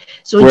 right?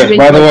 So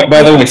by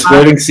the way,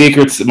 Squirting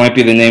Secrets might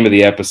be the name of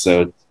the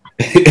episode.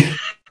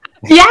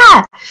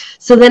 Yeah.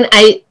 So then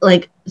I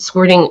like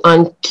squirting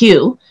on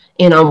cue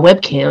and on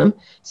webcam.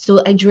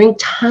 So I drink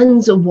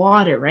tons of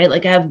water, right?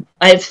 Like I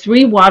have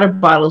 3 water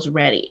bottles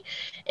ready.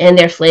 And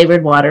they're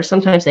flavored water.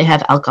 Sometimes they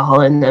have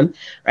alcohol in them,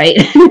 right?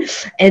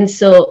 And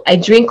so I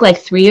drink like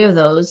 3 of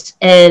those,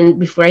 and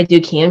before I do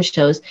cam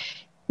shows,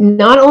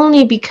 not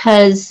only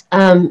because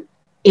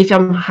if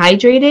I'm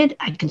hydrated,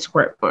 I can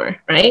squirt more,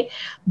 right?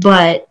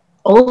 But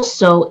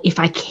also if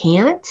I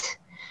can't,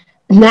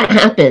 and that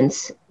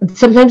happens,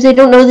 sometimes they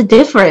don't know the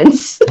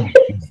difference.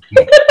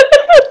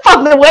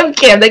 On the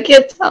webcam, they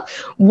can't tell.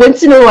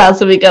 Once in a while,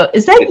 so we go,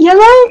 "Is that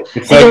yellow?"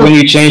 It's like when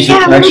you change the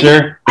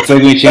pressure. It's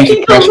like when you change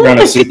the pressure on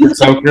a super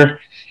soaker.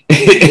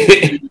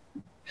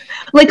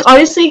 Like,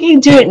 honestly, you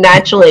can do it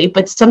naturally,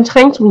 but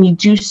sometimes when you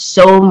do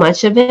so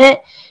much of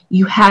it,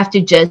 you have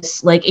to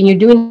just like, and you're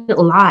doing it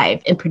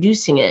live and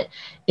producing it.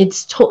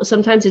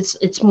 Sometimes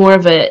it's more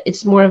of a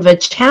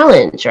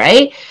challenge,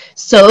 right?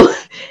 So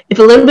if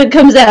a little bit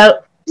comes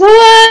out, so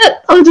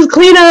what? I'll just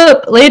clean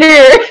up later.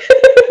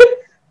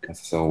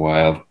 That's so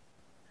wild.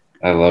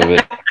 I love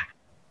it.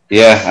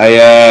 Yeah,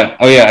 I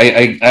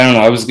don't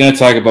know. I was gonna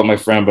talk about my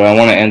friend, but I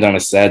want to end on a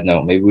sad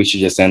note. Maybe we should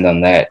just end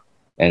on that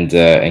and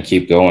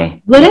keep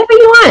going. Whatever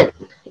you want.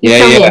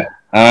 Yeah.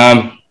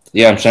 I'm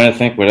trying to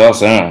think what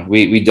else. I don't know.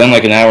 We done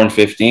like an hour and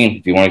 15.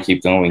 If you want to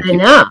keep going, we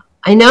can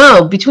I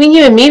know. Between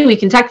you and me, we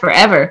can talk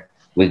forever.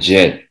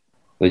 Legit.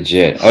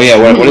 Oh yeah,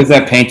 what is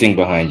that painting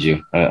behind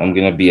you? I'm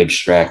gonna be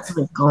abstract.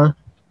 Oh my God.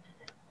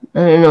 I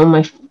don't know,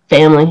 my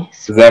family.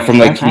 Is that from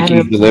like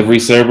Kiki's delivery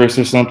service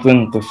or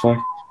something? What the fuck?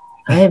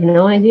 I have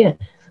no idea.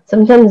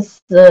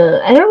 Sometimes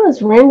I don't know,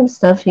 it's random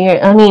stuff here.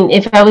 I mean,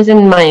 if I was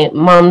in my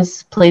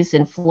mom's place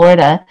in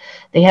Florida,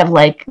 they have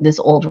like this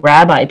old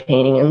rabbi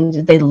painting, and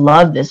they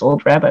love this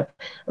old rabbi.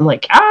 I'm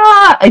like,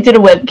 I did a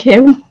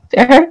webcam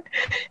there,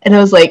 and I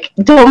was like,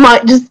 don't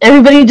mind, just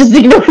everybody just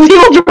ignore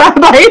the old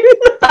rabbi in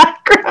the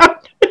background.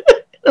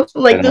 I'm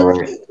like,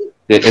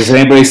 this. Has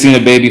anybody seen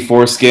a baby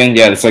foreskin?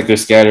 Yeah, it's like they're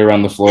scattered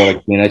around the floor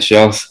like peanut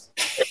shells.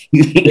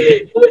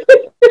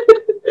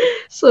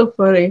 So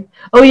funny.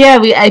 Oh yeah,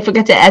 I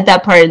forgot to add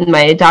that part in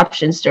my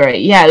adoption story.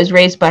 Yeah, I was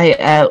raised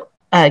by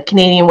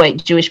Canadian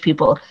white Jewish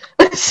people.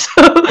 so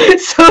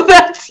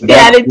that's the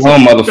added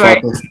Shalom,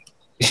 motherfucker.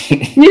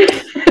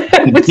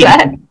 What's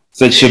that?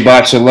 Said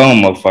Shabbat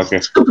Shalom,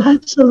 motherfucker.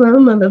 Shabbat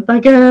Shalom,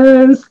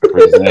 motherfuckers.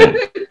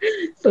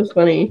 So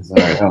funny.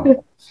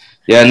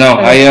 Yeah, no,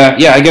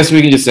 I guess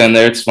we can just end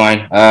there. It's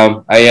fine.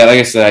 Like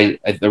I said,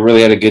 I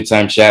really had a good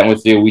time chatting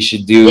with you. We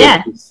should do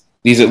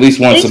these at least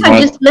once a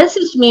month. Just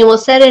message me and we'll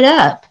set it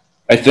up.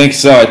 I think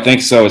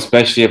so,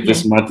 especially if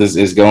this month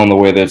is going the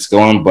way that it's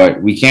going. But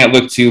we can't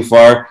look too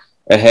far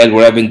ahead.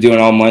 What I've been doing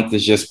all month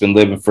has just been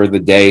living for the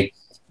day,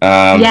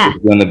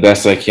 doing the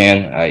best I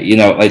can.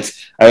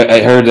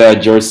 I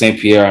heard George St.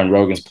 Pierre on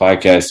Rogan's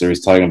podcast. He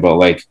was talking about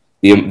like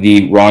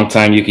the wrong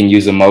time you can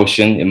use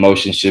emotion.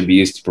 Emotion should be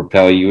used to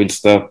propel you and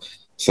stuff.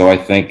 So I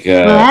think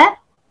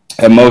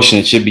emotion,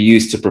 it should be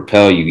used to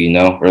propel you, you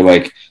know, or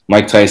like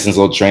Mike Tyson's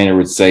old trainer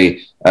would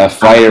say,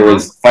 fire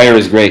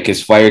is great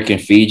because fire can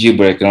feed you,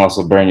 but it can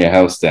also burn your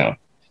house down,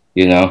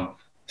 you know.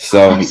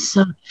 So that's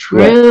so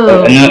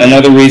true.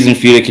 Another reason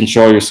for you to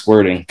control your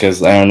squirting,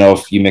 because I don't know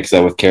if you mix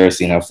that with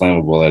kerosene, how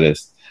flammable that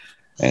is.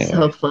 Anyway.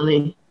 So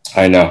funny.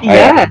 I know.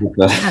 Yeah.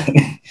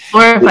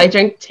 Or if I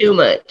drink too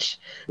much.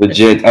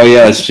 Legit. Oh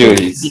yeah, that's true.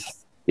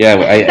 Yeah,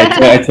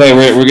 I tell you,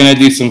 we're gonna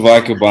do some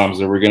vodka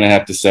bombs, or we're gonna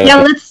have to set.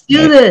 Yeah, let's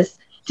do this,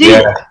 dude.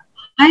 Yeah.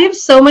 I have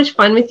so much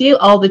fun with you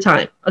all the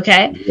time.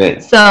 Okay.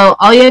 Good. So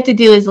all you have to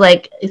do is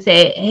like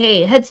say,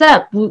 hey, heads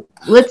up,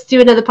 let's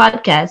do another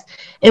podcast,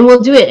 and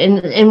we'll do it,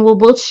 and we'll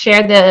both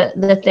share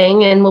the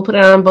thing, and we'll put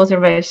it on both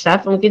of our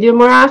stuff, and we can do it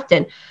more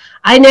often.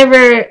 I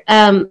never,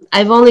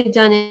 I've only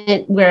done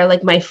it where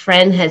like my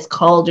friend has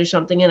called or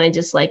something and I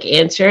just like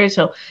answer.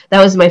 So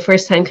that was my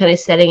first time kind of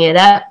setting it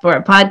up for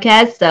a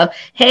podcast. So,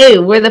 hey,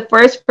 we're the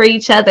first for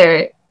each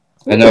other.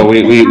 I know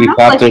we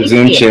popped our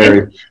Zoom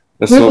cherry.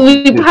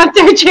 We popped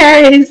our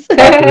cherries.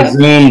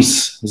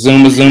 Zooms.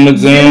 Zoom.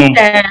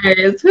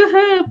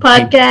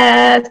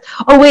 Podcast.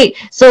 Oh, wait.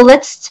 So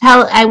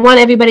I want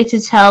everybody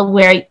to tell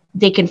where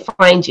they can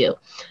find you.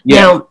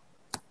 Yeah. Now,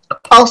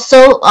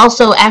 also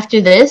after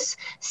this,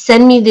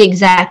 send me the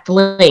exact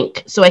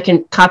link so I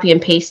can copy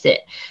and paste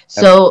it.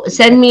 So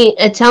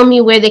tell me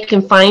where they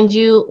can find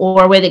you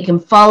or where they can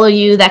follow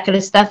you, that kind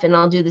of stuff, and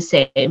I'll do the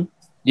same.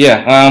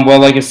 Yeah, well,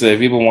 like I said, if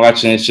you've been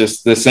watching, it's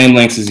just the same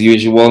links as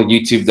usual,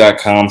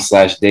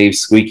 youtube.com/Dave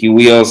Squeaky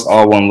Wheels,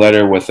 all one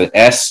letter with an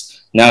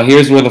S. Now,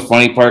 here's where the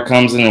funny part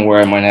comes in and where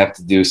I might have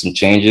to do some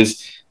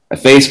changes.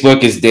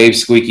 Facebook is Dave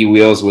Squeaky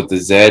Wheels with the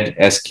Z,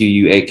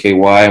 SQUAKY,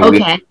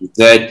 okay. with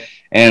Z,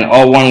 and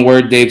all one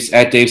word, Dave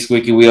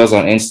Squeaky Wheels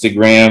on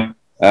Instagram.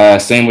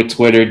 Same with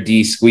Twitter,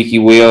 D Squeaky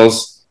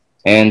Wheels.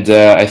 And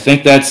I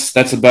think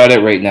that's about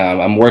it right now.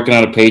 I'm working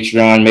on a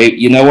Patreon. Maybe,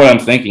 you know what I'm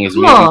thinking is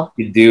maybe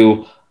we could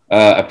do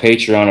a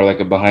Patreon or like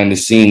a behind the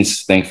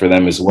scenes thing for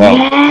them as well.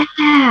 Yeah,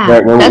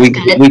 where we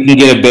can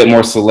get a bit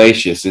more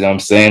salacious, you know what I'm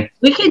saying?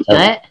 We can do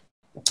it.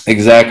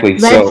 Exactly.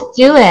 Let's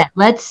do it.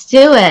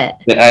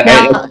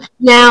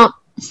 Now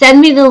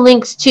send me the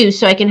links too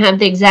so I can have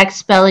the exact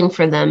spelling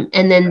for them,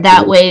 and then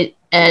that way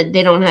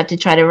they don't have to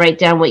try to write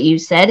down what you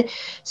said.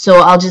 So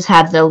I'll just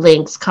have the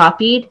links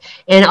copied,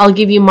 and I'll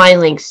give you my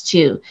links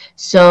too.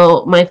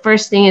 So my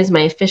first thing is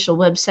my official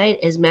website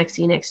is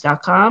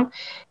MaxineX.com.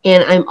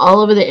 And I'm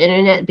all over the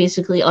internet.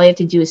 Basically, all you have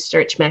to do is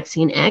search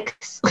Maxine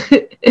X.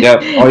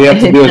 Yep. All you have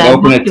to do is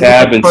open a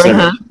tab and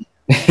search.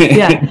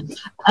 Yeah.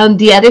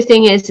 The other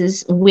thing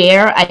is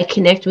where I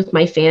connect with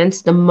my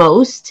fans the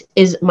most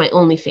is my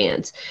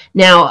OnlyFans.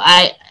 Now,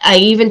 I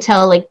even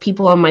tell like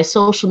people on my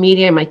social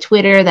media, my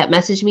Twitter that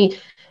message me,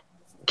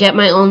 get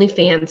my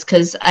OnlyFans,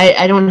 because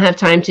I don't have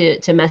time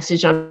to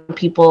message on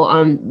people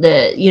on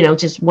the,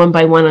 just one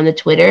by one on the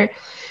Twitter.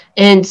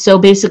 And so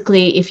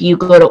basically, if you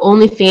go to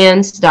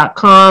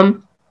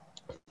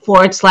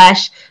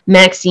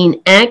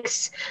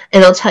onlyfans.com/MaxineX,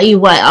 and I'll tell you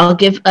what, I'll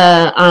give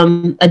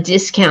a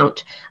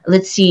discount.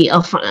 Let's see,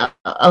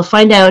 I'll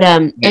find out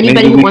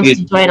anybody who wants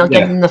to join, I'll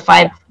give them the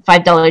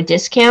 $5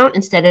 discount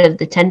instead of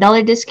the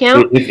 $10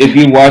 discount. If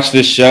you watch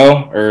this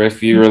show, or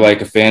if you're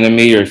like a fan of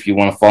me, or if you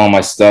want to follow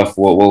my stuff,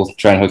 we'll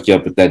try and hook you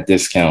up with that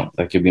discount.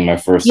 That could be my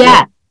first.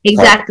 Yeah.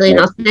 Exactly, and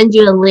I'll send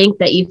you a link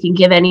that you can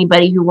give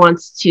anybody who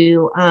wants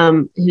to,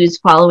 who's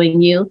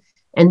following you,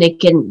 and they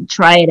can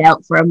try it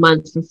out for a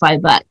month for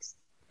 $5.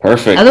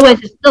 Perfect. Otherwise,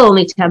 it's still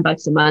only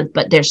 $10 a month,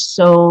 but there's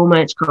so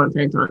much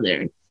content on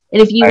there.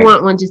 And if you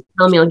want one, just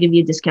tell me. I'll give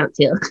you a discount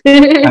too.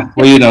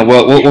 Well,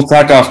 we'll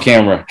talk off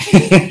camera.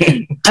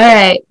 All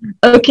right.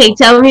 Okay.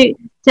 Tell me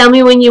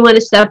when you want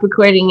to stop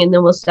recording, and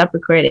then we'll stop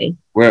recording.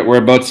 We're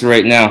about to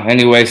right now.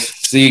 Anyways,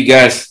 see you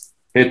guys.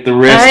 Hit the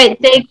wrist. All right.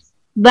 Thanks.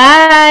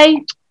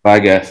 Bye. Bye,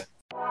 guys.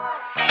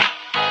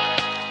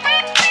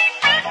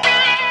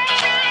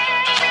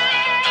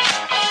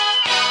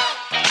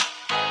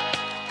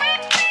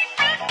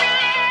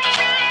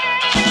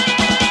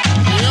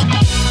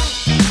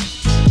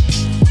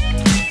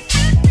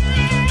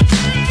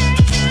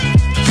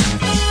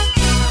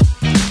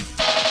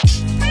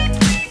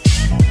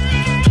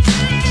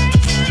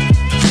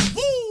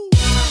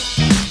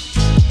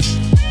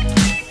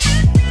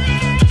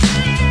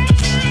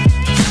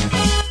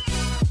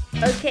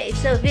 Okay,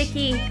 so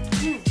Vicky,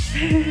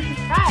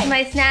 hi.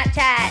 My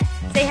Snapchat.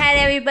 Say hi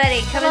to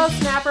everybody. Hello,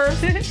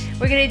 snappers.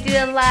 We're gonna do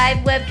a live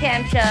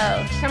webcam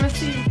show. Come and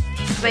see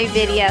my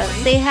video.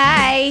 Say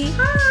hi.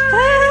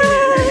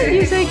 Hi.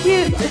 You're so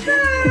cute.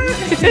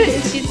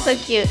 She's so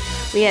cute.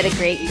 We had a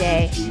great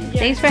day.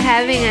 Thanks for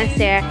having us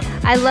there.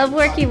 I love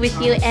working with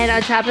you, and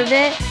on top of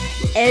it,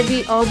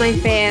 all my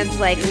fans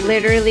like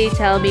literally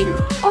tell me,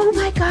 "Oh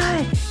my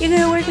God, you're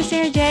gonna work with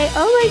Sarah J.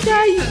 Oh my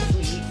God."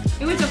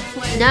 It was a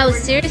pleasure. No,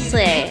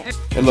 seriously.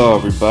 Hello,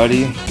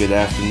 everybody. Good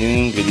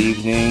afternoon, good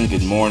evening,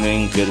 good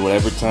morning, good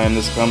whatever time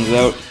this comes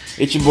out.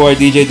 It's your boy,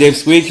 DJ Dave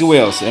Squeaky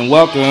Wheels, and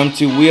welcome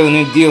to Wheelin'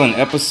 and Dealin',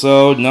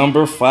 episode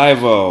number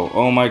 50.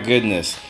 Oh my goodness.